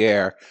into the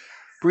air,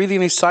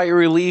 breathing a sigh of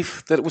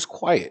relief that it was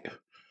quiet.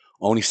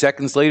 Only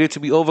seconds later to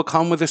be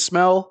overcome with a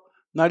smell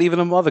not even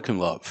a mother can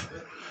love.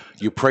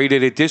 You pray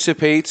that it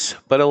dissipates,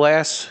 but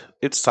alas,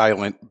 it's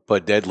silent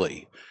but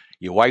deadly.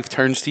 Your wife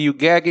turns to you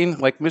gagging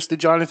like Mr.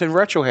 Jonathan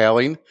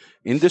Retrohaling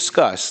in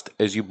disgust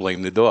as you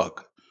blame the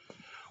dog.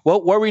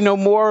 Well, worry no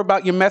more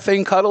about your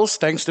methane cuddles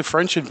thanks to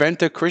French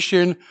inventor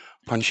Christian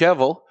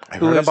Poncheval,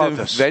 who has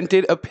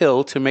invented a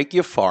pill to make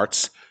your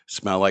farts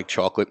smell like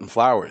chocolate and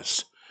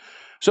flowers.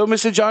 So,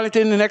 Mr.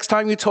 Jonathan, the next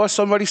time you toss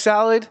somebody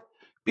salad,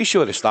 be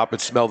sure to stop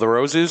and smell the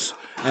roses.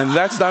 And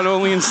that's not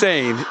only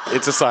insane,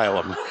 it's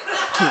asylum.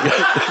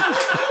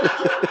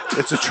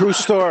 It's a true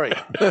story.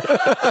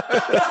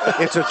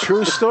 It's a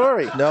true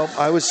story. No,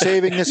 I was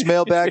saving this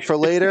mailbag for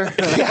later.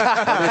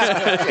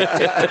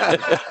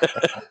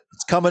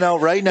 It's coming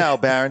out right now,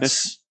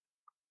 Barons.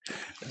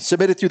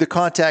 Submitted through the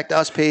Contact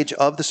Us page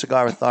of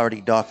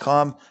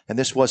thecigarauthority.com. And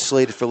this was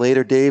slated for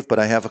later, Dave, but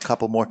I have a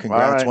couple more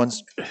congrats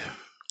ones.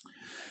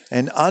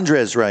 And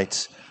Andres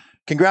writes,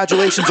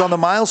 congratulations on the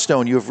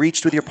milestone you have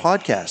reached with your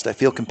podcast. I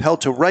feel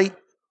compelled to write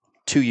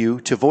to you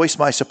to voice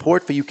my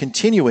support for you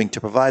continuing to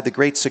provide the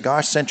great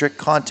cigar-centric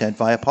content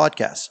via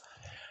podcasts.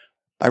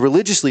 I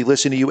religiously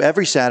listen to you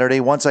every Saturday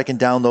once I can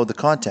download the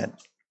content.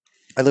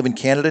 I live in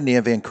Canada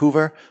near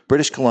Vancouver,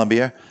 British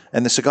Columbia,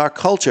 and the cigar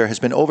culture has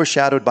been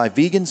overshadowed by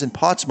vegans and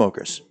pot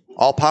smokers.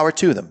 All power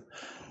to them.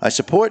 I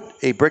support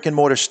a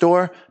brick-and-mortar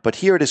store, but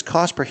here it is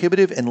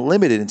cost-prohibitive and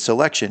limited in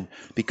selection.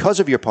 Because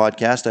of your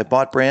podcast, I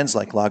bought brands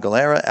like La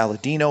Galera,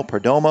 Aladino,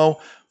 Perdomo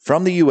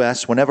from the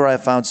U.S. whenever I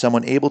have found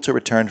someone able to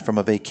return from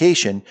a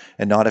vacation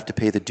and not have to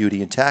pay the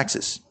duty and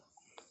taxes.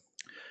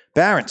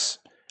 Barons,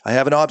 I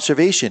have an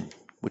observation,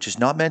 which is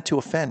not meant to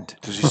offend.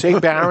 Does he say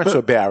Barons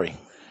or Barry?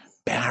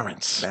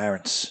 Barons.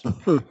 Barons.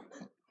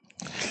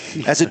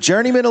 As a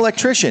journeyman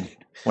electrician,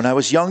 when I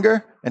was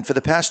younger, and for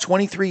the past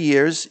 23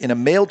 years in a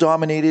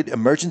male-dominated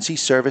emergency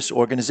service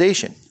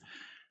organization,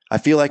 I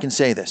feel I can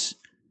say this.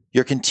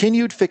 Your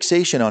continued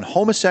fixation on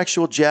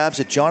homosexual jabs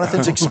at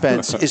Jonathan's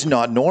expense is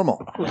not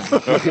normal.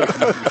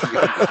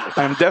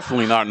 I'm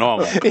definitely not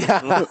normal.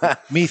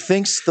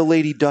 Methinks the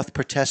lady doth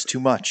protest too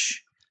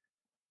much.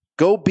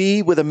 Go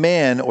be with a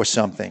man or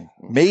something.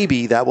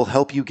 Maybe that will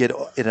help you get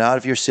it out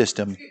of your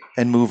system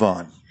and move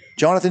on.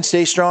 Jonathan,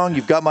 stay strong.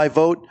 You've got my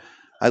vote.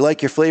 I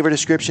like your flavor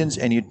descriptions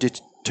and your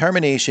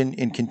determination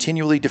in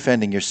continually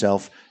defending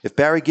yourself. If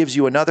Barry gives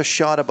you another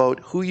shot about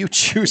who you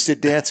choose to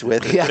dance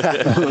with,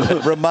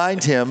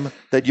 remind him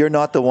that you're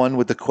not the one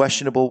with the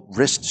questionable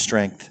wrist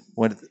strength.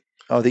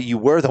 That you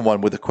were the one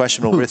with the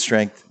questionable wrist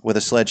strength with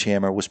a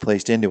sledgehammer was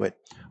placed into it.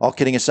 All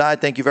kidding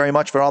aside, thank you very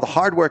much for all the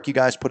hard work you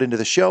guys put into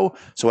the show.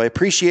 So I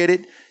appreciate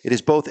it. It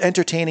is both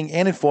entertaining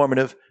and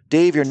informative.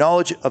 Dave, your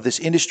knowledge of this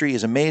industry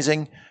is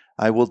amazing.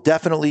 I will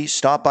definitely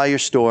stop by your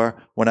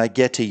store when I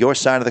get to your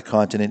side of the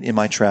continent in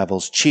my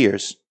travels.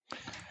 Cheers.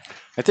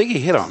 I think he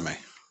hit on me.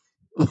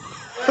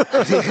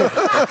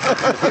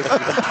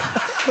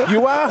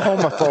 You are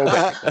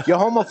homophobic. You're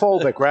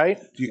homophobic, right?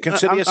 Do you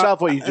consider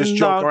yourself, or you just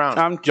joke around?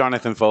 I'm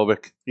Jonathan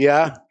phobic.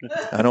 Yeah?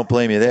 I don't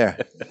blame you there.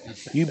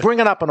 You bring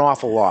it up an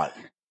awful lot.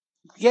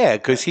 Yeah,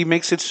 because he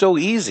makes it so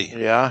easy.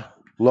 Yeah?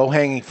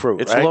 Low-hanging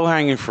fruit, It's right?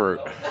 low-hanging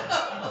fruit.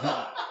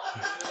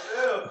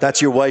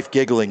 That's your wife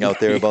giggling out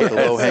there about the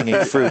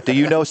low-hanging fruit. Do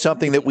you know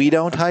something that we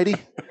don't, Heidi?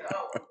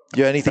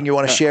 You have anything you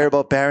want to share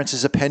about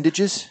Barence's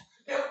appendages?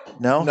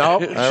 No? No. All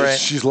right.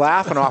 She's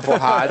laughing awful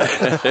hard.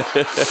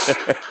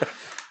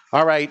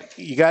 All right.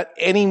 You got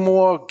any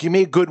more? Give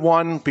me a good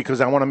one,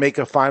 because I want to make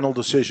a final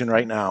decision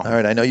right now. All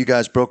right. I know you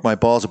guys broke my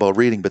balls about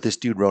reading, but this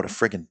dude wrote a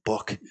friggin'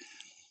 book.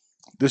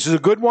 This is a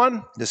good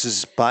one? This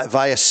is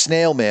via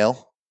snail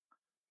mail.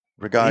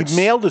 Regards. He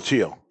mailed it to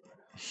you.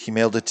 He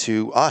mailed it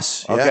to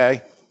us. Yeah.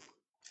 Okay.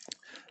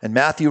 And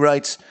Matthew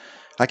writes,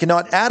 I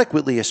cannot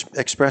adequately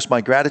express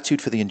my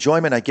gratitude for the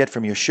enjoyment I get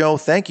from your show.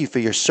 Thank you for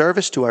your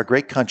service to our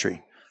great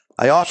country.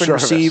 I often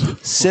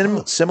receive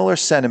similar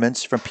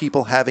sentiments from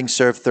people having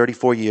served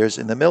 34 years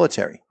in the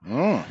military.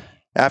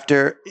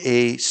 After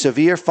a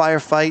severe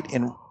firefight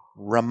in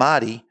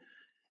Ramadi,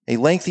 a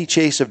lengthy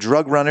chase of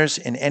drug runners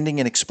and ending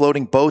in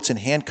exploding boats and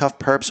handcuffed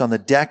perps on the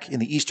deck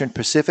in the Eastern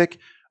Pacific,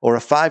 or a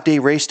 5-day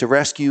race to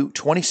rescue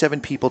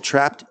 27 people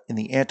trapped in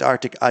the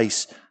Antarctic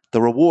ice,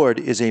 the reward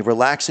is a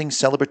relaxing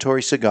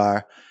celebratory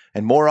cigar,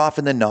 and more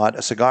often than not,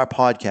 a cigar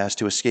podcast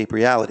to escape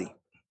reality.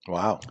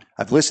 Wow.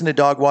 I've listened to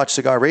Dog Watch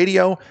Cigar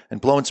Radio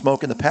and Blowin'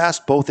 Smoke in the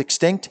past, both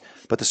extinct,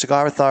 but the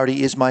Cigar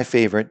Authority is my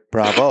favorite.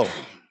 Bravo.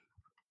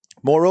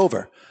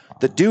 Moreover,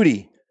 the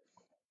duty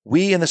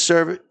we in the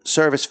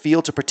service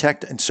feel to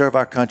protect and serve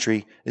our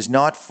country is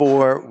not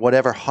for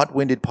whatever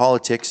hot-winded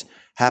politics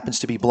happens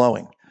to be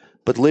blowing,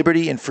 but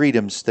liberty and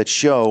freedoms that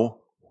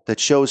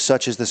shows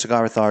such as the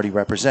Cigar Authority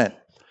represent.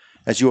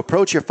 As you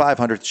approach your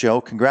 500th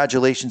show,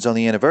 congratulations on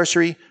the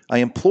anniversary. I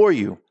implore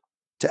you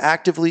to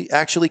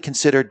actually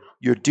consider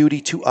your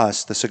duty to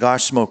us, the cigar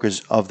smokers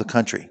of the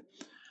country.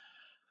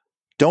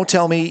 Don't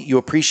tell me you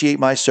appreciate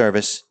my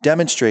service.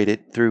 Demonstrate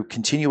it through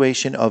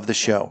continuation of the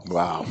show.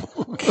 Wow.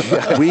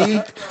 We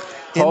in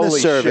the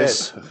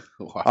service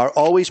are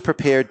always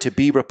prepared to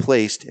be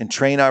replaced and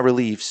train our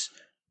reliefs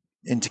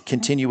and to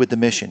continue with the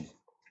mission.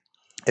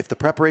 If the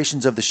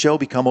preparations of the show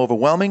become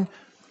overwhelming,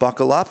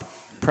 buckle up,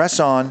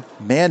 press on,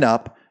 man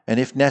up, and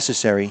if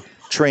necessary,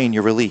 train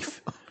your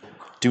relief.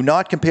 Do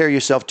not compare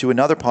yourself to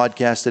another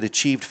podcast that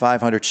achieved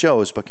 500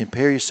 shows, but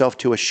compare yourself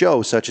to a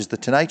show such as The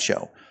Tonight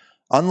Show.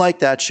 Unlike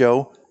that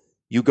show,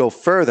 you go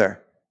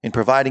further in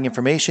providing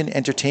information,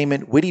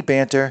 entertainment, witty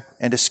banter,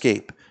 and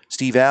escape.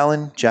 Steve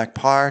Allen, Jack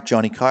Parr,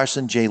 Johnny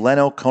Carson, Jay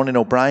Leno, Conan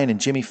O'Brien,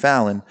 and Jimmy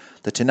Fallon,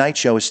 The Tonight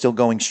Show is still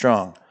going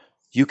strong.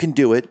 You can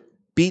do it.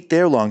 Beat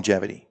their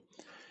longevity.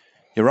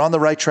 You're on the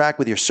right track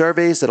with your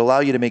surveys that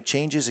allow you to make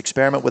changes,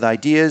 experiment with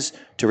ideas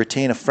to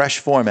retain a fresh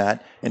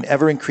format, and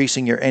ever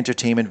increasing your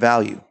entertainment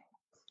value.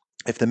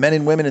 If the men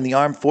and women in the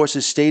armed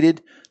forces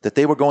stated that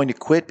they were going to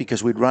quit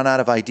because we'd run out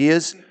of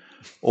ideas,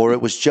 or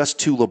it was just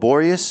too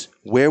laborious,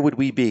 where would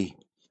we be?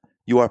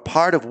 You are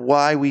part of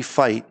why we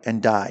fight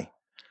and die.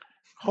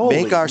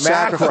 Holy Make our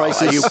mackerel.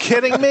 sacrifices. Are you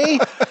kidding me?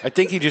 I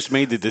think he just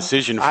made the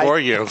decision for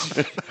you.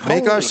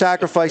 Make our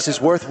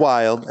sacrifices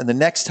worthwhile, and the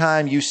next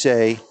time you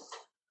say,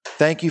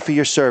 thank you for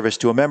your service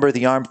to a member of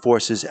the armed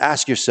forces,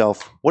 ask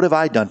yourself, what have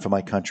I done for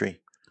my country?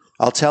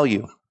 I'll tell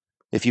you,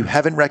 if you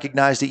haven't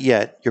recognized it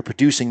yet, you're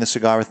producing the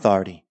Cigar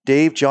Authority.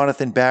 Dave,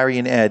 Jonathan, Barry,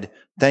 and Ed,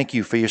 thank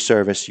you for your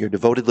service. Your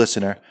devoted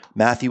listener,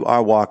 Matthew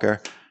R.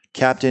 Walker,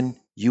 Captain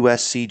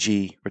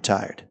USCG,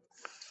 retired.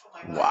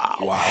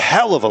 Wow.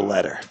 Hell of a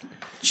letter.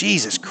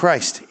 Jesus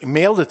Christ. He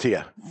mailed it to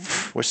you.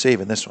 We're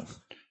saving this one.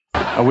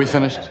 Are we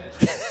finished?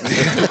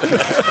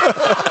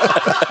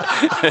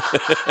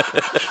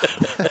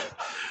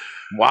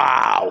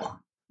 Wow.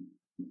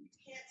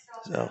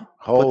 So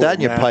put that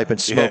in your pipe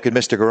and smoke it,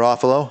 Mr.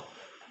 Garofalo.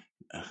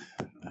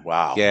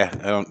 Wow. Yeah,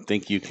 I don't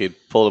think you could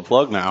pull the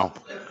plug now.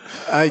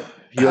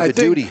 You have a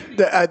duty.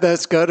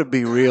 That's got to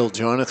be real.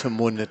 Jonathan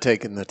wouldn't have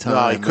taken the time.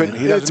 No, he couldn't.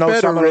 He doesn't know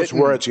some of those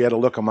words. You had to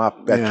look them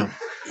up. Yeah.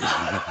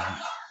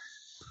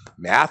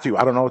 Matthew,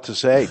 I don't know what to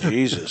say.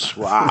 Jesus.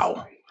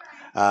 Wow.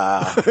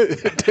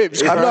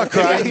 Dave's I'm not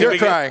crying. You're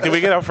crying. Did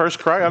we get our first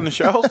cry on the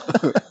show?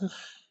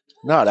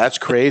 No, that's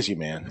crazy,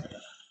 man.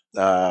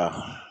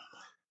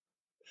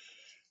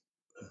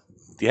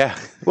 Yeah.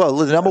 Well,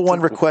 the number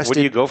one requested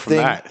Where do you go from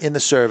thing that? in the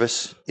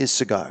service is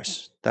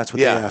cigars. That's what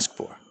they ask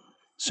for.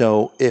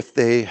 So if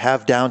they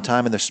have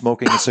downtime and they're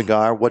smoking a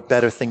cigar, what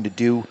better thing to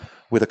do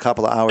with a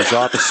couple of hours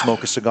off is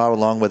smoke a cigar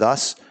along with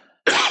us?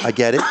 I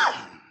get it.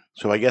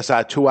 So I guess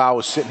our 2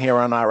 hours sitting here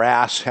on our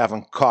ass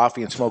having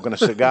coffee and smoking a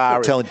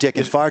cigar. Telling dick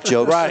and fart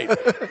jokes. Right.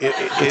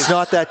 It's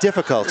not that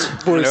difficult.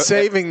 We're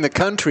saving the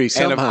country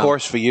somehow. And of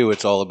course, for you,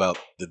 it's all about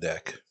the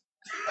dick.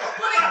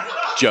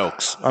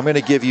 Jokes. I'm going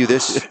to give you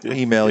this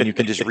email and you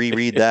can just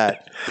reread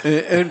that.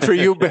 And for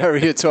you,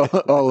 Barry, it's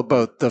all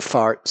about the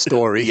fart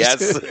stories.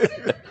 Yes.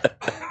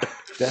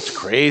 That's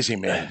crazy,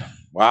 man.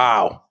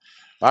 Wow.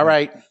 All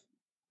right.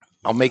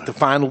 I'll make the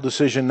final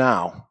decision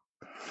now.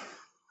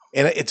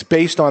 And it's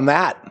based on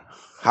that.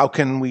 How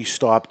can we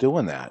stop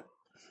doing that?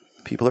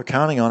 People are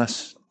counting on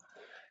us.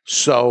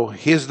 So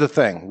here's the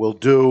thing. We'll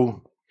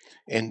do,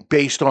 and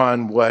based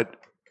on what,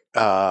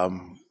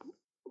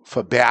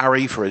 for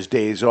Barry, for his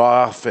days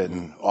off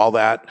and all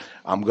that,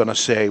 I'm going to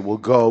say we'll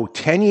go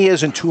 10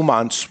 years and 2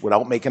 months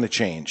without making a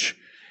change.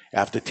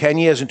 After 10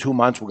 years and 2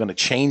 months, we're going to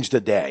change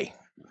the day.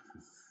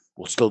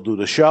 We'll still do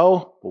the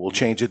show, but we'll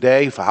change the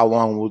day. For how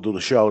long we'll do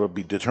the show, it'll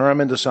be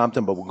determined or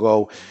something, but we'll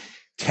go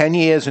 10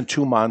 years and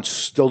 2 months,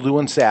 still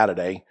doing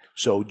Saturday.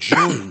 So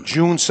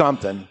June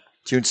something.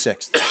 June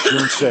 6th.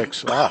 June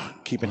 6th. Oh,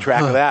 keeping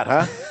track of that,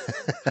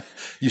 huh?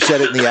 You said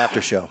it in the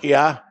after show.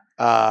 Yeah.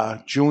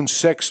 June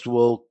 6th,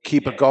 we'll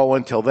keep it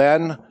going till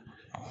then.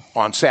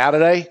 On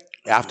Saturday,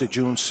 after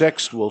June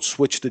 6th, we'll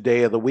switch the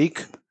day of the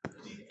week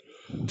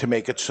to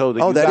make it so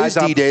that that is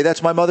D-Day.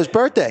 That's my mother's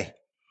birthday.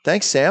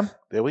 Thanks, Sam.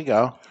 There we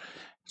go.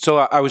 So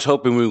I was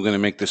hoping we were going to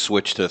make the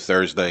switch to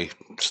Thursday,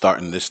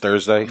 starting this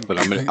Thursday, but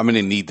I'm going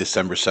to need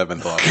December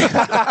 7th off.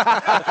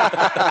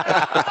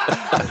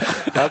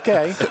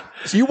 Okay.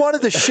 So you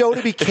wanted the show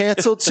to be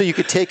canceled so you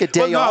could take a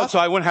day off? So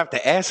I wouldn't have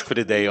to ask for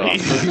the day off.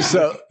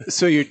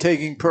 So you're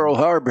taking Pearl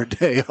Harbor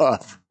Day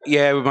off.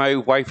 Yeah, my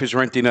wife is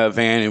renting a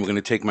van, and we're going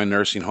to take my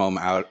nursing home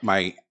out,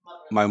 my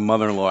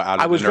mother-in-law out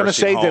of the nursing home. I was going to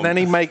say, did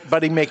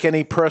anybody make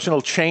any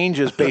personal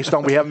changes based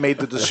on we haven't made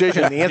the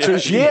decision? The answer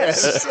is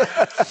yes.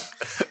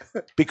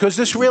 Because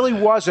this really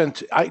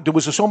wasn't, there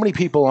was so many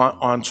people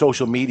on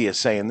social media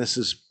saying this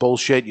is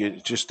bullshit,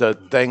 it's just a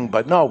thing.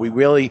 But no, we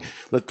really,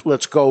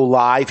 let's go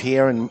live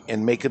here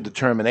and make a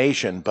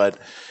determination. But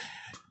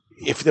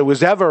if there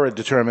was ever a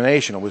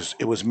determination,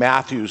 it was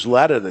Matthew's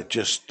letter that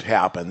just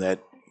happened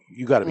that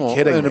you got to be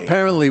kidding me. And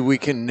apparently we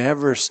can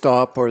never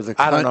stop or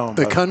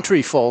the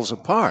country falls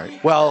apart.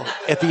 Well,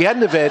 at the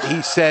end of it,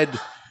 he said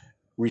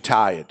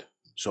retired.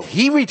 So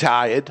he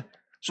retired.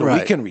 So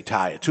we can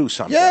retire too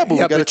someday. Yeah, but we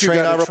got to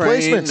train our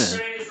replacements.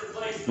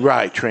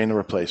 Right, train the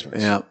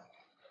replacements. Yeah, of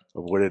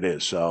what it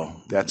is. So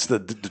that's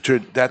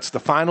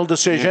the final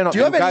decision. Do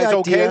you have guys any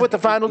okay with the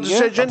final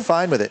decision? I'm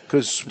fine with it.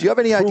 Do you have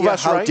any idea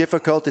how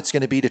difficult it's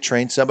going to be to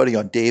train somebody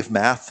on Dave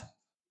math?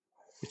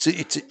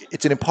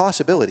 It's an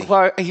impossibility.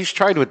 Well, he's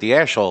tried with the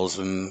assholes,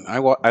 and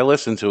I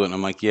listened to it, and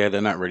I'm like, yeah,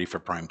 they're not ready for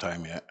prime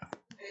time yet.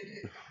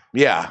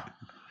 Yeah,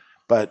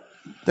 but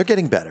they're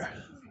getting better.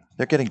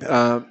 They're getting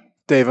better.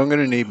 Dave, I'm going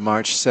to need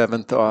March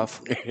 7th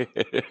off.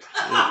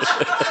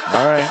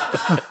 All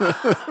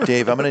right.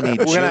 Dave, I'm going to need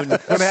June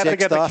 6th We're going to have to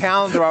get the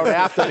calendar out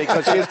after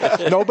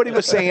because nobody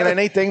was saying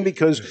anything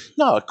because,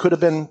 no,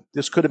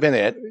 this could have been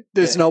it.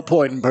 There's no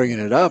point in bringing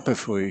it up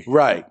if we...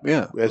 Right.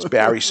 Yeah. As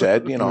Barry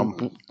said,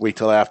 wait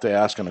till after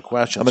asking a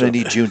question. I'm going to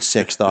need June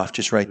 6th off.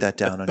 Just write that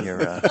down on your...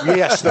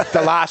 Yes,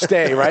 the last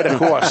day, right? Of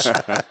course.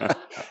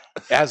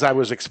 As I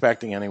was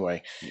expecting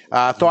anyway.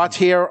 Thoughts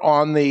here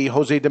on the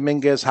Jose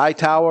Dominguez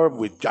Hightower?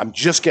 I'm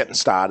just getting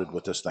started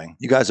with this thing.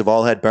 You guys have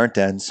all had burnt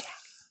ends.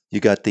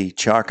 You got the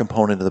char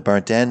component of the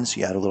burnt ends.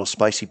 You had a little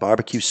spicy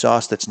barbecue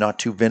sauce that's not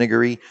too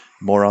vinegary,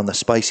 more on the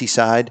spicy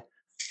side.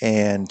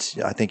 And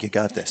I think you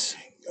got this.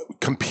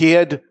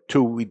 Compared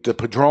to the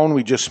Padron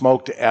we just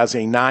smoked as a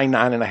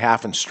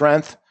 9.5 in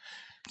strength.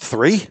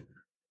 3?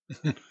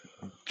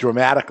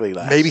 Dramatically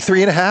less. Maybe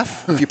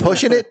 3.5 if you're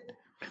pushing it?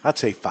 I'd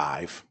say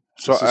 5.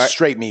 So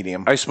straight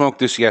medium. I smoked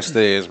this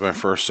yesterday as my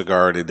first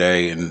cigar of the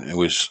day, and it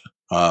was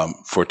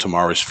for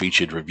tomorrow's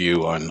featured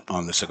review on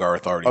the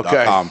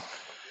cigarauthority.com. Okay.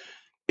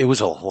 It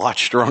was a lot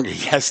stronger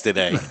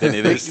yesterday than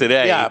it is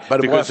today. Yeah, but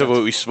because of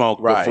what we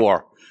smoked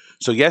before.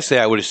 So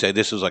yesterday I would have said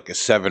this was like a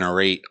 7 or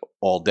 8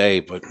 all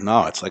day, but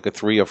no, it's like a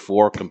 3 or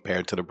 4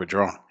 compared to the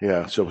Padron.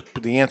 Yeah, so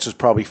the answer is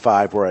probably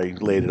 5 where I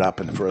laid it up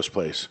in the first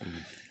place.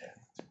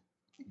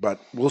 But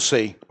we'll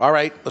see. All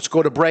right, let's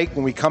go to break.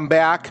 When we come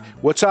back,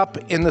 what's up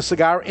in the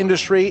cigar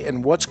industry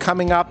and what's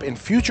coming up in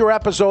future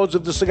episodes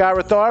of the Cigar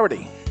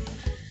Authority.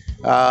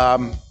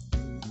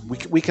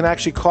 We can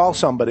actually call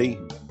somebody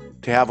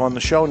to have on the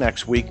show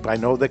next week. I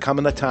know they're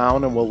coming to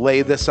town, and we'll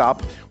lay this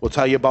up. We'll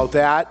tell you about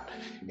that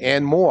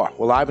and more.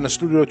 We're live in the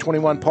Studio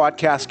 21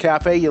 Podcast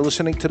Cafe. You're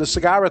listening to the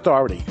Cigar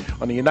Authority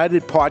on the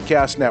United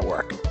Podcast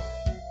Network.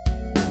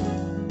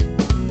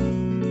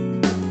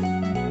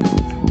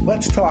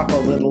 Let's talk a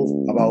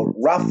little about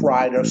Rough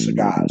Rider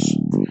cigars.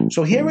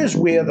 So here is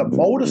where the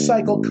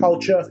motorcycle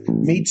culture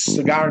meets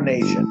Cigar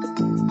Nation.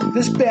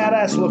 This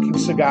badass looking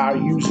cigar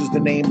uses the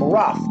name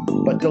Rough,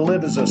 but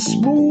delivers a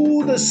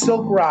smooth as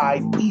silk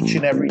ride each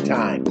and every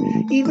time.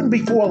 Even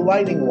before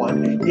lighting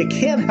one, you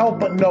can't help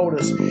but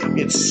notice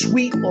its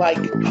sweet like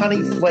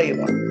honey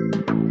flavor.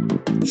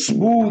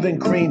 Smooth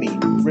and creamy,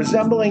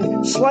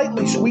 resembling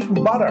slightly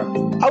sweetened butter.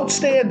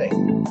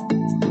 Outstanding.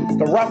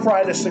 The Rough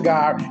Rider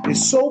cigar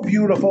is so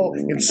beautiful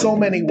in so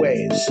many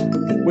ways.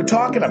 We're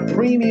talking a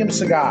premium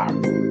cigar,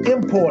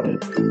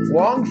 imported,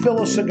 long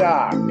filler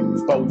cigar,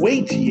 but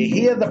wait till you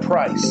hear the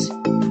price.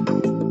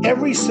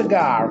 Every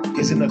cigar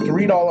is in the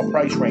 $3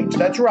 price range.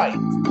 That's right.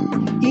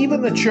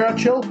 Even the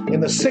Churchill in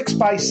the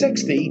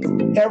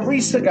 6x60,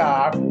 every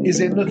cigar is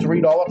in the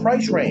 $3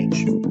 price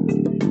range.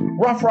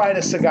 Rough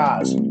Rider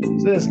cigars. So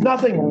there's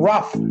nothing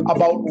rough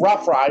about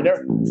Rough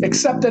Rider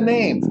except the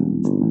name.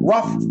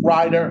 Rough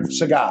Rider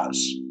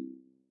Cigars.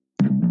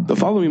 The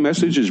following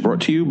message is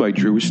brought to you by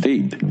Drew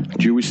Estate.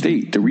 Drew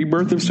Estate, the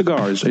rebirth of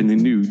cigars in the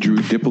new Drew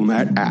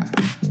Diplomat app.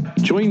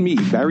 Join me,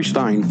 Barry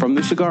Stein, from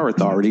the Cigar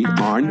Authority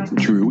on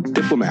Drew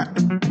Diplomat.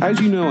 As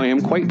you know, I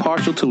am quite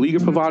partial to Liga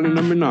Privada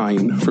number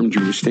 9 from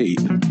Drew Estate.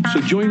 So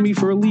join me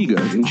for a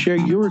Liga and share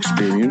your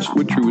experience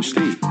with Drew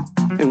Estate.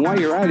 And while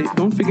you're at it,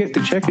 don't forget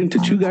to check into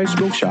Two Guys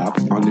Smoke Shop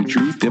on the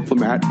Drew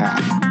Diplomat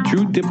app.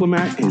 Drew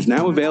Diplomat is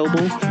now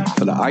available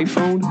for the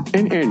iPhone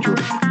and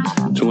Android.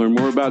 To learn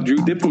more about Drew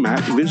Diplomat,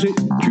 visit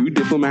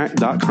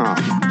drewdiplomat.com.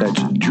 That's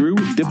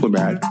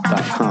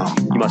drewdiplomat.com.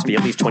 You must be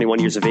at least 21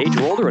 years of age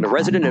or older and a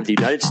resident of the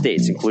United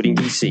States, including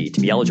D.C.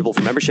 To be eligible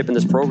for membership in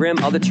this program,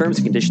 other terms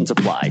and conditions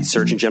apply.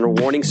 Surgeon General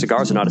warning,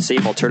 cigars are not a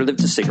safe alternative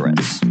to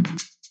cigarettes.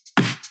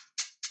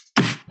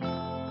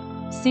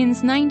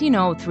 Since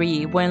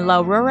 1903, when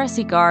La Aurora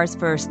Cigars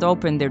first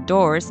opened their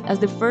doors as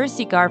the first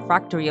cigar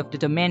factory of the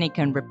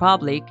Dominican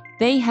Republic,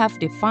 they have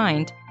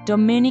defined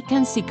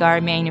Dominican cigar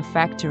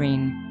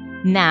manufacturing.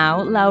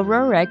 Now, La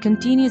Aurora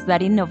continues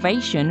that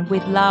innovation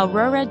with La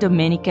Aurora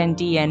Dominican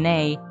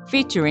DNA,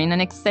 featuring an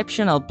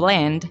exceptional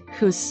blend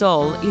whose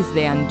soul is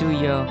the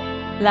Andullo.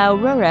 La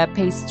Aurora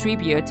pays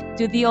tribute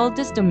to the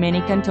oldest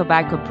Dominican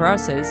tobacco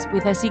process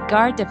with a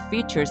cigar that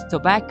features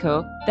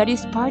tobacco that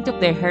is part of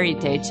their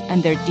heritage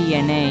and their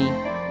DNA.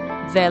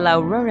 The La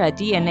Aurora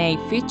DNA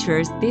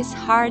features this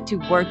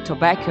hard-to-work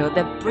tobacco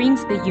that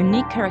brings the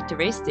unique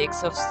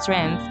characteristics of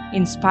strength,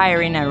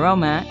 inspiring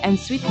aroma, and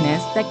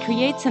sweetness that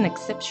creates an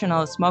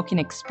exceptional smoking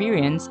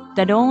experience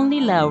that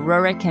only La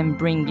Aurora can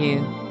bring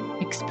you.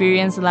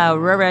 Experience La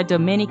Aurora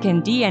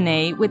Dominican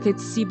DNA with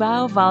its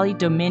Cibao Valley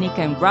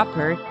Dominican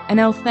wrapper, an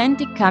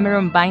authentic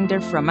Cameron binder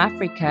from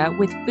Africa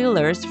with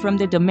fillers from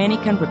the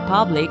Dominican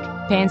Republic,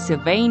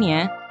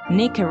 Pennsylvania,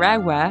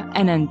 Nicaragua,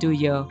 and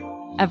Andullo.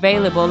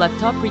 Available at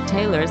top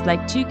retailers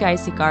like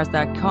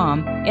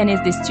twoguyscigars.com and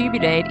is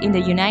distributed in the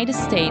United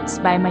States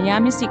by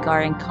Miami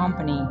Cigar and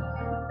Company.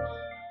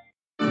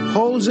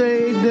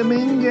 Jose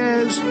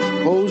Dominguez,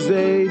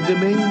 Jose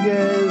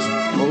Dominguez,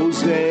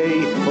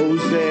 Jose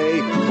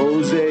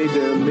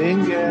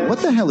Dominguez. What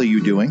the hell are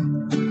you doing?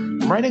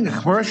 I'm writing a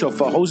commercial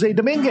for Jose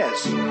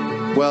Dominguez.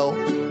 Well,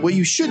 what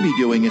you should be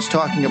doing is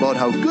talking about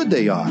how good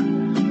they are.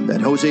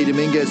 That Jose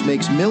Dominguez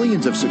makes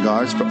millions of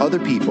cigars for other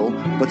people,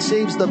 but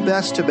saves the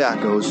best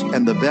tobaccos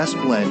and the best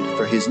blend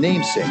for his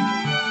namesake,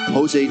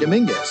 Jose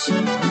Dominguez.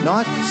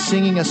 Not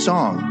singing a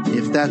song,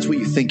 if that's what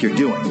you think you're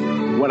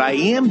doing. What I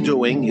am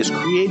doing is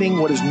creating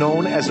what is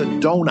known as a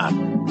donut.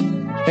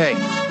 Hey,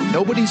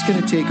 nobody's going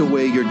to take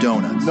away your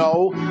donuts.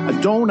 No, a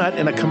donut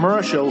in a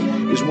commercial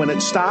is when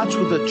it starts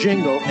with a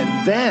jingle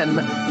and then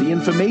the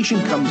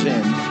information comes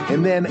in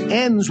and then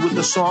ends with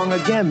the song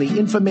again. The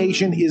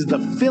information is the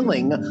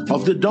filling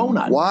of the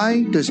donut.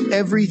 Why does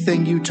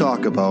everything you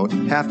talk about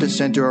have to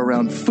center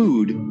around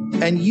food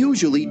and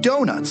usually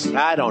donuts?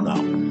 I don't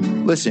know.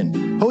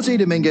 Listen, Jose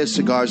Dominguez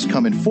cigars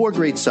come in 4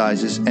 great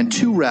sizes and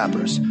 2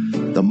 wrappers.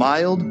 The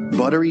mild,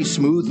 buttery,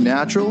 smooth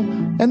natural,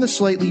 and the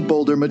slightly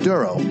bolder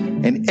Maduro.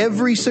 And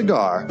every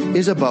cigar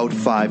is about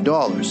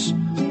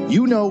 $5.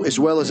 You know as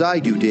well as I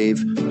do,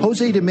 Dave,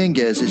 Jose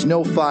Dominguez is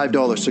no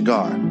 $5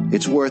 cigar.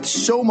 It's worth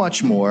so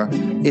much more,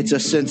 it's a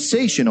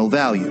sensational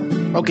value.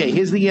 Okay,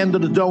 here's the end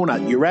of the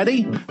donut. You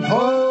ready?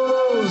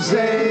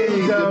 Jose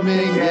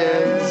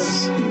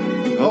Dominguez.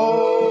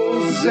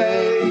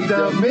 Jose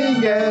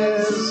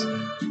Dominguez.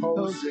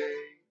 Jose.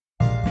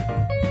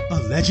 A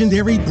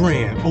legendary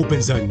brand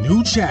opens a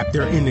new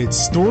chapter in its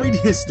storied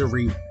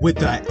history with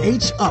the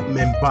H.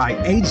 Upman by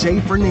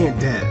A.J.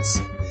 Fernandez.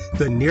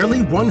 The nearly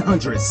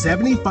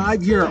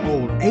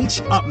 175-year-old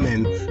H.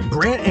 Upman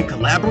brand, in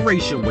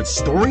collaboration with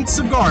storied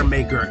cigar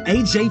maker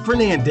A.J.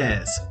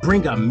 Fernandez,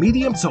 bring a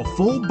medium to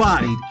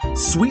full-bodied,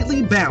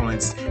 sweetly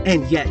balanced,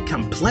 and yet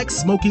complex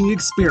smoking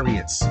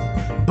experience.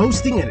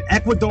 Boasting an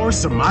Ecuador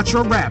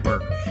Sumatra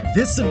wrapper,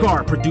 this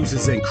cigar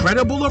produces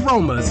incredible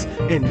aromas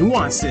and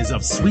nuances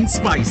of sweet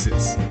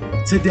spices.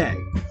 Today,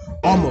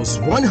 almost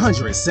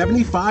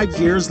 175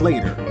 years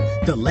later,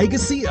 the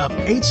legacy of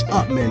H.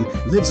 Upman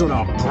lives on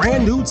a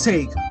brand new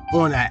take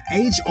on an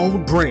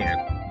age-old brand.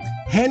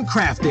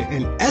 Handcrafted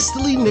in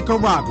Esteli,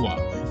 Nicaragua,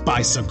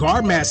 by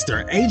Cigar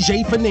Master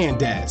AJ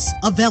Fernandez.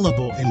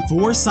 Available in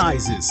 4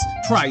 sizes,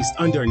 priced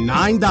under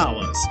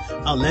 $9.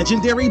 A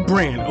legendary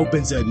brand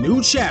opens a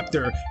new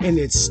chapter in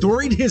its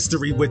storied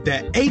history with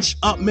the H.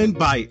 Upman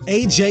by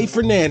AJ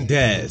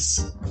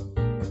Fernandez.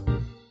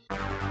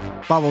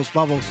 Bubbles.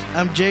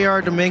 I'm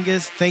J.R.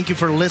 Dominguez. Thank you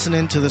for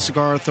listening to the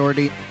Cigar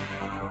Authority.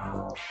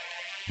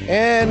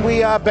 And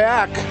we are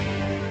back.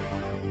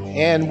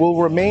 And we'll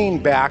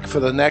remain back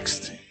for the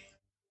next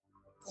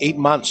 8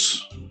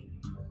 months.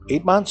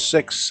 8 months?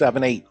 6,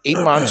 7, 8. 8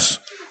 months.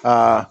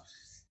 And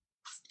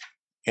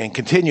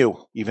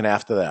continue even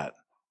after that.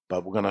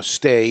 But we're going to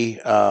stay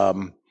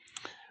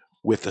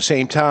with the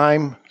same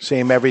time,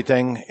 same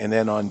everything. And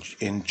then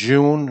in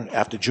June,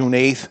 after June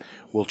 8th,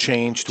 we'll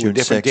change to a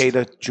different date,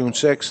 June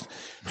 6th,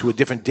 to a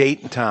different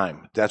date and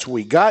time. That's what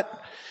we got.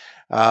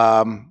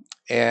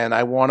 And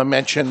I want to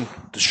mention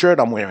the shirt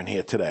I'm wearing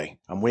here today.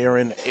 I'm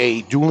wearing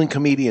a Dueling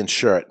Comedian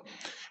shirt.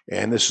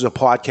 And this is a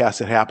podcast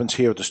that happens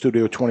here at the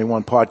Studio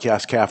 21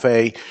 Podcast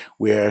Cafe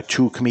where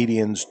 2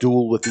 comedians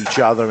duel with each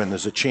other and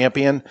there's a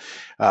champion.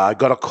 I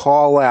got a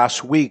call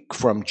last week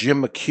from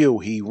Jim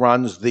McHugh. He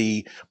runs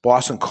the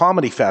Boston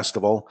Comedy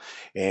Festival,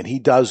 and he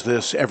does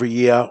this every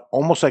year,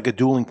 almost like a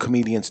Dueling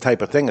Comedians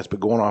type of thing. It's been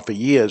going on for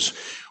years,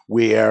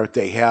 where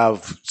they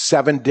have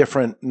 7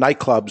 different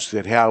nightclubs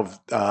that have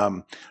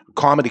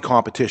comedy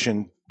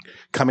competition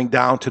coming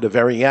down to the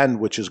very end,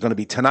 which is going to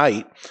be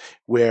tonight,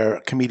 where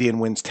a comedian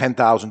wins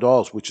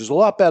 $10,000, which is a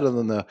lot better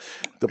than the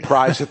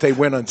prize that they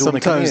win on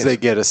Dueling Comedians. Sometimes they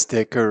get a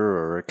sticker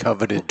or a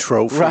coveted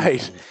trophy.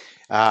 Right.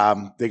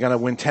 They're going to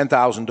win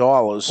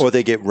 $10,000. Or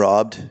they get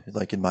robbed,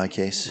 like in my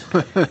case.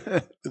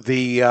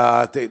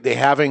 They're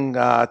having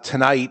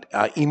tonight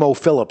Emo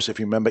Phillips, if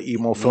you remember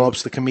Emo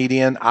Phillips, the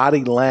comedian,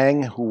 Artie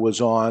Lang, who was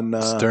on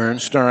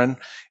Stern,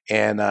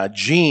 and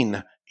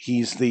Gene.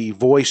 He's the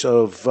voice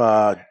of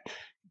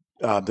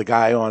the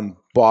guy on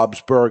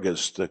Bob's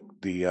Burgers,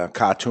 the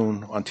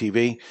cartoon on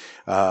TV.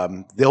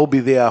 They'll be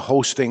there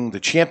hosting the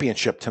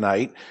championship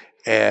tonight.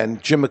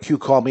 And Jim McHugh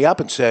called me up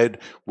and said,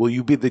 will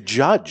you be the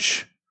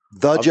judge?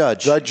 The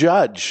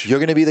judge. You're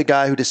going to be the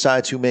guy who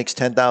decides who makes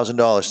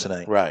 $10,000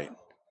 tonight. Right.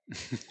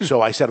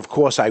 So I said, of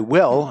course I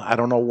will. I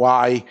don't know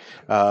why.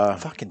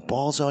 Fucking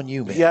balls on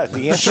you, man. Yeah,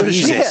 the answer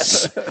is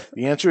yes.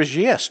 The answer is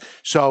yes.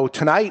 So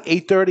tonight,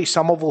 8:30,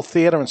 Somerville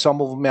Theater in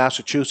Somerville,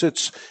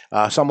 Massachusetts.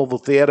 Somerville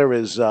Theater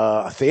is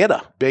a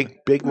theater, big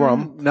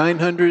room.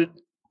 900?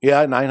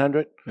 Yeah,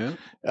 900.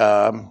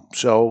 Yeah.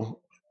 So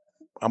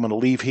I'm going to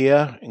leave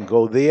here and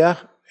go there.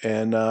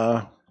 And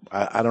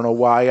I don't know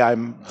why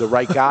I'm the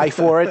right guy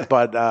for it,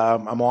 but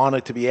I'm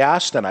honored to be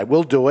asked, and I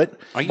will do it.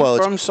 Are you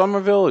from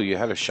Somerville? You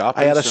had a shop?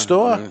 I had a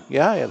store.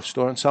 Yeah, I had a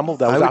store in Somerville.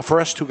 That was our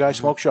first 2-guy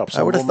smoke shop.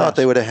 I would have thought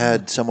they would have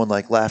had someone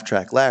like Laugh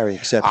Track Larry,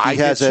 except he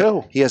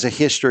has a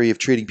history of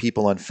treating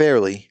people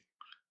unfairly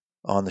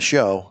on the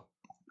show,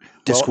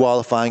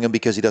 disqualifying him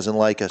because he doesn't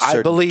like a certain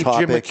I believe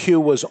topic. Jim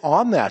McHugh was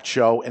on that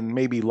show and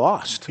maybe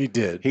lost. He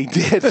did.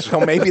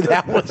 So maybe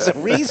that was the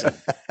reason.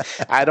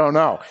 I don't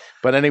know.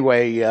 But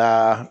anyway,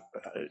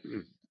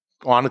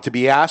 honored to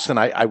be asked, and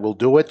I will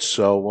do it.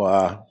 So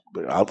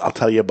I'll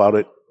tell you about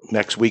it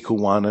next week, who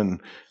won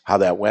and how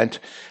that went.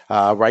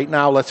 Right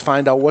now, let's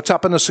find out what's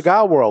up in the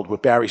cigar world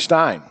with Barry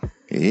Stein.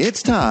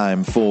 It's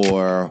time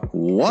for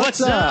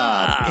What's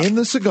Up in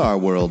the Cigar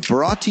World,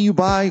 brought to you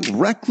by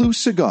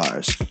Recluse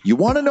Cigars. You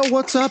want to know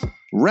what's up?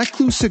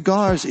 Recluse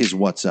Cigars is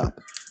what's up.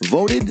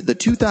 Voted the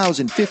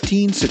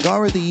 2015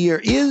 Cigar of the Year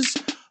is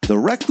the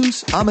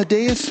Recluse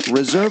Amadeus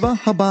Reserva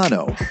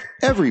Habano.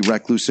 Every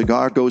Recluse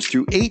cigar goes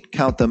through 8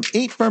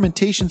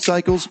 fermentation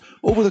cycles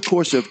over the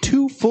course of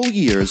 2 full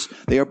years.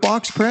 They are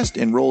box pressed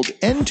and rolled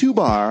end to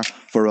bar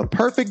for a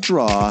perfect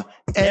draw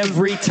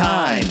every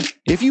time.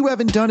 If you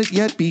haven't done it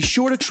yet, be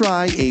sure to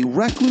try a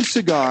Recluse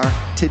cigar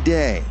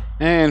today.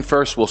 And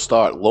first, we'll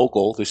start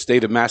local. The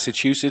state of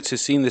Massachusetts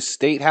has seen the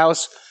State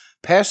House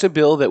pass a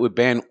bill that would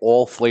ban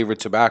all flavored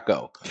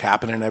tobacco. It's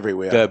happening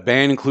everywhere. The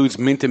ban includes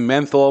mint and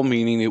menthol,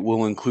 meaning it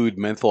will include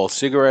menthol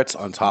cigarettes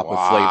on top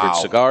of flavored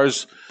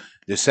cigars.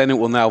 The Senate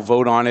will now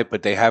vote on it,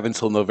 but they have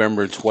until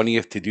November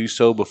 20th to do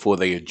so before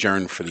they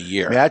adjourn for the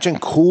year. Imagine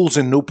Cools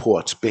and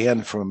Newports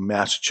banned from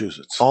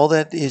Massachusetts. All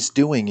that is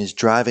doing is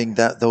driving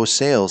those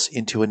sales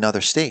into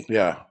another state.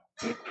 Yeah.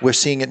 We're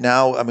seeing it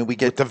now. I mean, we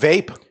get the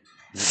vape.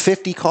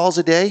 50 calls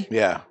a day.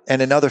 Yeah.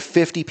 And another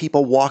 50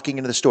 people walking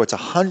into the store. It's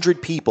 100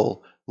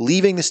 people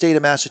leaving the state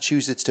of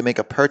Massachusetts to make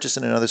a purchase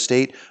in another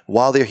state.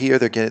 While they're here,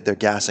 they're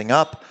gassing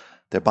up.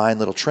 They're buying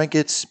little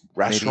trinkets,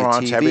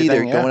 restaurants, maybe a TV, everything.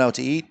 They're going out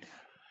to eat.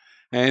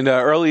 And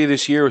earlier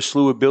this year, a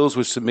slew of bills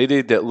was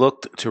submitted that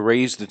looked to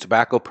raise the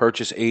tobacco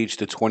purchase age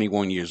to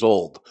 21 years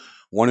old.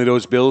 One of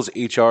those bills,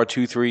 H.R.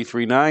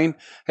 2339,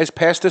 has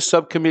passed a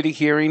subcommittee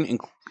hearing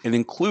and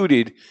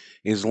included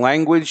is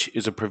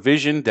a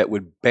provision that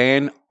would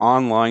ban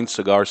online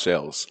cigar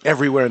sales.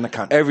 Everywhere in the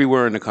country.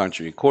 Everywhere in the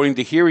country. According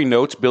to hearing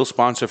notes, bill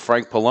sponsor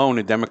Frank Pallone,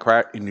 a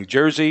Democrat in New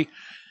Jersey,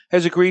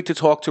 has agreed to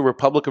talk to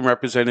Republican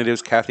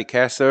Representatives Kathy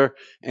Castor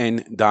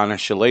and Donna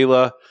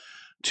Shalala.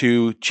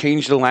 to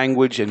change the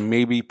language and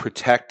maybe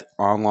protect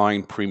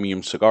online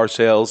premium cigar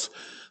sales.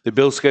 The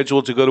bill's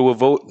scheduled to go to a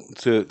vote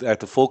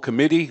at the full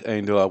committee,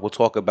 and we'll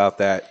talk about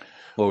that.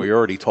 Well, we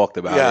already talked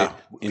about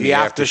it in the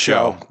after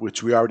show,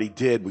 which we already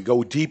did. We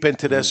go deep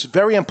into this.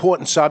 Very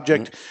important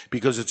subject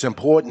because it's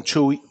important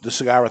to the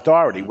Cigar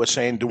Authority. We're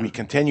saying, do we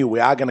continue?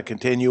 We are going to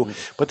continue.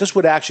 But this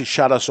would actually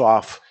shut us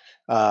off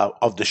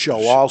of the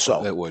show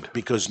also. It would.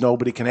 Because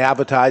nobody can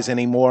advertise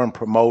anymore and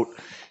promote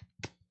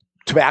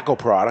tobacco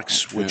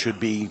products, which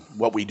would be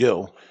what we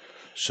do.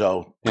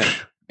 So...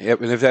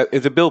 Yep, and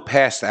if the bill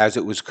passed as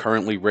it was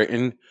currently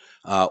written,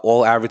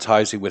 all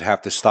advertising would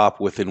have to stop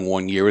within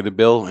 1 year of the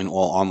bill, and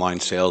all online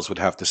sales would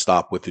have to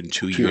stop within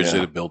 2 years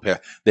of the bill pass.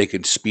 They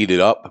could speed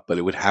it up, but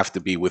it would have to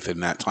be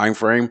within that time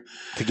frame.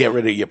 To get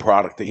rid of your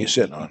product that you're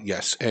sitting on.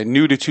 Yes, and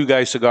new to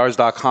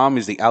twoguyscigars.com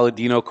is the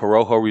Aladino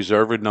Corojo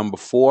Reserva No.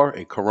 4,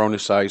 a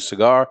Corona-sized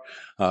cigar.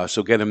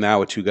 So get them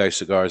now at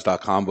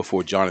twoguyscigars.com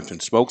before Jonathan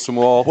smokes them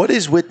all. What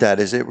is with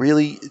that? Is it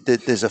really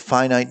that there's a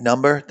finite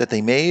number that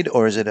they made,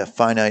 or is it a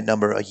finite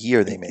number a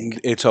year they make?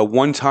 It's a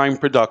one-time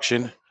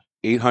production,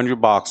 800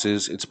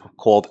 boxes. It's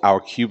called Our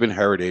Cuban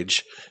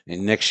Heritage.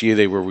 And next year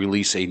they will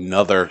release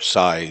another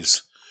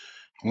size.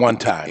 One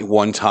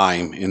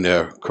time in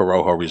the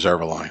Corojo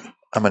Reserva line.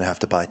 I'm going to have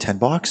to buy 10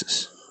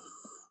 boxes.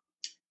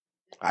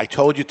 I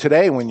told you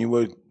today when you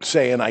were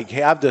saying I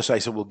have this, I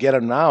said, well, get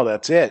them now.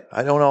 That's it.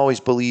 I don't always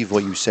believe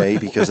what you say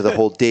because of the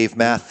whole Dave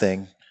Math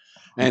thing.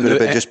 You could have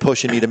been just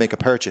pushing me to make a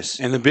purchase.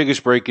 And the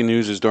biggest breaking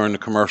news is during the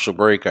commercial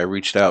break, I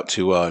reached out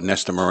to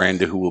Nestor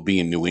Miranda, who will be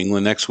in New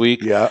England next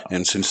week. Yeah.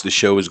 And since the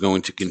show is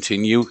going to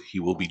continue, he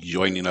will be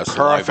joining us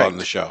live on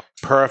the show.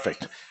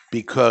 Perfect.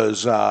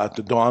 Because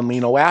the Don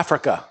Lino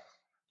Africa,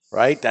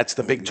 right? That's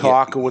the big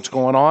talk of what's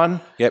going on.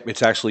 Yep.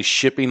 It's actually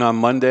shipping on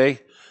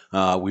Monday.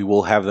 We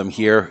will have them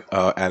here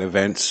at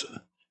events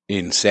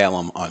in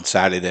Salem on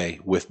Saturday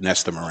with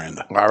Nestor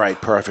Miranda. All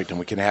right, perfect. And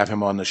we can have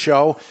him on the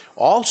show.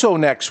 Also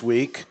next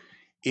week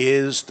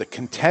is the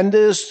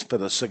contenders for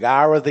the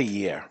Cigar of the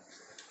Year.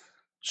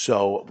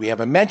 So we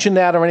haven't mentioned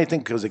that or anything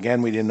because,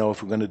 again, we didn't know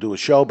if we were going to do a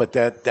show, but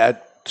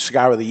that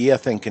Cigar of the Year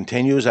thing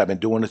continues. I've been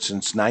doing it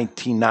since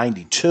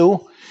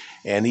 1992,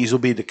 and these will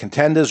be the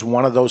contenders.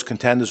 One of those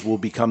contenders will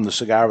become the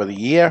Cigar of the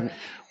Year,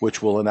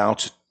 which we'll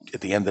announce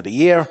at the end of the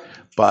year.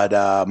 But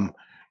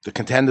the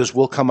contenders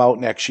will come out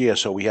next year.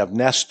 So we have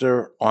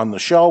Nestor on the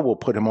show. We'll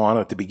put him on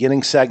at the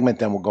beginning segment.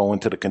 Then we'll go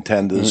into the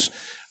contenders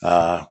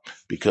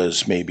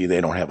because maybe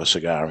they don't have a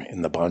cigar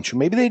in the bunch. Or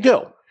maybe they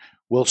do.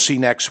 We'll see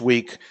next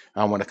week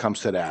when it comes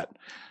to that.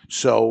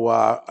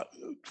 So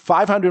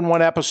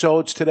 501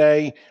 episodes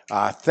today.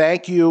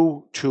 Thank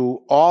you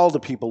to all the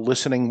people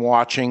listening,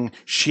 watching,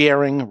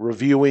 sharing,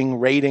 reviewing,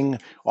 rating,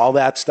 all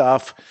that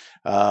stuff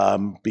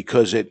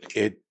because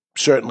it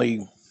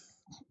certainly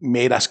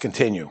made us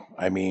continue.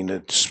 I mean,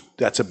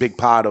 that's a big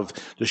part of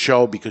the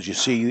show because you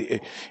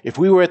see, if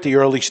we were at the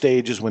early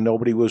stages when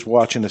nobody was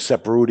watching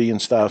except Rudy and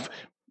stuff,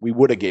 we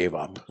would have gave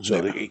up. So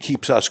it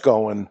keeps us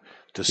going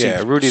to see.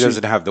 Yeah, Rudy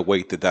doesn't have the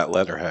weight that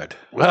letter had.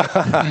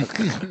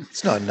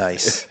 It's not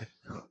nice.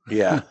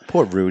 Yeah.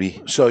 Poor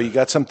Rudy. So you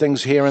got some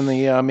things here in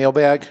the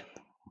mailbag?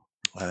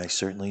 I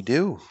certainly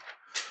do.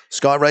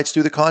 Scott writes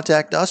through the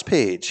Contact Us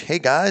page. Hey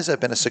guys, I've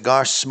been a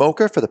cigar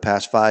smoker for the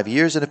past 5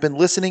 years and have been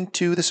listening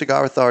to the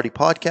Cigar Authority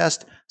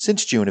podcast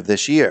since June of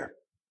this year.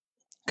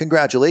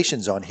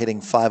 Congratulations on hitting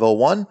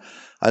 501.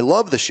 I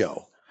love the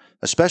show,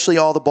 especially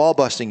all the ball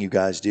busting you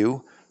guys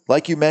do.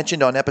 Like you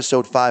mentioned on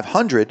episode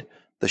 500,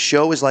 the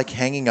show is like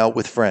hanging out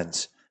with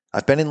friends.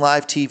 I've been in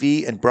live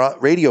TV and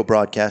radio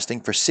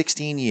broadcasting for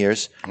 16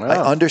 years. Wow.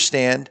 I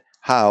understand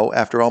how,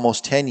 after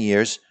almost 10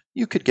 years,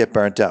 you could get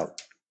burnt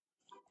out.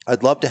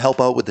 I'd love to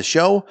help out with the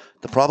show.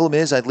 The problem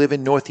is I live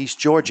in Northeast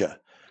Georgia,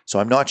 so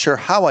I'm not sure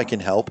how I can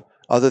help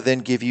other than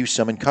give you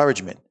some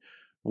encouragement.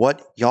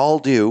 What y'all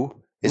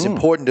do is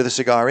important to the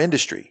cigar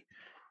industry.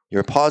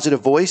 You're a positive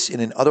voice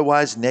in an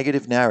otherwise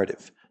negative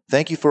narrative.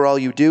 Thank you for all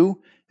you do,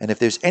 and if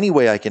there's any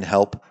way I can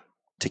help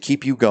to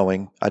keep you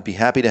going, I'd be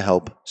happy to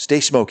help. Stay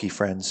smoky,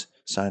 friends.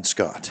 Signed,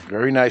 Scott.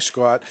 Very nice,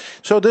 Scott.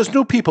 So there's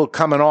new people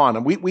coming on,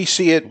 and we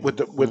see it with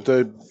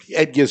the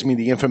Ed gives me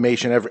the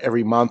information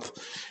every month.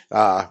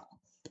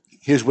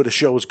 Here's where the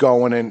show is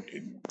going,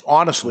 and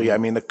honestly, I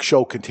mean, the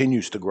show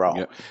continues to grow.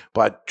 Yep.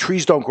 But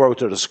trees don't grow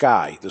to the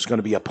sky. There's going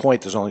to be a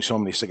point. There's only so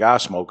many cigar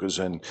smokers,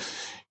 and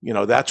you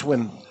know that's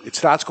when it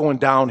starts going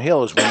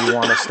downhill. Is when you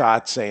want to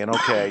start saying,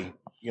 okay,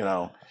 you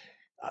know,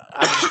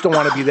 I just don't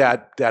want to be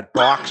that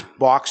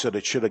boxer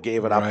that should have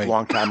gave it up a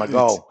long time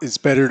ago. It's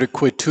better to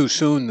quit too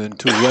soon than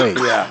too late.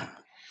 Yeah.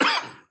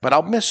 But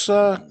I'll miss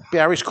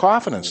Barry's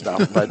coughing and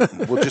stuff.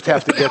 But we'll just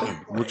have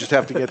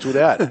to get through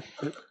that.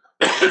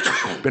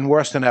 It's been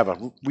worse than ever.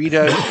 Read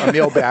a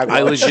mailbag.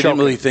 I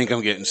legitimately think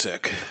I'm getting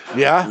sick.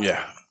 Yeah?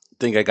 Yeah. I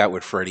think I got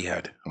what Freddie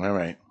had.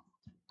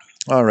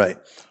 All right.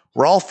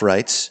 Rolf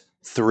writes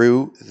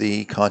through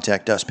the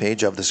Contact Us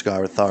page of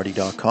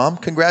thecigarauthority.com.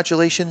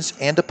 Congratulations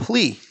and a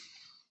plea.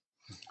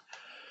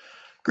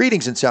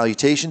 Greetings and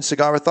salutations,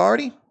 Cigar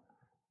Authority.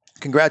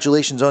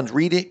 Congratulations on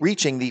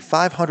reaching the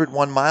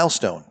 501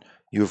 milestone.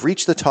 You have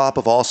reached the top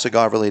of all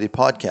cigar-related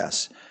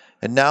podcasts.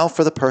 And now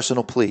for the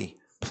personal plea.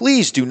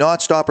 Please do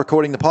not stop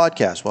recording the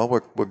podcast. Well,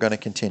 we're going to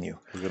continue.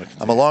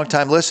 I'm a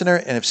longtime listener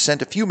and have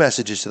sent a few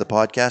messages to the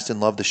podcast and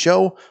love the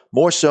show,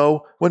 more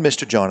so when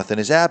Mr. Jonathan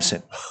is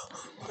absent.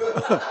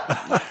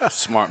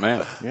 Smart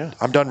man. Yeah.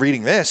 I'm done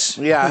reading this.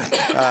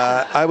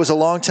 Yeah. I was a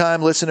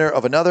longtime listener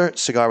of another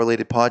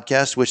cigar-related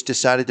podcast, which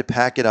decided to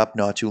pack it up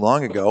not too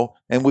long ago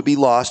and would be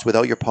lost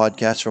without your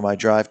podcast for my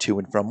drive to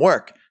and from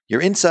work. Your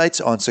insights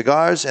on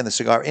cigars and the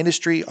cigar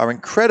industry are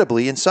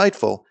incredibly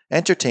insightful,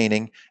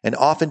 entertaining, and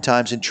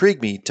oftentimes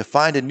intrigue me to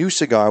find a new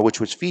cigar which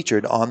was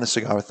featured on the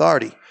Cigar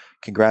Authority.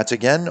 Congrats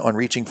again on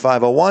reaching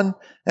 501,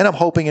 and I'm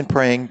hoping and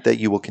praying that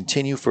you will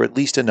continue for at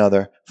least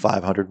another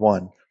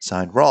 501.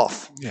 Signed,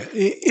 Rolf. Yeah,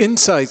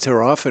 insights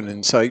are often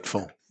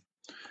insightful.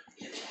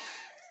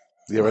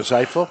 They're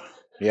insightful?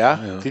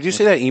 Yeah? Did you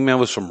say that email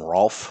was from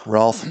Rolf?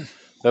 Rolf.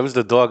 That was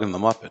the dog in the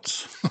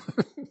Muppets.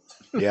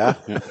 Yeah?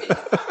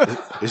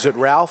 Is it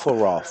Ralph or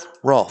Rolf?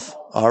 Rolf.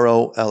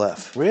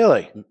 R-O-L-F.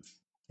 Really?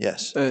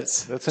 Yes.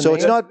 That's So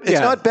it's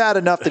not bad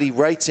enough that he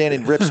writes in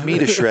and rips me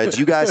to shreds.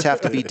 You guys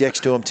have to be dicks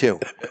to him too.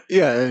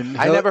 Yeah, and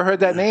I never heard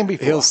that name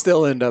before. He'll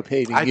still end up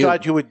hating I you.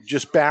 thought you were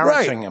just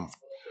barrancing him.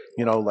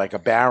 You know, like a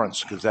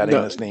Barons, because that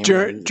ain't his name.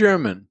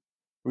 German.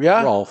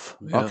 Yeah? Rolf.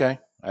 Yeah. Okay.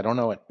 I don't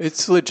know it.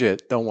 It's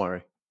legit. Don't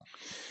worry.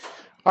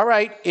 All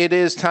right. It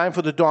is time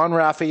for the Don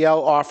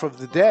Raphael offer of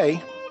the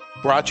day.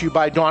 Brought to you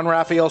by Don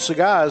Raphael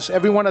Cigars.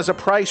 Everyone has a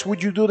price.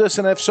 Would you do this?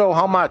 And if so,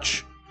 how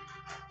much?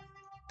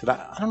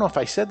 I don't know if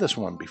I said this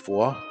one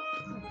before.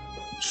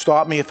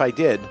 Stop me if I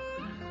did.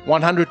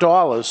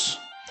 $100.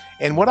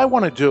 And what I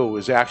want to do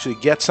is actually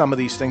get some of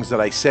these things that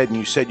I said and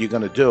you said you're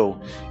going to do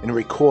and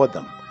record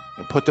them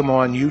and put them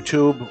on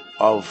YouTube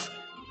of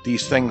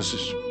these things.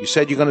 You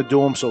said you're going to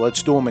do them, so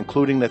let's do them,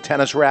 including the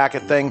tennis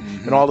racket thing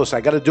and all this.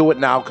 I got to do it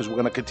now because we're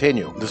going to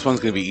continue. This one's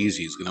going to be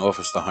easy. He's going to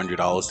offer us the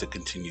 $100 to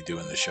continue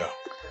doing the show.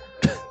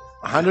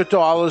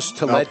 $100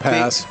 to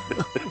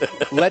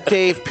let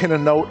Dave pin a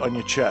note on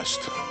your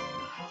chest.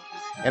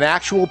 An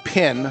actual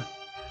pin,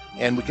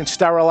 and we can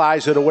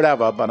sterilize it or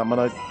whatever, but I'm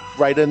going to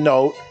write a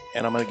note,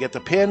 and I'm going to get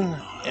the pin,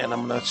 and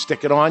I'm going to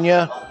stick it on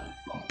you,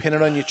 pin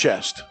it on your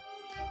chest.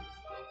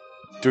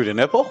 Through the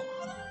nipple?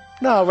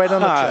 No, right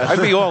on the chest.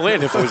 I'd be all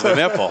in if it was the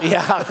nipple.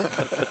 Yeah.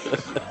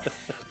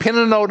 Pin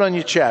a note on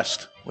your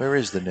chest. Where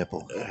is the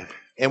nipple?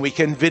 And we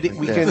can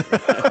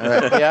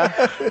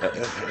yeah.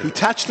 He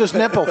touched his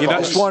nipple. You know,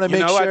 just want to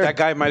make sure. What? That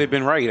guy might have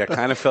been right. I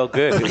kind of felt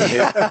good.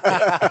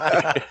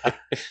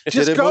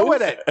 Just go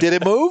with it. Did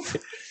it move?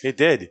 It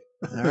did.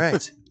 All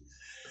right.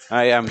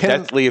 I am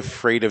deathly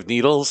afraid of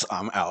needles.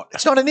 I'm out.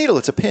 It's not a needle.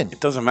 It's a pin. It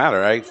doesn't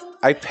matter.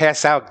 I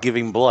pass out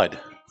giving blood.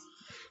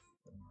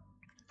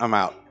 I'm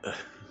out.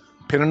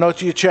 Pin a note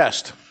to your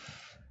chest.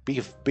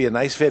 Be a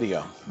nice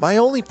video. My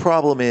only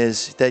problem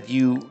is that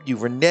you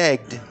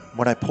reneged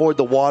when I poured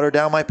the water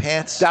down my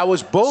pants. That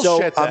was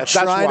bullshit. So I'm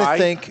trying to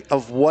think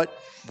of what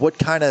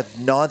kind of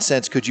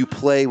nonsense could you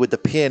play with the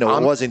pin, or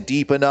it wasn't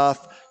deep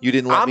enough. You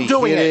didn't let me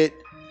hit it.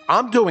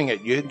 I'm doing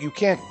it. You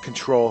can't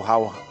control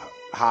how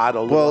hard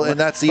or little. Well, and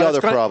that's the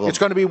other problem. It's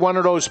going to be one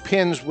of those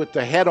pins with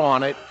the head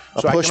on it.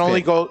 A So I push can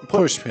only pin. go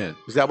Push pin.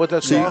 Is that what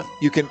that's So called?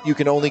 you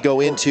can only go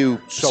into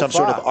So some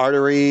sort of far.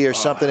 artery or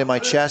something in my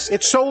chest.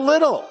 It's so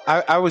little.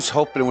 I was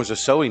hoping it was a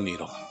sewing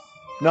needle.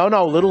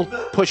 No, little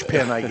push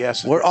pin, I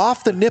guess. We're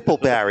off the nipple,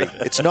 Barry.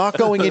 It's not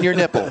going in your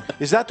nipple.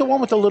 Is that the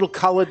one with the little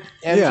colored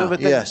ends Yeah. of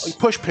it? Yes.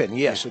 Push pin.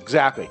 Yes,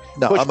 exactly.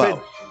 No, push I'm pin.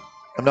 out.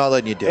 I'm not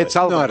letting you do It's it.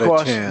 out, Not of a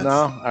course. chance.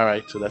 No. All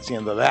right. So that's the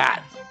end of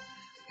that.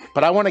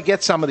 But I want to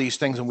get some of these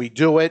things, and we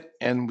do it,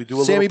 and we do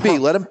a Sammy little. B,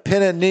 let him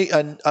pin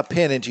a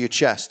pin into your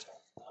chest.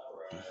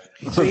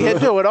 So you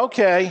do it.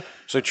 Okay.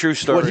 So true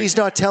story. What he's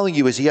not telling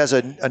you is he has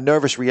a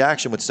nervous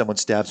reaction when someone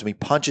stabs him. He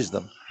punches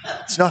them.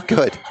 It's not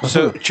good.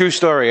 So true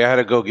story. I had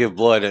to go give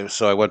blood,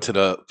 so I went to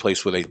the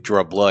place where they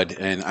draw blood,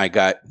 and I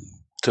got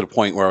to the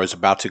point where I was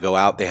about to go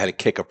out. They had to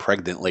kick a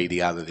pregnant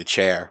lady out of the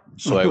chair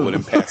so I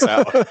wouldn't pass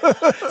out.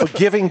 For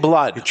giving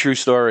blood. True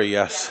story.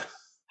 Yes.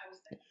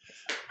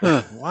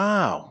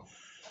 Wow.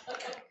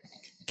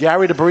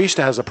 Gary the barista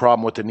has a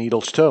problem with the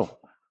needles too.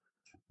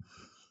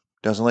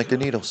 Doesn't like the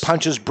needles.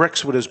 Punches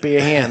bricks with his bare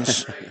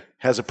hands.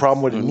 Has a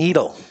problem with a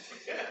needle.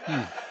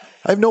 I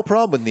have no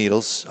problem with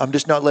needles. I'm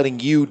just not letting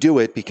you do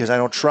it because I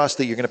don't trust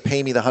that you're going to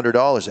pay me the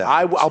 $100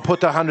 out. I'll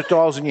put the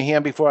 $100 in your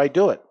hand before I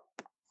do it.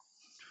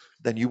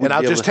 Then you And wouldn't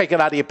I'll be able just to- take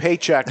it out of your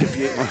paycheck if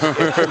you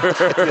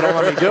don't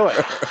let me do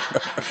it.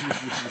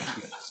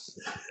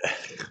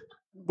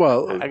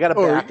 Well, I gotta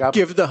or back up.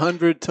 give the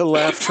 100 to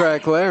Laugh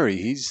Track Larry.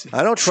 He's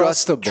I don't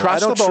trust him. trustable. I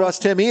don't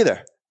trust him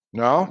either.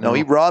 No? No,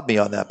 he robbed me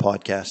on that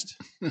podcast.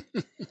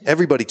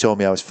 Everybody told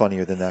me I was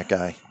funnier than that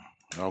guy.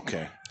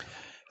 Okay.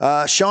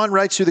 Sean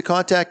writes through the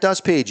Contact Us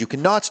page. You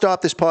cannot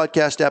stop this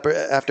podcast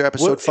after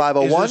episode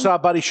 501. Is this our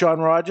buddy Sean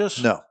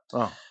Rogers? No.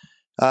 Oh.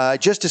 I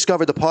just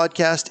discovered the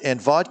podcast and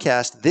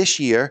vodcast this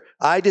year.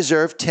 I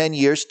deserve 10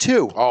 years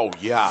too. Oh,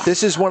 yeah.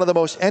 This is one of the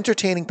most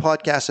entertaining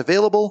podcasts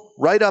available,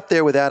 right up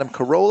there with Adam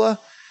Carolla.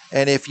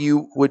 And if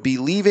you would be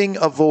leaving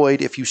a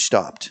void if you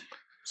stopped.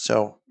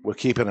 So we're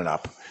keeping it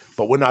up.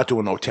 But we're not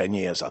doing no 10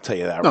 years, I'll tell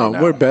you that No, right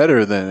now. we're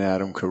better than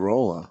Adam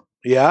Carolla.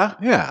 Yeah?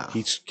 Yeah.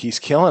 He's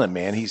killing it,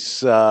 man.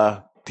 He's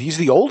the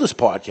oldest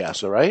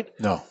podcaster, right?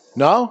 No.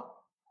 No?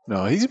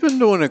 No, he's been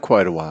doing it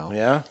quite a while.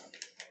 Yeah?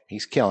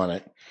 He's killing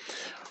it.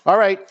 All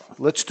right,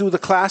 let's do the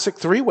classic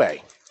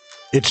three-way.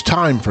 It's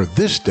time for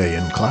This Day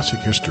in Classic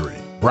History,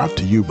 brought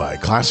to you by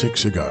Classic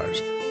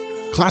Cigars.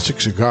 Classic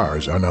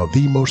Cigars are now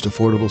the most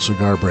affordable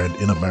cigar brand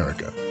in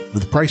America.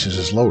 With prices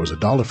as low as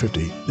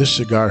 $1.50, this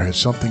cigar has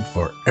something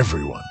for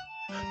everyone.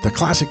 The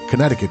Classic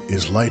Connecticut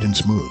is light and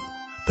smooth.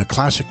 The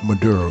Classic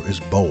Maduro is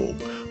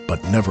bold,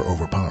 but never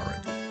overpowering.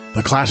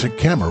 The Classic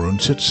Cameroon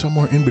sits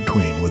somewhere in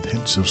between with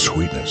hints of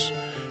sweetness.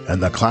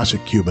 And the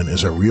Classic Cuban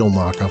is a real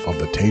knockoff of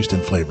the taste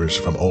and flavors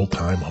from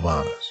old-time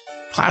Havanas.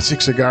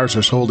 Classic cigars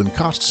are sold in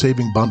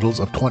cost-saving bundles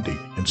of 20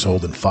 and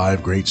sold in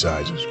 5 great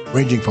sizes,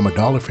 ranging from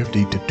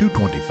 $1.50 to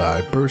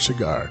 $2.25 per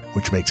cigar,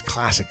 which makes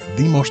Classic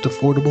the most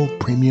affordable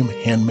premium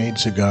handmade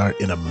cigar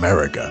in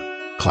America.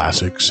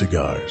 Classic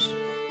Cigars.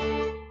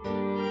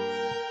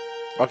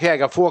 Okay, I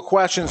got 4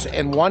 questions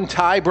and 1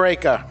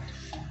 tiebreaker.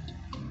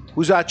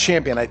 Who's our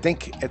champion? I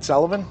think it's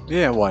Sullivan?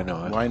 Yeah, why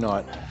not? Why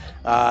not?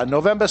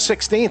 November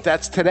 16th,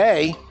 that's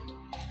today.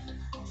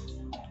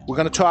 We're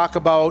going to talk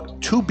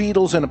about 2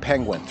 beetles and a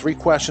penguin. 3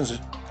 questions,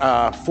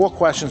 4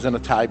 questions and a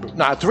tiebreaker.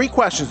 No, 3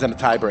 questions and a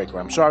tiebreaker.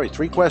 I'm sorry,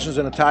 3 questions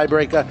and a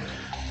tiebreaker.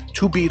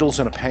 2 beetles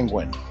and a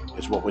penguin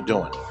is what we're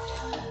doing.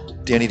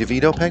 Danny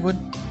DeVito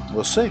penguin?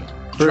 We'll see.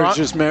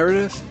 Burgess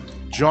Meredith?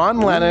 John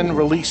Lennon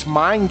released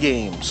Mind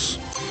Games,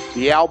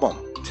 the album,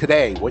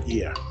 today. What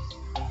year?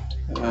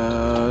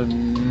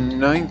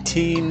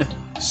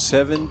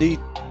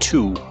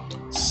 1972.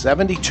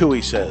 72,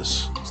 he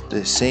says.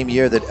 The same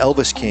year that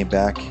Elvis came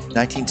back,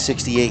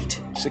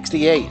 1968.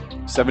 68.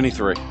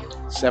 73.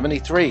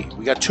 73.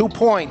 We got 2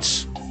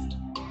 points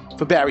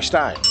for Barry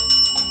Stein.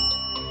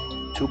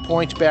 2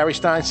 points, Barry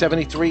Stein.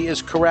 73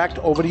 is correct.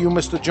 Over to you,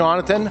 Mr.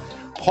 Jonathan.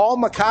 Paul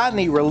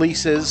McCartney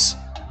releases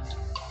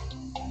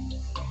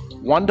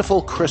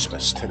Wonderful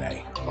Christmas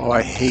today. Oh,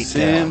 I hate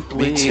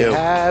Simply that. Me too.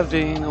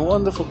 having a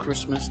wonderful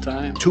Christmas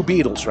time. 2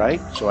 Beatles,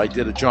 right? So I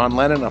did a John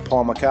Lennon and a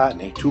Paul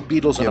McCartney. 2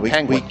 Beatles and a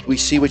penguin. We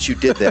see what you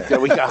did there. There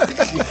we go.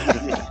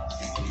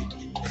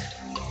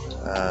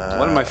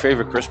 One of my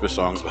favorite Christmas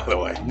songs, by the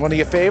way. One of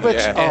your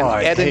favorites? Yeah.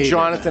 And Ed and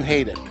Jonathan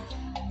hate it.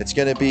 It's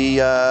going to be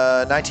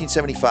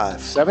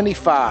 1975.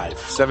 75.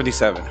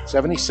 77.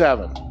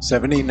 77.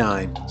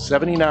 79.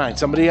 79.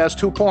 Somebody has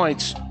 2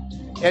 points.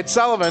 Ed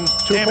Sullivan,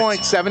 2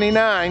 points,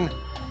 79.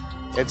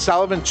 Ed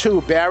Sullivan, 2.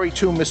 Barry,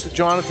 2. Mr.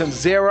 Jonathan,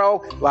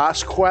 0.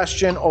 Last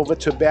question over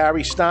to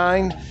Barry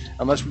Stein.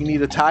 Unless we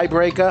need a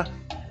tiebreaker.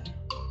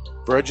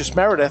 Burgess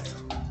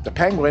Meredith, the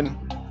Penguin.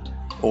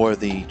 Or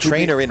the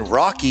trainer in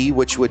Rocky,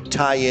 which would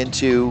tie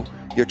into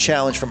your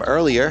challenge from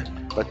earlier.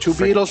 But 2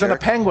 Beatles and a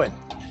Penguin.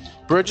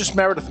 Burgess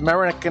Meredith,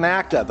 American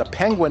actor, the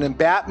Penguin in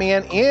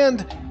Batman,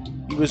 and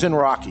he was in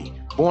Rocky.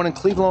 Born in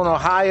Cleveland,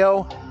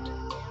 Ohio.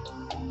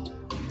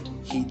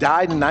 He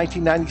died in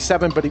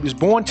 1997, but he was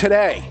born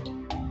today.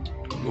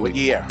 What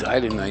year?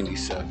 Died in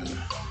 97.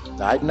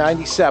 Died in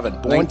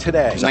 97. Born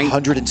today. He's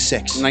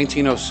 106.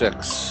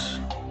 1906.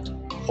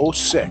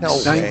 06. No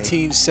way.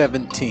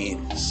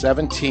 1917.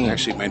 17.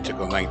 Actually meant to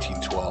go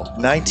 1912.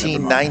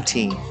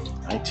 1919.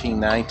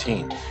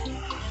 1919.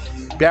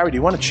 Barry, do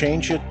you want to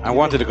change it? I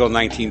wanted to go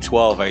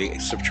 1912. I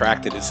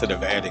subtracted instead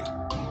of adding.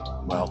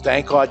 Well,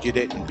 thank God you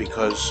didn't,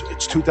 because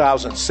it's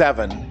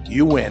 2007.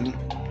 You win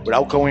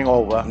without going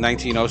over.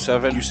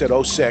 1907? You said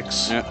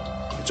 06. Yeah.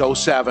 It's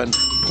 07.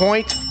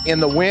 Point in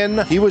the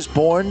win. He was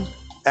born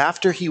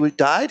after he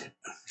died?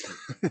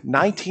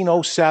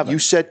 1907. You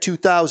said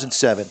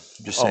 2007.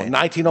 I'm just saying.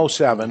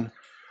 1907.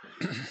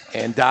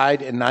 And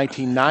died in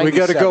 1997. We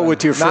got to go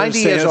with your first 90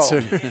 years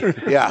answer. old.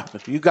 Yeah,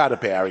 you got it,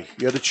 Barry.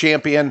 You're the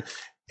champion.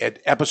 At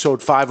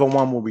episode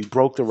 501, when we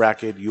broke the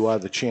record, you are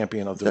the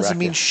champion of the record. Doesn't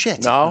mean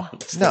shit. No?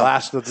 It's the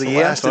last of the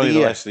year? It's only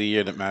the last of the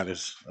year that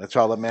matters. That's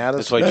all that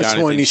matters? That's why That's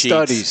Jonathan when he cheats.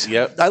 studies.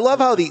 Yep. I love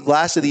how the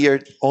last of the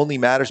year only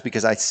matters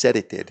because I said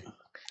it did.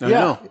 I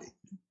know.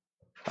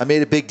 I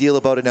made a big deal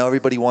about it. Now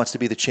everybody wants to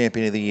be the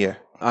champion of the year.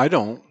 I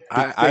don't.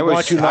 I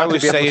was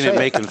saying and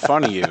making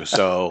fun of you,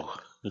 so.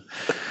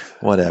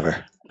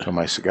 Whatever. So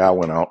my cigar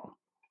went out.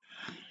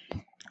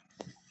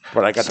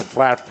 But I got the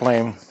flat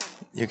flame.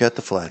 You got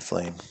the flat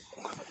flame.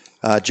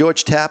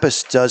 George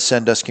Tapas does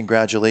send us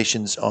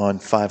congratulations on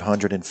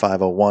 500 and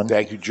 501.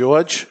 Thank you,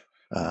 George.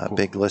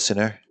 Big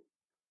listener.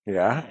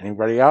 Yeah.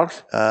 Anybody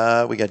else?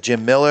 We got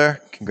Jim Miller.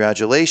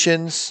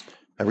 Congratulations.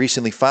 I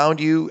recently found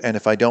you, and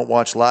if I don't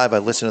watch live, I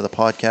listen to the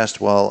podcast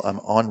while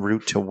I'm en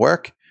route to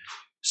work.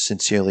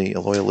 Sincerely,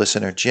 a loyal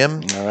listener,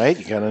 Jim. All right.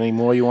 You got any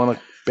more you want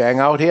to bang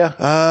out here?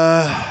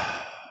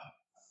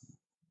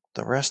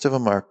 The rest of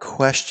them are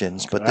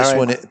questions, but this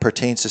one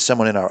pertains to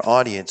someone in our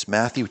audience.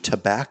 Matthew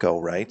Tobacco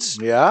writes,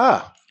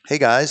 Yeah. Hey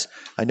guys,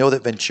 I know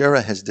that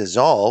Ventura has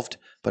dissolved,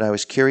 but I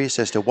was curious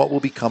as to what will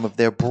become of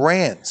their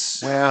brands.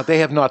 Well, they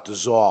have not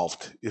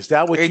dissolved. Is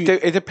that what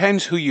It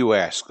depends who you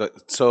ask.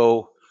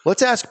 So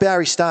Let's ask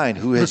Barry Stein,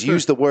 who has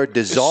used the word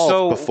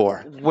dissolved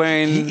before.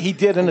 When he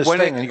did in his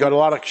thing, and he got a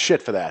lot of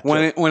shit for that.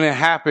 When it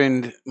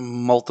happened,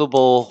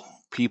 multiple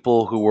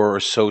people who were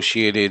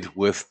associated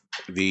with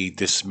the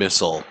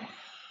dismissal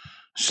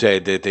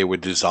said that they were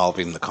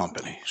dissolving the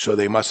company. So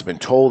they must have been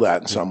told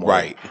that in some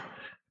way.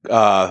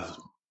 Right.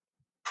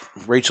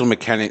 Rachel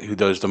McKenna, who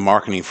does the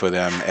marketing for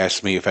them,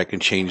 asked me if I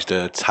can change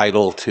the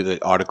title to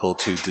the article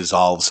to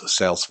Dissolves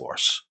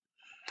Salesforce.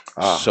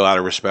 So out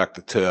of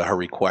respect to her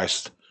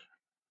request,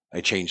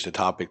 I changed the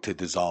topic to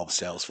Dissolve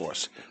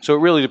Salesforce. So it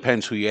really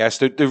depends who you ask.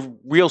 The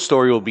real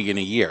story will be in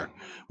a year.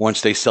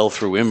 Once they sell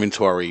through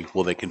inventory,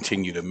 will they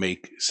continue to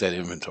make said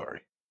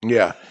inventory?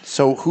 Yeah.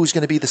 So who's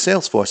going to be the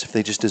Salesforce if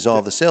they just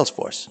dissolve the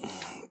Salesforce?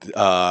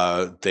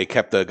 They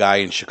kept the guy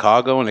in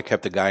Chicago, and they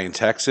kept the guy in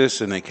Texas,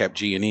 and they kept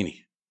Giannini.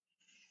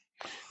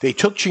 They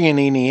took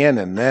Giannini in,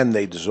 and then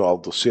they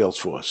dissolved the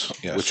Salesforce,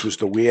 which was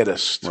the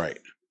weirdest. Right.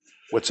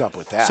 What's up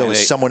with that? So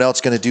is someone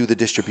else going to do the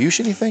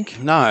distribution, you think?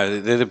 No,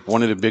 they're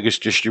one of the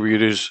biggest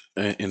distributors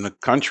in the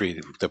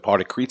country. They're part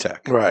of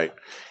Cretech. Right.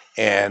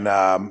 And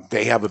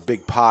they have a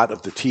big part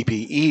of the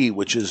TPE,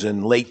 which is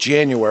in late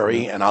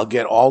January, and I'll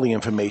get all the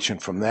information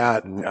from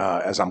that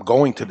as I'm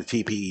going to the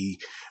TPE.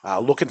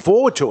 Looking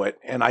forward to it.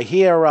 And I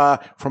hear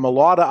from a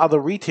lot of other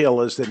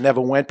retailers that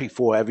never went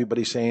before,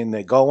 everybody's saying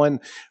they're going.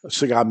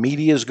 Cigar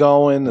Media's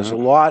going. There's a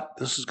lot.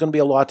 This is going to be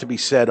a lot to be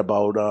said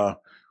about...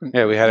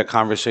 Yeah, we had a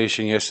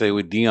conversation yesterday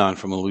with Dion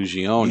from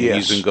Illusion. Yes.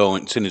 He's been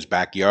going, it's in his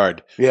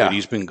backyard. Yeah. But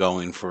he's been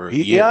going for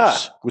years. Yeah,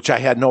 which I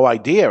had no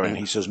idea. And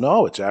he says,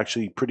 no, it's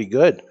actually pretty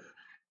good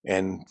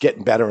and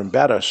getting better and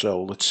better.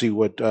 So let's see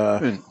what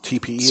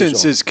TPE is.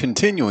 Since it's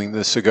continuing,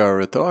 the Cigar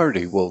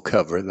Authority will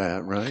cover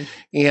that, right?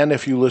 And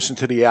if you listen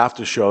to the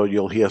after show,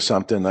 you'll hear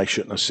something I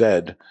shouldn't have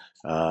said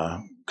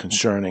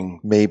concerning...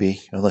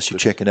 Maybe, unless you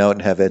chicken out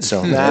and have Ed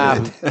Self.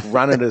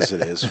 Run it as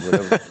it is,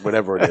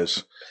 whatever it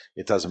is.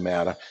 It doesn't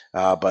matter.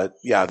 But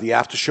yeah, the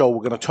after show,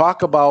 we're going to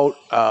talk about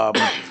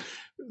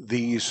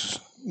these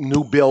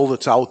new bill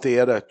that's out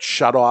there to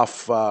shut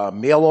off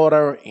mail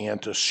order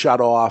and to shut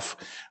off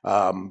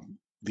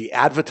the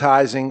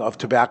advertising of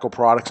tobacco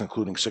products,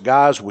 including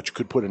cigars, which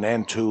could put an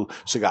end to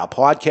cigar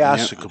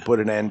podcasts. It could put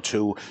an end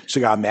to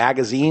cigar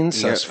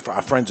magazines, as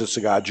our friends at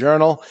Cigar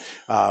Journal.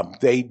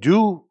 They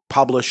do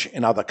publish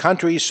in other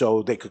countries,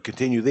 so they could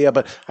continue there.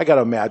 But I got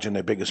to imagine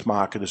their biggest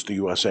market is the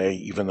USA,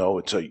 even though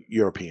it's a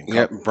European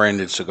country. Yeah,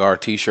 branded cigar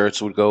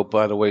T-shirts would go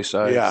by the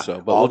wayside. Yeah,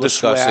 So, but we'll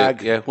discuss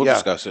it. Yeah, we'll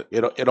discuss it.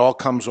 It all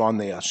comes on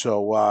there.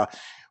 So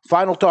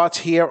final thoughts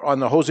here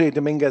on the Jose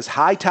Dominguez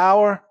High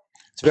Tower.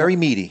 It's very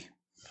meaty.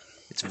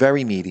 It's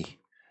very meaty.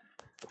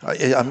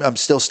 I'm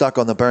still stuck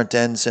on the burnt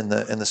ends and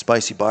the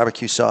spicy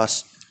barbecue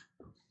sauce.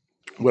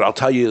 What I'll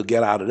tell you you'll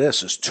get out of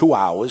this is 2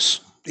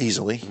 hours.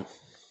 Easily.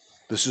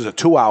 This is a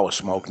 2-hour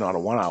smoke, not a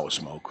 1-hour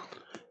smoke.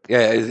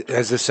 Yeah,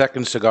 as the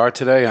second cigar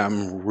today,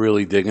 I'm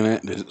really digging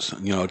it.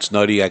 It's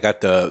nutty. I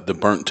got the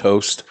burnt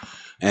toast,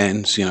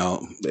 and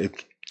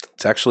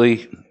it's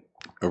actually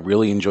a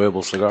really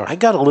enjoyable cigar. I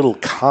got a little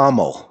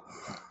caramel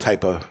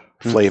type of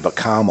flavor,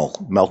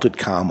 caramel, melted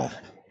caramel,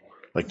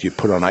 like you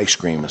put on ice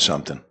cream or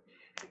something.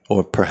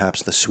 Or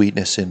perhaps the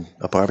sweetness in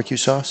a barbecue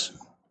sauce?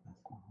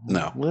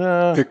 No.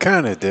 They're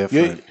kind of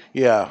different.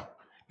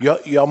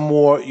 You're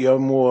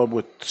more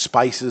with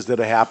spices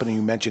that are happening.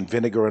 You mentioned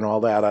vinegar and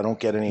all that. I don't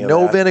get any of that.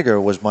 No vinegar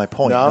was my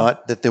point. No?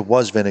 Not that there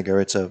was vinegar.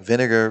 It's a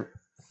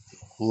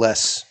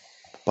vinegar-less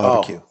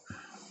barbecue. Oh,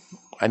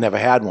 I never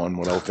had one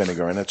without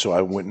vinegar in it, so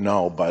I wouldn't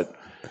know. But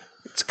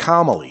it's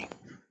caramely.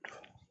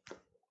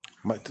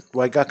 Do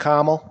I got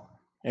caramel?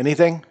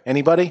 Anything?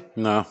 Anybody?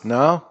 No.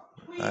 No?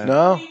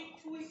 No?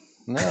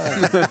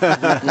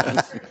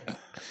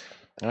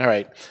 All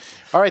right.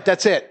 All right,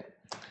 that's it.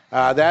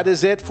 That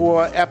is it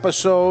for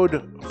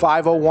episode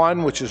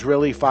 501, which is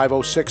really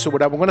 506 or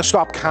whatever. We're going to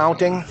stop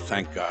counting.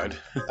 Thank God.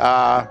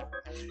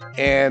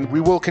 And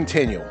we will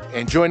continue.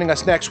 And joining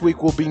us next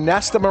week will be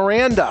Nesta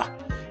Miranda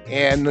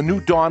and the new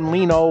Don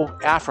Lino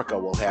Africa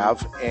will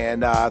have.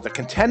 And the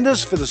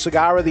contenders for the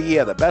Cigar of the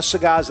Year, the best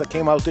cigars that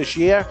came out this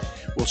year.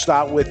 We'll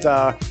start with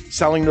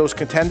selling those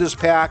contenders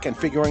pack and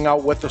figuring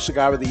out what the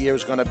Cigar of the Year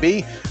is going to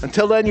be.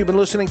 Until then, you've been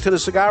listening to the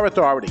Cigar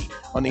Authority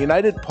on the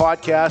United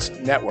Podcast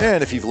Network.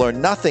 And if you've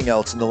learned nothing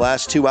else in the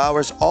last 2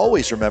 hours,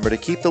 always remember to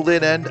keep the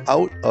lid end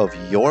out of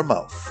your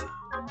mouth.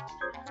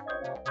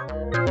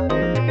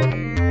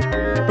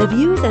 The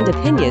views and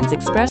opinions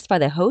expressed by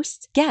the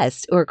hosts,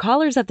 guests, or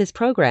callers of this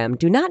program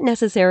do not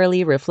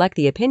necessarily reflect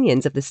the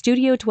opinions of the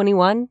Studio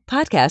 21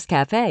 Podcast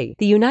Cafe,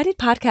 the United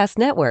Podcast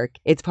Network,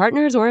 its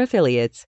partners, or affiliates.